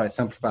 that's right,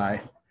 simplify.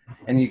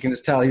 And you can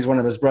just tell he's one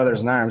of his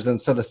brothers in arms. And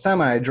so the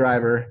semi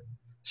driver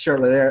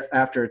shortly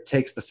thereafter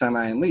takes the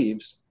semi and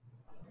leaves.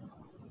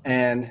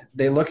 And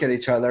they look at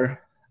each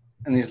other,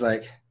 and he's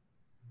like,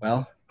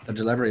 well, the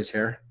delivery's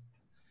here.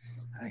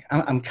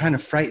 I'm kind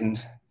of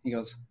frightened. He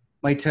goes,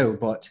 me too,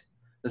 but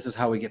this is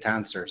how we get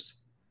answers.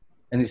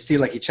 And you see,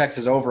 like, he checks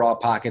his overall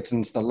pockets,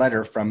 and it's the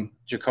letter from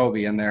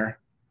Jacoby in there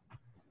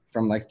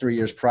from like 3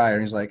 years prior.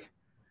 And he's like,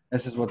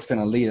 this is what's going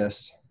to lead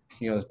us.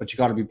 He goes, but you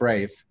got to be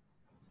brave.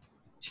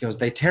 She goes,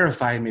 they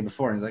terrified me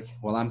before. And he's like,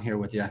 well, I'm here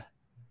with you.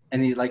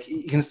 And you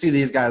can see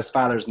these guys'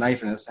 father's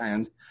knife in his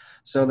hand.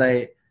 So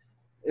it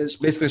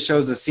basically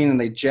shows the scene, and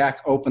they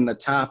jack open the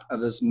top of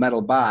this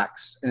metal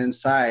box, and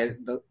inside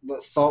the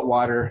salt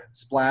water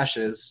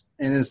splashes,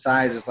 and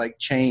inside is like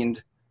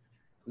chained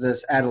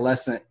this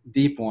adolescent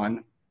deep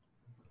one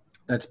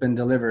that's been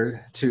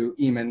delivered to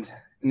Eamon.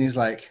 And he's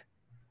like,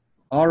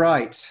 all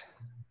right,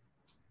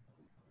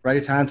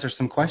 ready to answer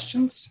some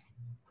questions?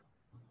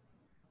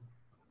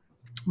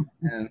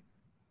 And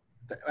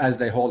as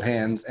they hold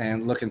hands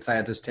and look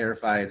inside this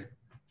terrified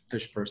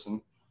fish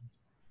person.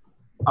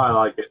 I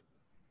like it.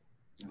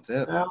 That's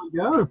it. There we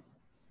go.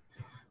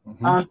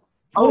 Mm-hmm.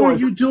 What are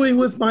you doing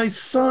with my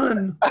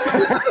son?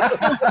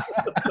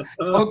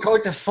 I'm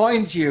going to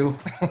find you.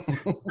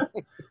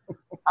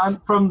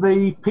 And from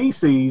the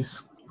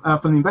PC's,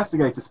 from the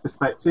investigator's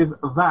perspective,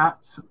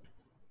 that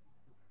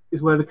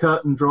is where the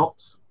curtain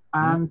drops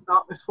and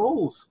darkness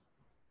falls.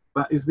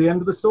 That is the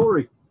end of the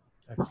story.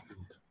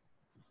 Excellent.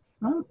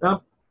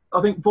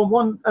 I think for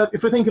one,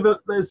 if we think of it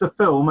as a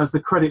film, as the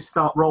credits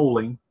start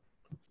rolling,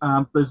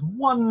 there's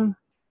one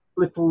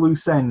little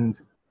loose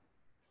end,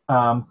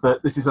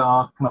 but this is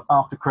our kind of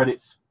after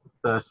credits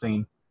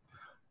scene.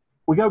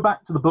 We go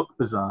back to the book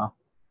bazaar,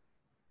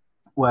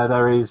 where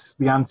there is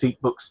the antique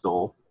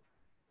bookstore.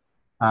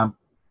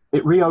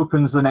 It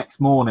reopens the next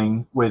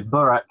morning with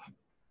Burak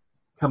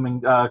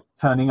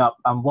turning up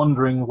and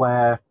wondering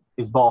where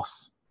his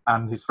boss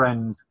and his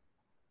friend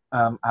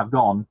have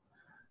gone.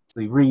 So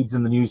he reads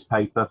in the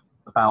newspaper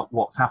about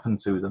what's happened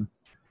to them,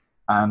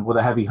 and with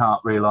a heavy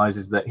heart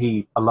realizes that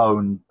he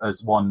alone,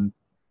 as one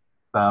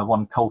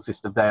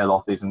cultist of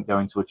Daeloth, isn't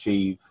going to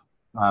achieve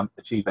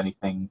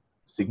anything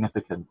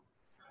significant.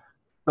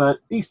 But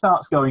he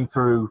starts going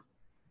through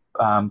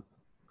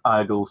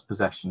Iagul's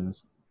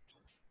possessions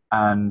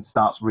and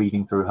starts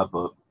reading through her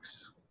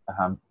books,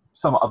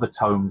 some other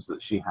tomes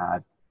that she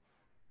had,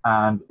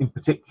 and in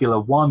particular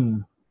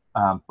one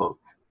book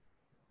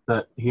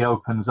that he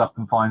opens up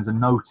and finds a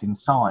note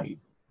inside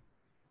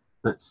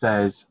that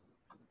says,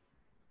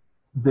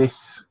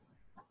 this,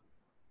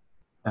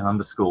 and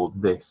underscored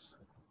this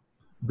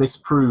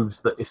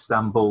proves that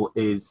Istanbul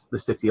is the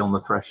city on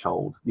the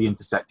threshold, the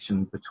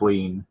intersection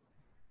between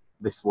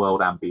this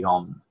world and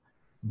beyond.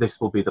 This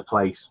will be the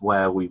place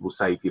where we will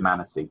save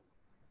humanity.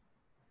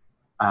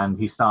 And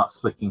he starts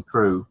flicking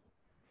through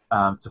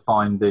to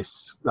find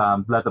this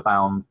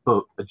leather-bound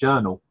book, a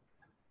journal,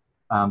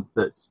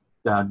 that's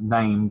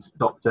named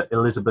Dr.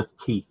 Elizabeth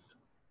Keith,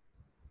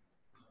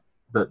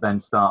 that then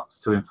starts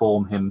to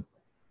inform him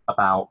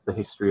about the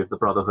history of the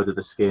Brotherhood of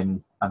the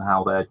Skin and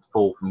how their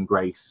fall from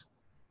grace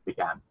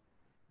began.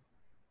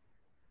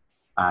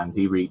 and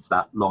he reads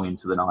that long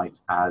into the night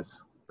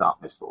as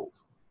darkness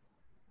falls.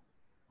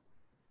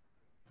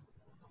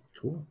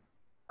 Cool.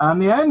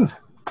 And the end.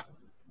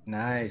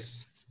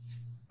 Nice.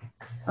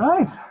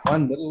 Right.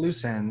 One little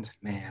loose end,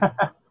 man.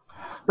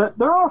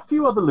 There are a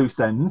few other loose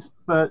ends,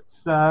 but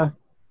then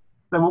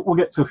we'll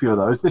get to a few of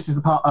those. This is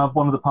the part.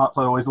 One of the parts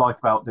I always like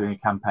about doing a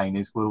campaign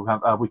is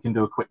we can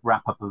do a quick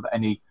wrap up of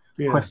any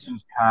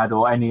questions you had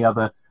or any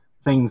other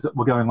things that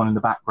were going on in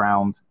the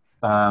background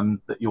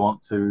that you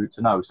want to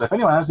know. So if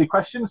anyone has any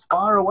questions,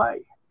 fire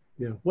away.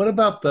 Yeah. What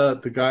about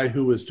the guy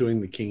who was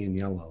doing the King in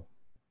Yellow?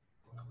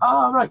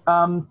 Right.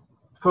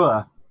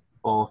 Fur.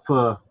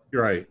 You're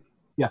right.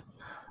 Yeah.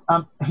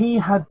 He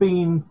had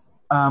been.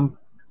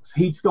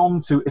 He'd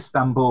gone to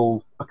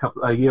Istanbul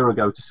a year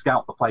ago to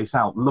scout the place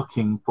out,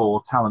 looking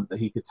for talent that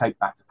he could take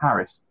back to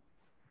Paris.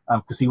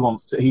 Because he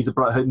wants to. He's a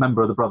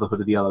member of the Brotherhood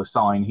of the Yellow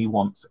Sign. He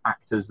wants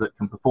actors that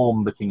can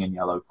perform the King in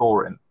Yellow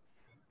for him.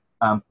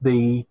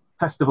 The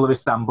Festival of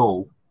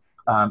Istanbul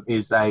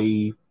is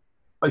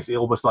basically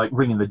almost like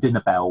ringing the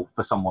dinner bell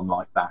for someone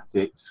like that.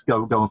 It's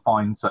go and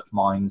find such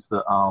minds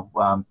that are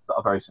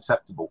very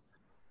susceptible.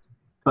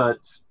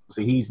 But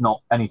see, he's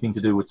not anything to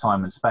do with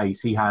time and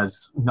space. He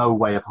has no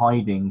way of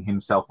hiding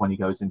himself when he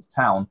goes into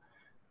town.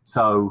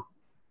 So,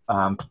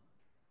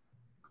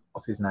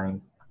 what's his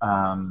name?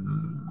 My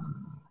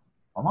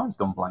mind's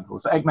gone blank.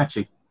 So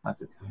Ekmechi,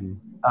 that's it.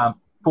 Mm-hmm.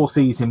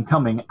 Foresees him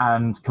coming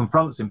and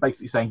confronts him,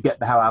 basically saying, "Get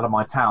the hell out of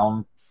my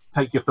town,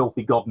 take your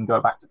filthy god and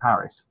go back to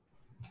Paris."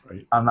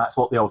 Right. And that's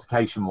what the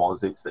altercation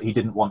was. It's that he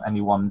didn't want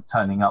anyone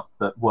turning up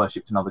that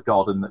worshipped another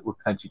god and that would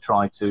potentially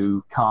try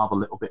to carve a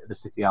little bit of the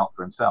city out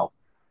for himself.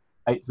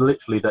 It's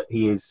literally that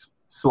he is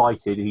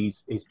slighted,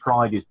 his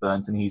pride is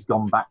burnt, and he's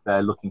gone back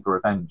there looking for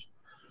revenge.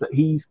 So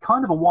he's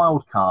kind of a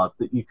wild card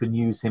that you can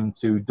use him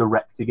to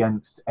direct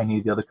against any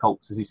of the other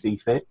cults as you see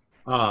fit.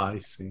 Ah, I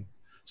see.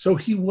 So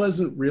he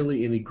wasn't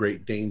really any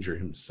great danger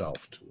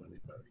himself to anybody.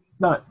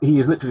 No, he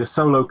is literally a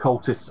solo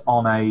cultist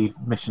on a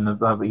mission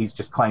of he's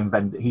just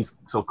he's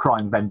sort of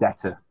crying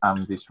vendetta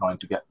and is trying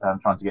to get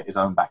his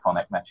own back on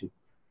Ekmechi.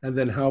 And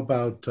then how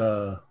about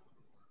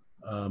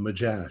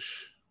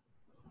Majash?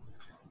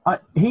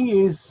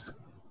 He is,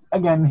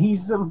 again,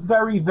 he's a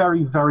very,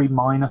 very, very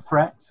minor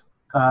threat.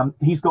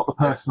 He's got the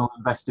personal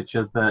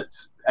investiture that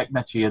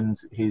Ekmechi and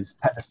his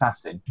pet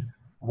assassin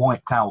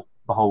wiped out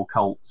the whole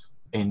cult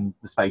in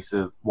the space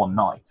of one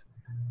night.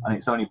 And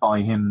it's only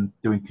by him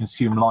doing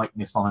consume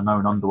likeness on a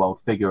known underworld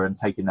figure and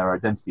taking their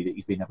identity that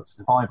he's been able to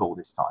survive all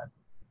this time.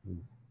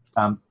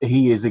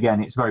 He is,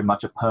 again, it's very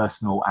much a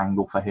personal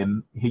angle for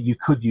him. You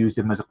could use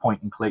him as a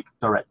point and click,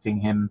 directing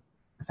him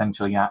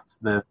potentially at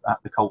the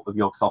cult of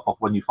Yog-Sothoth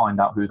when you find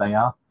out who they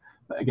are.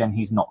 But again,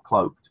 he's not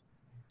cloaked.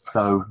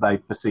 So they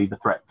perceive the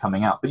threat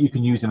coming out. But you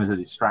can use him as a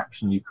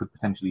distraction. You could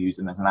potentially use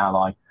him as an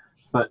ally.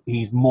 But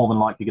he's more than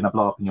likely going to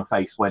blow up in your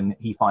face when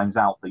he finds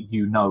out that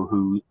you know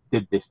who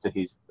did this to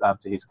his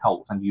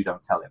cult and you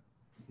don't tell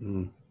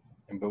him.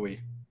 But we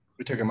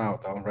took him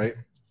out, though, right?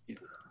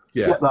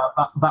 Yeah,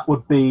 that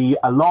would be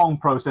a long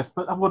process,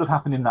 but that would have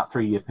happened in that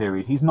 3-year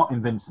period. He's not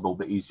invincible,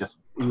 but he's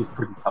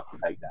pretty tough to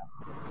take down.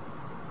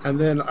 And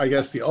then I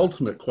guess the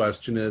ultimate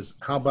question is,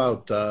 how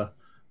about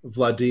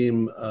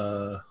Vladim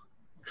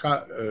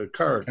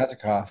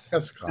Kazakov?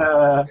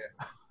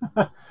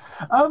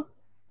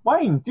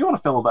 Wayne, do you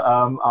want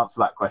to answer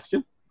that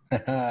question?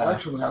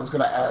 Actually, I was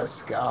going to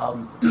ask,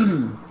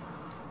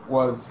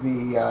 was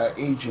the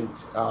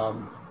agent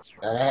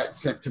that I had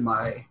sent to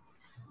my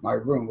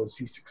room, was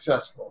he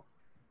successful?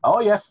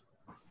 Oh yes,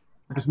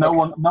 because no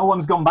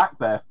one's gone back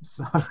there.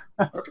 So.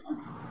 Okay.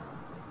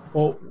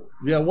 Well,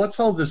 yeah. What's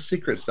all this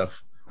secret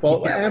stuff?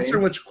 Well, answer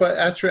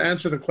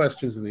the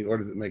questions in the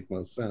order that make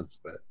most sense.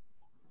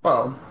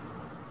 Well,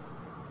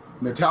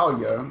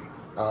 Natalia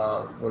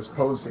was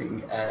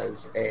posing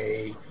as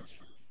a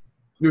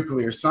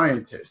nuclear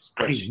scientist.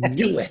 But I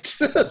knew it.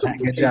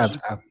 Good job,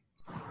 Tom.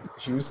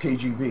 She was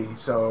KGB,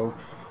 so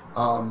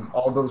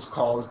all those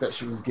calls that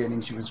she was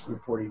getting, she was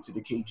reporting to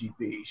the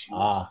KGB. She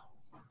was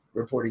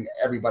reporting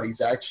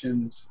everybody's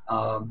actions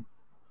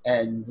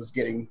and was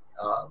getting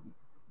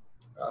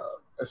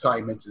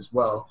assignments as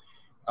well.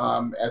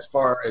 As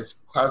far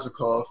as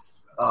Klazakov,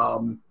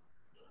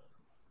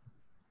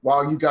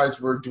 while you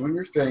guys were doing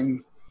your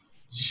thing,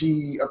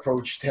 she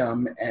approached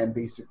him and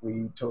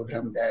basically told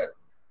him that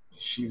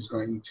she was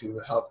going to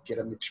help get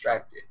him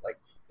extracted. Like,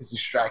 his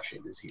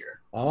extraction is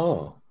here.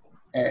 Oh.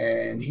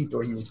 And he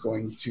thought he was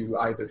going to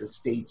either the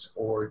States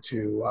or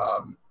to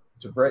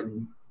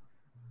Britain,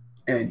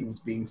 and he was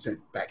being sent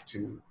back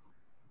to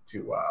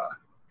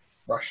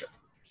Russia.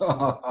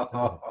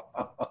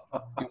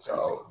 And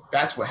so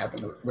that's what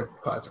happened with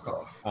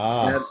Klazakov.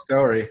 Sad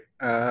story.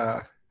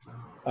 Back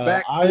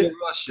to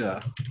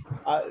Russia.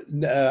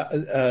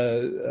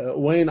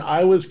 Wayne,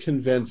 I was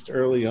convinced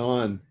early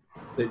on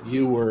that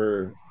you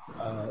were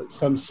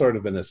some sort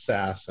of an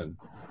assassin,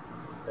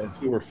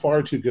 as you were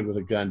far too good with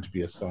a gun to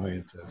be a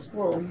scientist.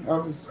 Well,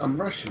 I'm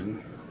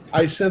Russian.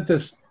 I sent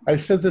this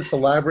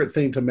elaborate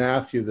thing to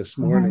Matthew this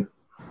morning,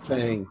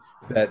 saying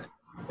that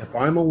if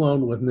I'm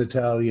alone with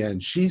Natalia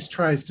and she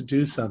tries to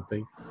do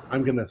something,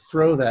 I'm going to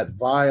throw that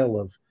vial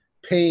of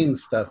pain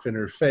stuff in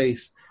her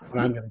face,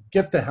 and I'm going to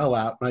get the hell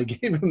out. And I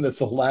gave him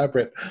this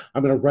elaborate,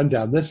 I'm going to run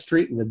down this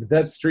street and then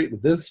that street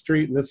and this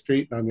street and this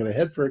street, and I'm going to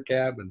head for a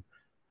cab, and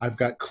I've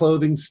got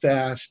clothing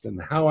stashed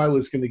and how I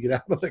was going to get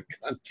out of the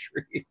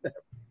country.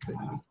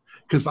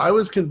 Because I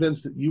was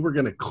convinced that you were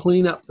going to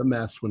clean up the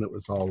mess when it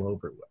was all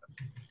over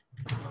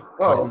with.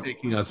 Well,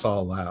 taking us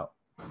all out.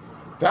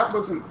 that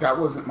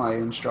wasn't my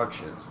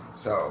instructions.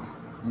 So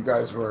you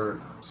guys were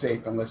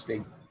safe unless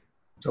they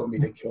told me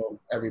to kill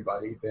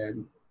everybody.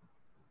 Then,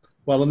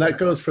 well, and that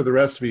goes for the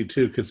rest of you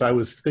too, because I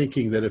was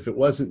thinking that if it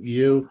wasn't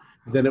you,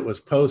 then it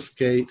was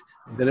Postgate,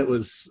 then it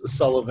was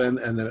Sullivan,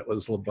 and then it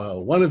was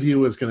LeBeau. One of you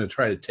was going to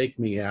try to take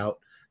me out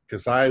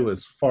because I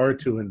was far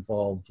too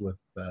involved with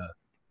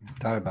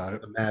Thought about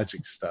it. the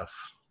magic stuff.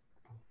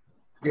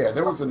 yeah,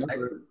 there was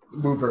another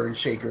mover and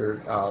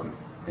shaker,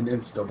 an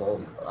instable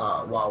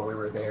while we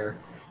were there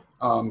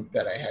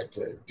that I had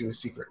to do a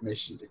secret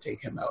mission to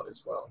take him out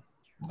as well.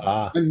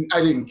 And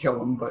I didn't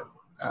kill him, but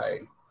I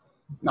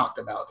knocked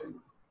him out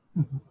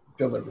and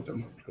delivered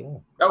them.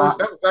 Cool. That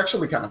was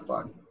actually kind of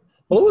fun.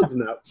 Well, it was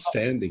an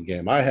outstanding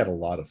game. I had a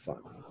lot of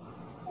fun.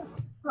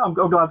 I'm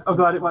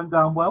glad it went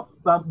down well.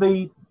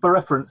 For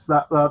reference,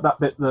 that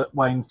bit that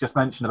Wayne just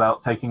mentioned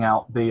about taking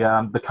out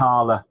the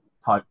Carla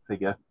type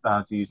figure,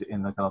 to use it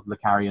in the kind of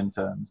Lacarian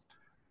terms.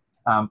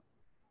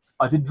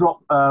 I did drop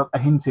a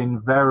hint in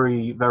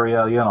very, very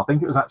early on. I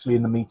think it was actually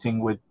in the meeting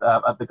with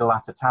at the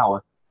Galata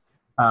Tower,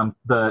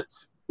 that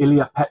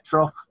Ilya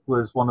Petrov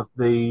was one of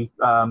the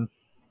kind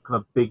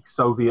of big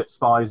Soviet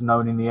spies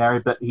known in the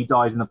area, but he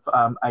died in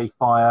a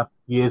fire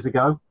years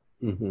ago.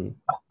 Mm-hmm.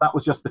 That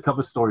was just the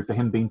cover story for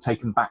him being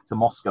taken back to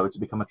Moscow to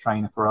become a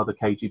trainer for other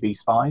KGB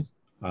spies.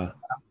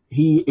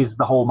 He is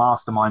the whole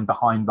mastermind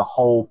behind the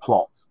whole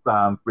plot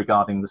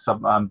regarding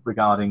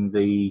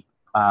the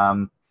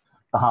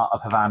Heart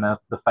of Havana,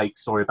 the fake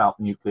story about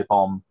the nuclear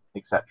bomb,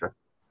 etc.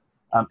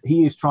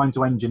 He is trying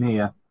to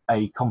engineer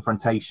a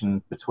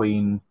confrontation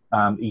between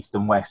East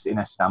and West in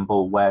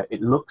Istanbul, where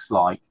it looks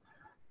like,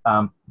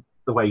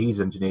 the way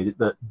he's engineered it,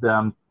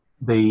 that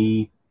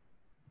the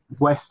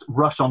West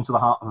rush onto the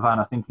Heart of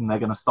Havana thinking they're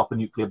going to stop a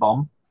nuclear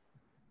bomb,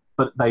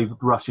 but they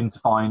rush in to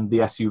find the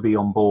SUV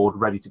on board,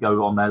 ready to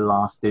go on their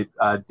last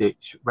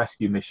ditch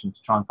rescue mission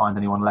to try and find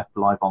anyone left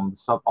alive on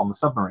the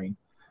submarine.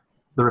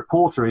 The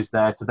reporter is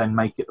there to then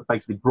make it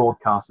basically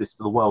broadcast this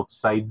to the world to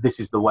say, this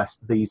is the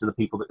West, these are the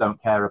people that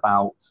don't care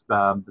about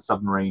the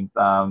submarine,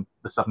 the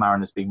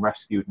submariners being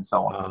rescued and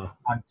so on,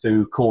 and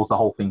to cause the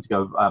whole thing to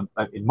go,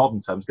 in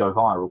modern terms, go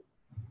viral.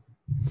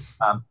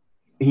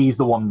 He's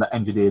the one that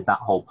engineered that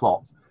whole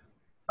plot.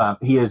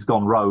 He has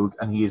gone rogue,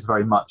 and he is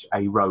very much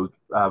a rogue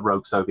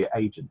Soviet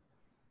agent.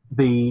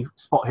 The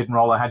spot hidden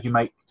roll I had you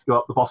make to go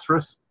up the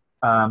Bosphorus,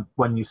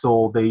 when you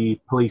saw the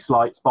police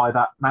lights by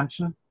that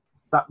mansion,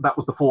 that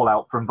was the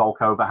fallout from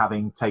Volkova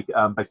having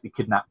basically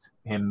kidnapped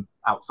him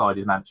outside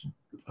his mansion.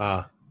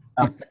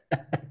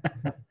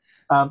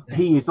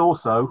 He is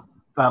also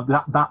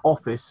that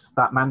office,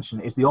 that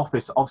mansion, is the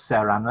office of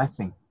Seyran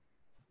Letting.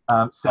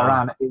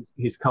 Seyran is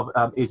his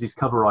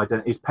cover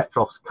identity, is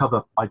Petrov's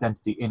cover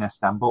identity in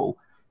Istanbul.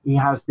 He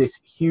has this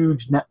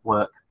huge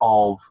network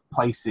of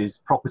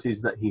places,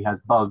 properties that he has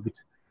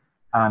bugged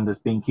and has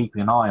been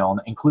keeping an eye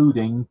on,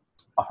 including,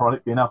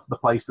 ironically enough, the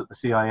place that the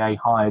CIA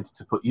hired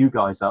to put you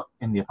guys up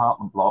in the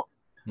apartment block.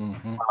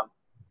 Mm-hmm.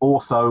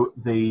 Also,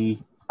 the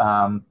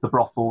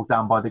brothel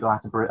down by the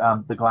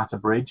Galata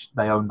Bridge,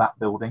 they own that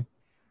building,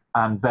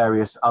 and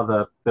various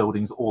other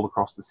buildings all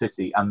across the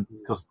city, and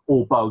because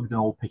all bugged and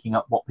all picking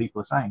up what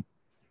people are saying.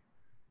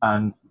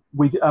 And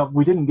we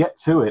didn't get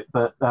to it,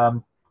 but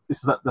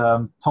this is at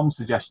Tom's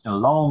suggestion a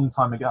long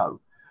time ago.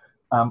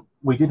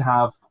 We did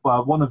have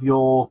one of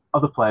your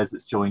other players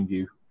that's joined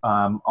you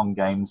on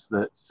games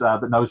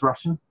that knows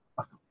Russian.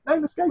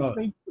 Name escapes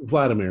me.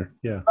 Vladimir,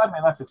 yeah.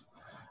 Vladimir, that's it.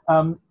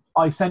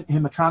 I sent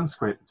him a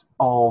transcript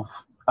of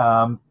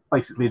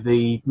basically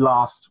the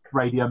last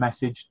radio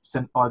message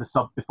sent by the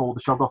sub before the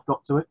Shoggoth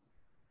got to it.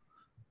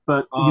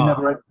 But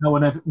no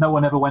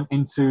one ever went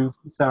into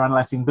Seyran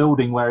Letting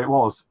building where it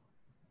was.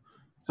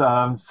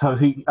 So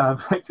he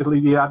effectively,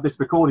 you had this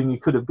recording you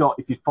could have got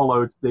if you'd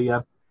followed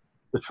the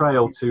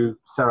trail to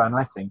Seyran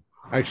Letting.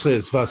 Actually,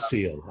 it's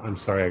Vasil. I'm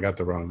sorry, I got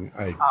the wrong.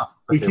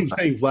 We keep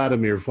saying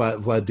Vladimir,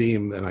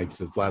 Vladim, and I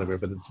said Vladimir,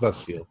 but it's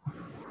Vasil.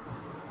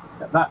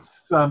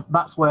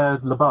 That's where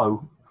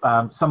LeBeau,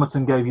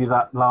 Summerton gave you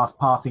that last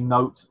parting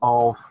note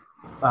of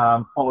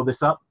follow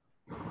this up.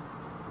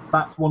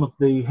 That's one of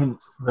the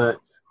hints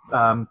that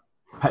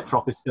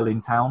Petrov is still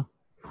in town.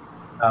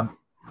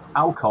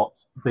 Alcott,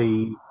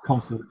 the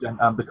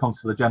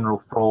consular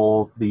general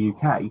for the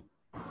UK,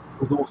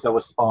 was also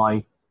a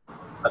spy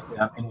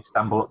in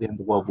Istanbul at the end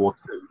of World War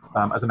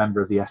II as a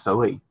member of the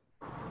SOE.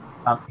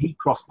 He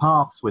crossed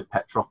paths with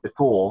Petrov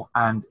before,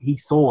 and he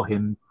saw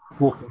him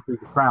walking through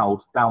the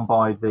crowd down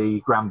by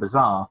the Grand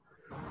Bazaar,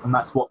 and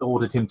that's what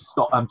ordered him to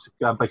stop,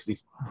 to basically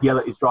yell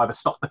at his driver,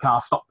 stop the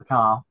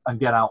car, and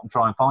get out and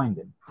try and find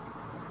him.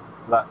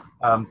 That's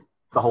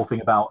the whole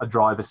thing about a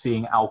driver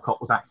seeing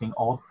Alcott was acting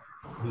odd.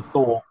 He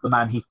saw the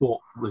man he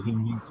thought was he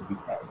knew to be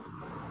dead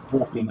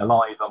walking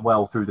alive and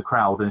well through the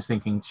crowd and is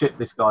thinking, shit,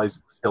 this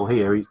guy's still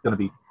here. He's going to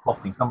be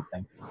plotting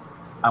something.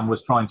 And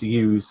was trying to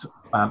use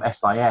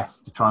SIS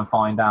to try and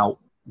find out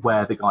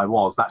where the guy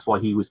was. That's why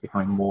he was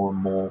becoming more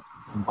and more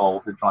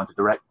involved in trying to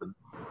direct them.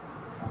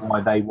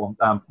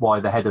 Why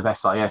the head of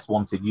SIS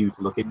wanted you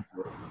to look into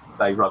it.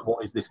 They wrote,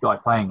 what is this guy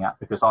playing at?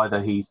 Because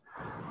either he's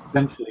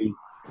potentially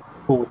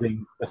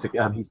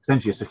he's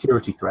potentially a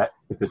security threat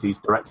because he's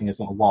directing us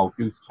on a wild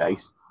goose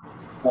chase,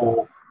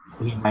 or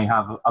he may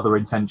have other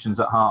intentions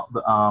at heart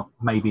that are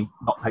maybe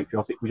not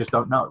patriotic. We just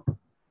don't know.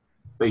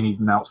 But you need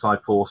an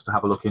outside force to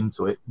have a look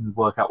into it and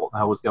work out what the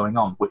hell was going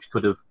on, which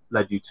could have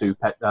led you to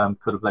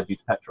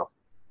Petrov.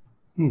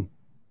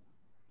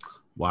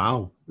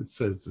 Wow, it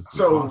says it's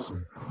So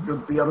awesome.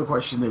 the other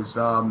question is,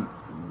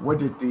 what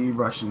did the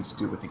Russians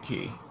do with the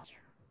key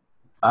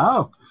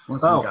once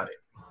they got it?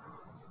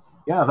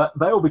 Yeah,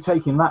 they will be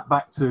taking that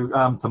back to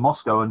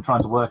Moscow and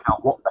trying to work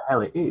out what the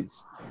hell it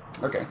is.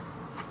 Okay.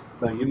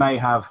 So you may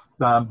have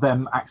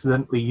them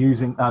accidentally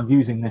using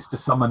this to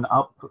summon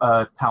up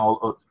Tal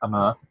Ut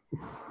Amur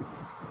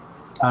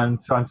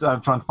and trying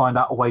to find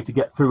out a way to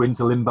get through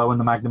into Limbo and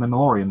the Magnum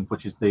Memoriam,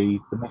 which is the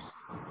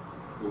mist,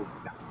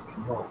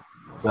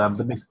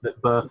 the mist that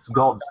births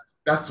gods.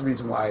 That's the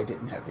reason why I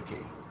didn't have the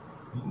key.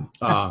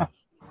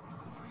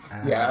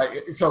 Yeah.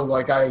 So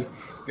like that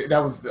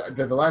was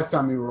the last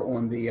time we were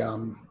on the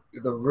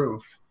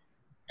roof,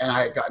 and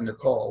I had gotten a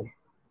call.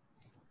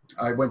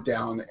 I went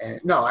down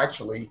and no,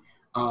 actually,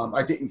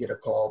 I didn't get a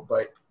call,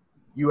 but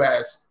you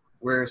asked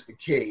where's the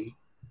key,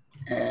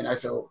 and I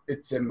said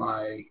it's in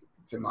my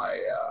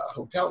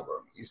hotel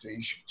room. You said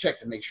you should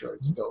check to make sure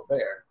it's still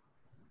there.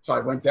 So I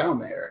went down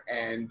there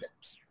and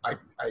I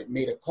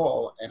made a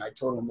call and I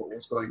told them what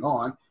was going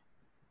on,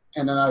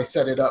 and then I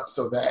set it up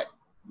so that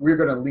we're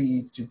going to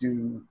leave to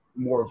do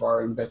more of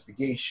our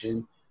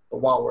investigation, but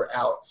while we're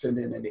out, send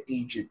in an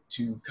agent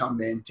to come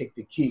in, take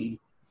the key,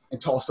 and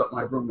toss up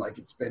my room like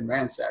it's been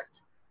ransacked.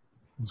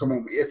 So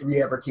if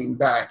we ever came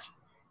back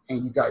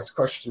and you guys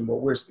questioned, well,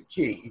 where's the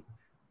key?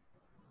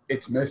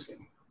 It's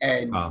missing.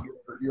 And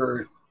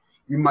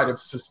you might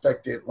have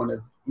suspected one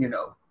of,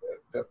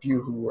 the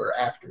few who were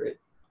after it.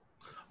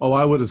 Oh,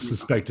 I would have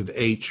suspected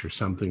H or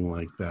something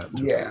like that.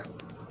 Yeah.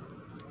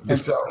 And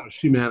so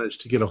she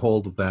managed to get a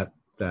hold of that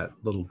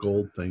little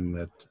gold thing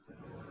that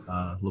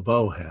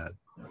LeBeau had.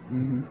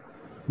 Mm-hmm.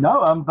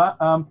 No,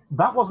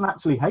 that wasn't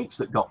actually H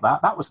that got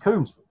that. That was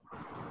Coombs.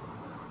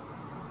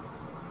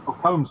 Or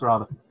Combs,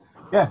 rather.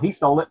 Yeah, he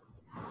stole it.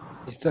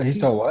 He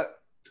stole what?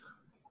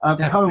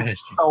 Combs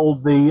stole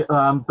the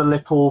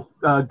little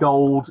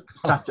gold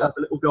statue,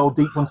 the little gold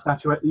deep one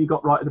statuette that you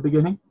got right at the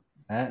beginning.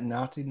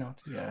 Naughty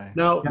guy.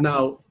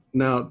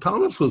 Now,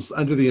 Thomas was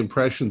under the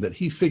impression that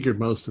he figured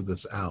most of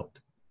this out.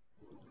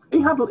 He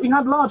had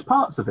large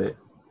parts of it,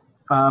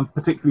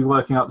 particularly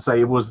working out to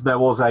say there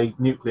was a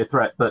nuclear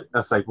threat, but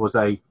as I say, was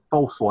a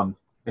false one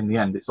in the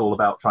end. It's all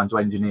about trying to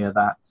engineer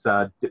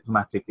that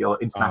diplomatic or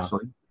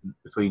international incident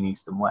between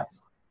East and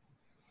West.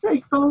 Yeah,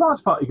 for the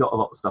large part, he got a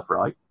lot of stuff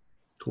right.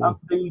 Cool.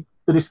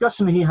 The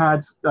discussion he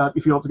had,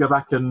 if you want to go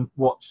back and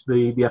watch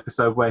the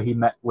episode where he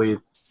met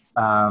with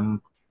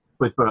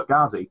Burt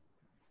Ghazi,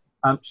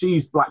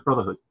 she's Black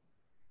Brotherhood.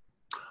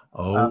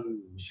 Oh.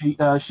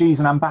 She's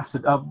an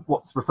ambassador,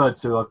 what's referred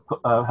to,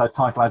 her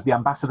title as the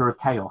Ambassador of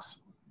Chaos.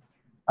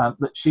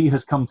 That she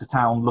has come to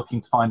town looking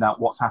to find out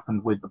what's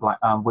happened with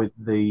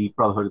the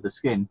Brotherhood of the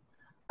Skin,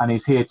 and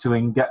is here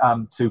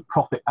to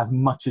profit as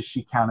much as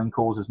she can and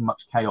cause as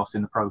much chaos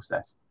in the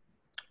process.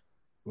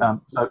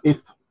 So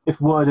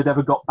if word had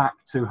ever got back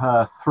to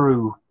her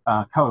through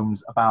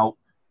Combs about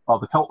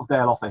the cult of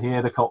Dale offer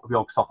here, the cult of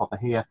Yogg-Sothoth offer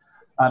here,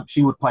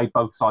 she would play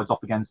both sides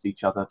off against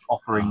each other,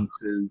 offering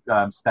to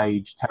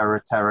stage terror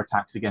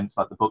attacks against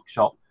the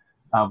bookshop,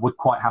 would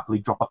quite happily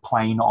drop a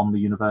plane on the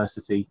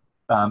university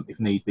if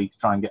need be to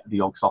try and get the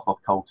Yogg-Sothoth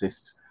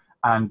cultists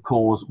and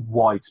cause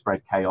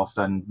widespread chaos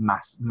and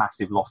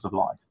massive loss of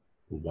life.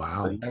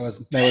 Wow.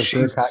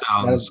 She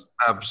sounds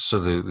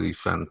absolutely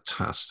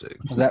fantastic.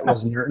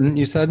 Was Nurton,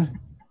 you said?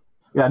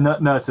 Yeah,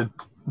 Nurton.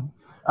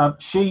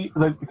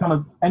 The kind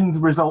of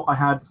end result I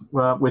had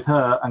with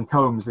her and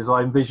Combs is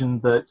I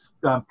envisioned that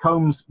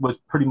Combs was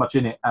pretty much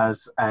in it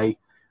as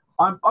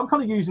I'm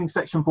kind of using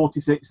Section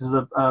 46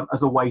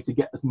 as a way to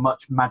get as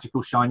much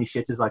magical shiny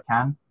shit as I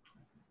can,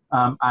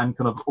 and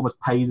kind of almost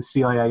pay the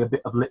CIA a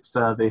bit of lip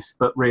service,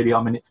 but really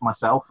I'm in it for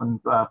myself and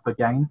for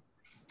gain.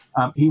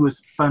 He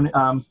was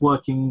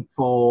working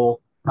for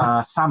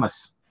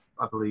Samus,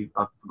 I believe.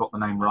 I forgot the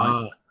name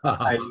right.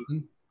 A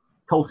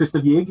cultist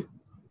of Yig.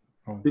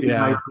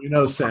 Yeah, you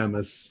know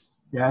Samus.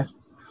 Yes.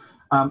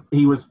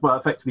 He was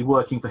effectively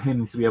working for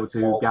him to be able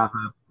to gather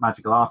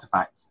magical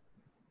artifacts.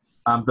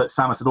 But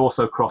Samus had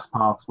also crossed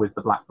paths with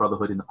the Black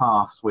Brotherhood in the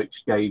past,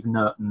 which gave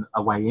Nurton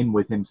a way in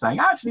with him, saying,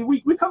 "Actually,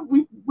 we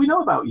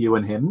know about you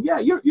and him. Yeah,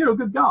 you're a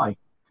good guy."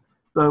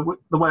 So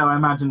the way I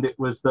imagined it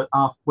was that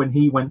when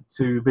he went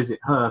to visit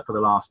her for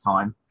the last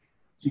time,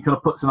 she kind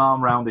of puts an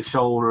arm around his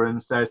shoulder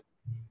and says,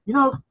 "You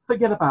know,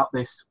 forget about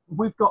this.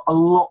 We've got a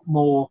lot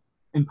more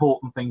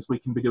important things we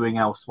can be doing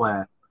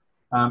elsewhere.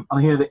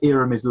 I hear that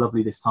Irem is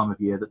lovely this time of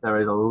year. That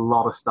there is a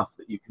lot of stuff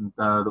that you can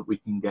that we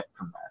can get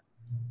from there."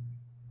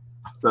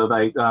 So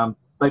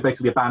they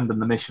basically abandon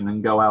the mission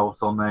and go out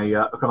on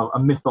a kind of a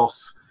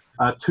mythos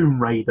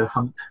Tomb Raider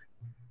hunt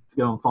to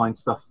go and find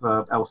stuff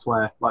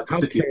elsewhere, like the How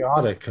city.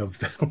 chaotic of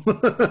them.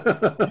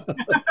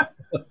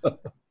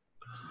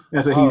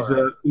 Yeah,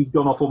 so he's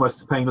gone off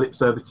almost paying lip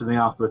service to the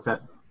Arthur.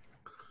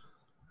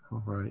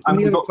 All right.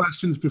 Any other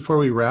questions before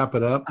we wrap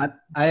it up?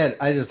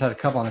 I just had a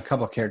couple on a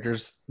couple of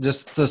characters,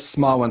 just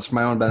small ones for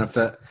my own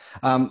benefit.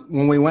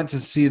 When we went to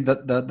see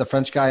the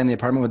French guy in the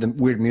apartment with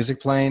the weird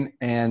music playing,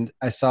 and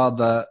I saw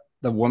the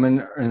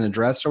woman in the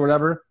dress or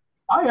whatever.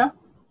 Oh yeah.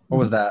 What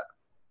was that?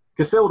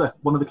 Casilda,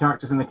 one of the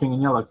characters in The King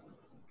in Yellow.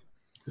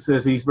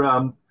 Says he's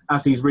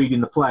as he's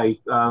reading the play,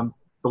 the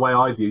way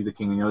I view The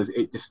King in Yellow is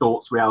it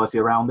distorts reality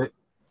around it.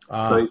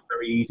 So it's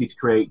very easy to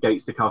create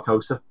gates to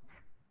Carcosa.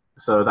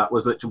 So that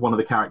was literally one of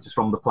the characters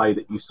from the play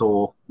that you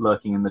saw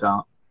lurking in the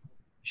dark.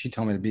 She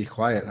told me to be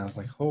quiet, and I was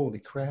like, holy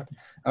crap.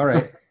 All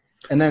right.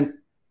 And then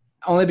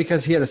only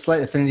because he had a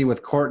slight affinity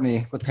with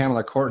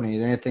Pamela Courtney,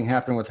 did anything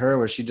happen with her, or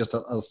was she just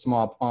a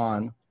small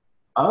pawn?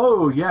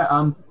 Oh,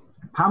 yeah.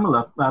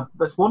 Pamela,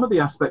 that's one of the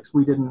aspects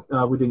we didn't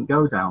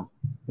go down.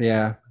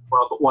 Yeah.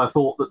 Well, I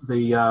thought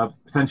that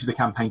potentially the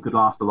campaign could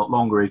last a lot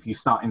longer if you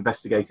start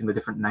investigating the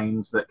different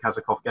names that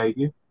Kazakov gave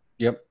you.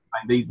 Yep.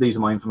 And these are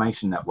my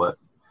information network.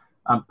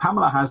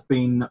 Pamela has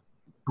been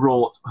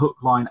brought hook,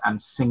 line,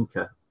 and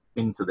sinker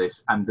into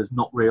this and does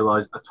not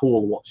realise at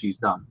all what she's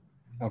done.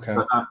 Okay.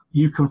 But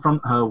you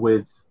confront her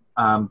with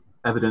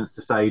evidence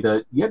to say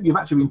that, yep, you've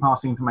actually been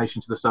passing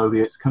information to the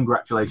Soviets.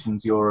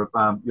 Congratulations, you're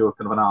kind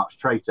of an arch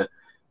traitor.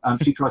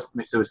 She tries to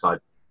commit suicide.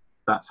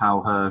 That's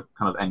how her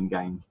kind of end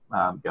game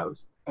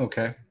goes.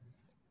 Okay.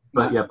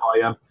 But yeah,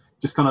 by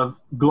just kind of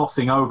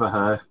glossing over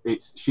her,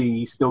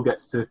 she still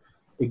gets to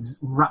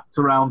wrapped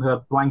around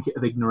her blanket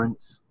of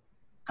ignorance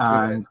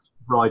and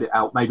ride it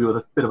out, maybe with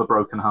a bit of a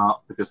broken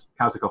heart, because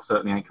Kazakov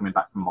certainly ain't coming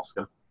back from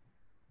Moscow.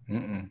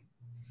 Mm-mm.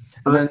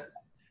 And then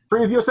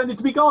 3 of you ascended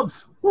to be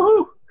gods.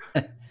 Woohoo!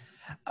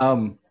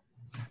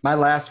 My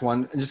last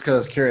one, just because I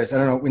was curious, I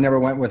don't know, we never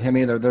went with him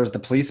either. There was the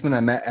policeman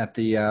I met at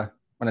the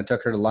when I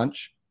took her to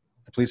lunch.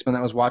 The policeman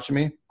that was watching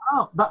me.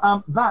 Oh,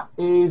 that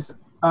is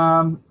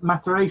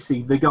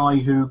Matarazzi, the guy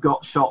who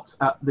got shot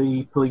at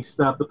the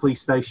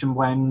police station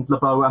when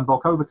LeBeau and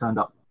Volkova turned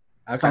up.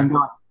 Okay. Same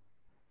guy.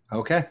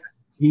 Okay.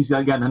 He's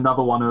again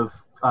another one of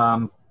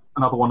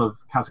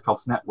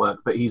Kazakov's network,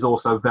 but he's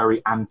also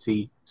very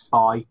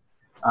anti-spy.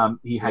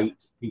 He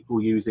hates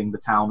people using the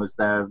town as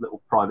their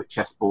little private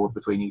chessboard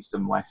between east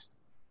and west.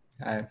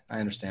 I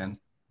understand.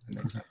 That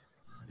makes sense.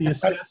 The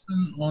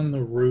assassin on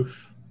the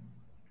roof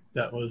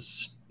that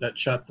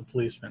shot the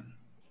policeman.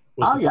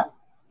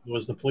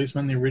 Was the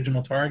policeman the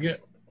original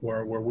target,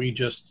 or were we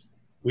just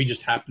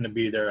happened to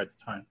be there at the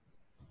time?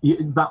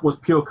 That was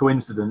pure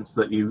coincidence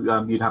that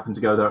you'd happen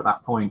to go there at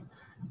that point.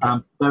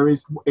 Okay.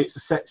 It's a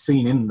set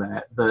scene in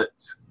there that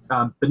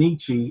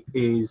Benici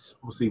is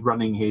obviously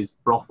running his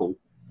brothel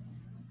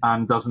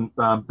and doesn't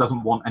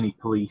want any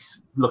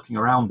police looking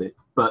around it.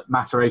 But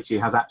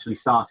Matarazzi has actually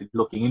started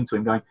looking into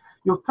him, going,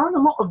 "You're throwing a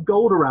lot of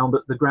gold around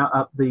at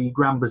the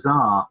Grand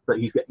Bazaar that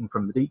he's getting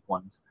from the Deep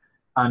Ones,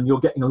 and you're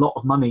getting a lot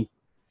of money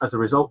as a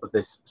result of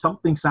this.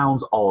 Something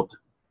sounds odd.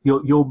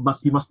 You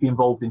must be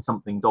involved in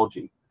something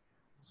dodgy."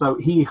 So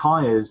he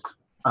hires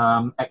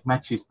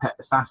Ekmech's pet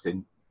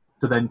assassin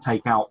to then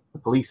take out the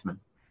policeman.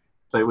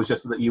 So it was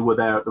just that you were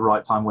there at the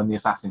right time when the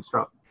assassin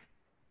struck.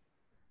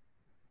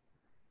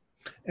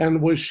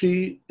 And was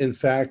she, in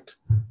fact,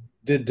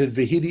 did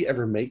Vahidi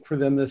ever make for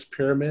them this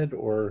pyramid,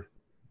 or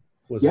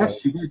was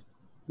Yes, she did.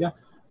 Yeah.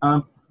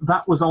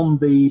 That was on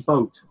the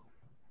boat.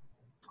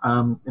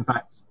 In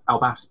fact,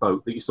 Albaf's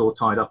boat that you saw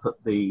tied up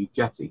at the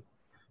jetty.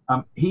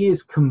 He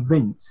is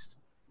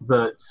convinced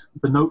that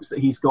the notes that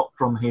he's got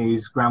from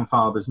his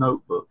grandfather's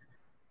notebook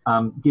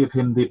give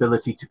him the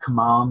ability to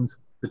command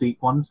the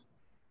Deep Ones.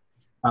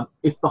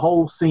 If the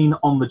whole scene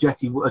on the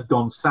jetty had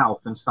gone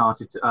south and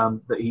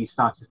that he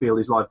started to feel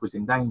his life was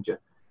in danger,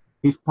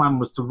 his plan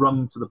was to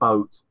run to the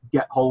boat,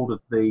 get hold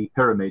of the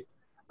pyramid,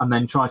 and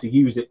then try to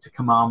use it to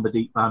command the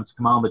Deep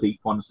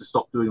Ones to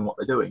stop doing what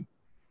they're doing.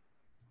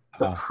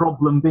 The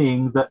problem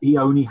being that he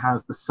only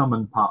has the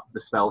summon part of the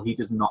spell; he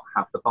does not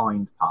have the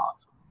bind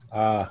part.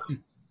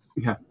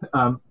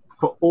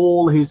 For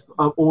all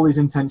his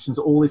intentions,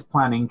 all his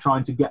planning,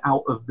 trying to get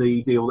out of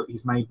the deal that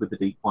he's made with the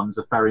Deep Ones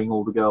of ferrying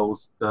all the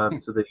girls to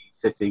the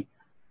city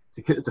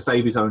to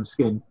save his own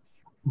skin,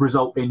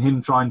 result in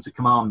him trying to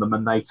command them,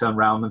 and they turn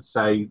around and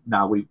say,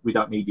 "No, we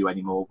don't need you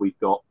anymore. We've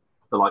got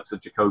the likes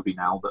of Jacoby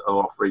now that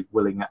are offering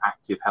willing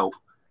active help,"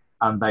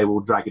 and they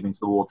will drag him into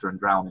the water and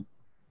drown him.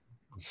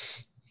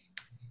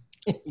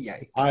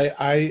 Yikes.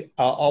 I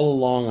all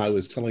along I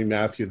was telling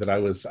Matthew that I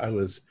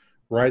was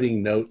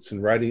writing notes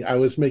and I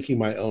was making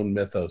my own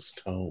mythos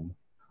tome.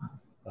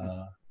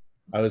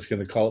 I was going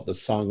to call it the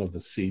Song of the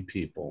Sea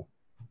People.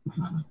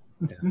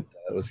 And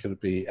it was going to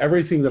be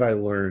everything that I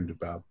learned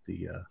about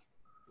the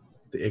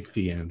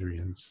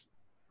Ichthyandrians.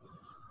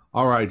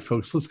 All right,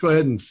 folks, let's go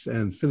ahead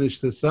and finish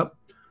this up.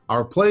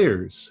 Our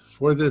players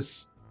for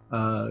this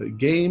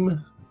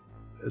game,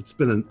 it's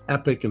been an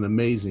epic and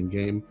amazing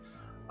game,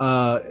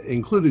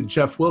 included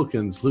Jeff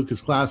Wilkins,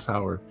 Lucas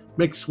Glasshauer,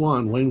 Mick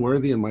Swan, Wayne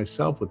Worthy, and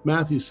myself, with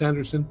Matthew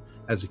Sanderson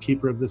as the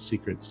keeper of the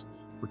secrets.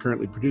 We're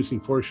currently producing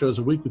 4 shows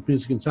a week with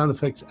music and sound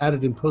effects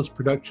added in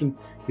post-production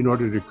in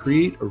order to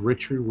create a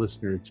richer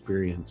listener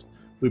experience.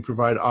 We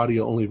provide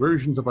audio-only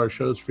versions of our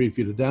shows free for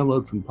you to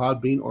download from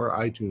Podbean or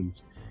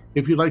iTunes.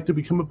 If you'd like to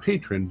become a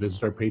patron,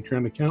 visit our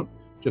Patreon account.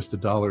 Just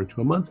 $1 or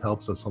 $2 a month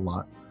helps us a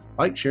lot.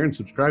 Like, share, and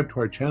subscribe to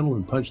our channel,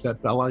 and punch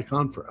that bell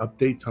icon for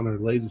updates on our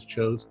latest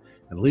shows,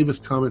 and leave us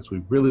comments.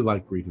 We really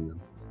like reading them.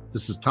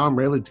 This is Tom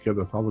Rayleigh, together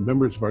with all the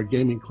members of our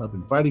gaming club,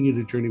 inviting you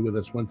to journey with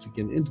us once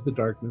again into the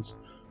darkness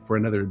for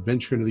another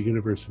adventure into the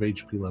universe of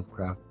H.P.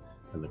 Lovecraft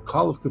and the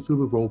Call of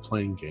Cthulhu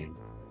role-playing game.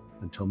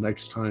 Until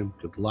next time,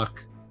 good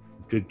luck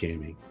and good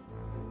gaming.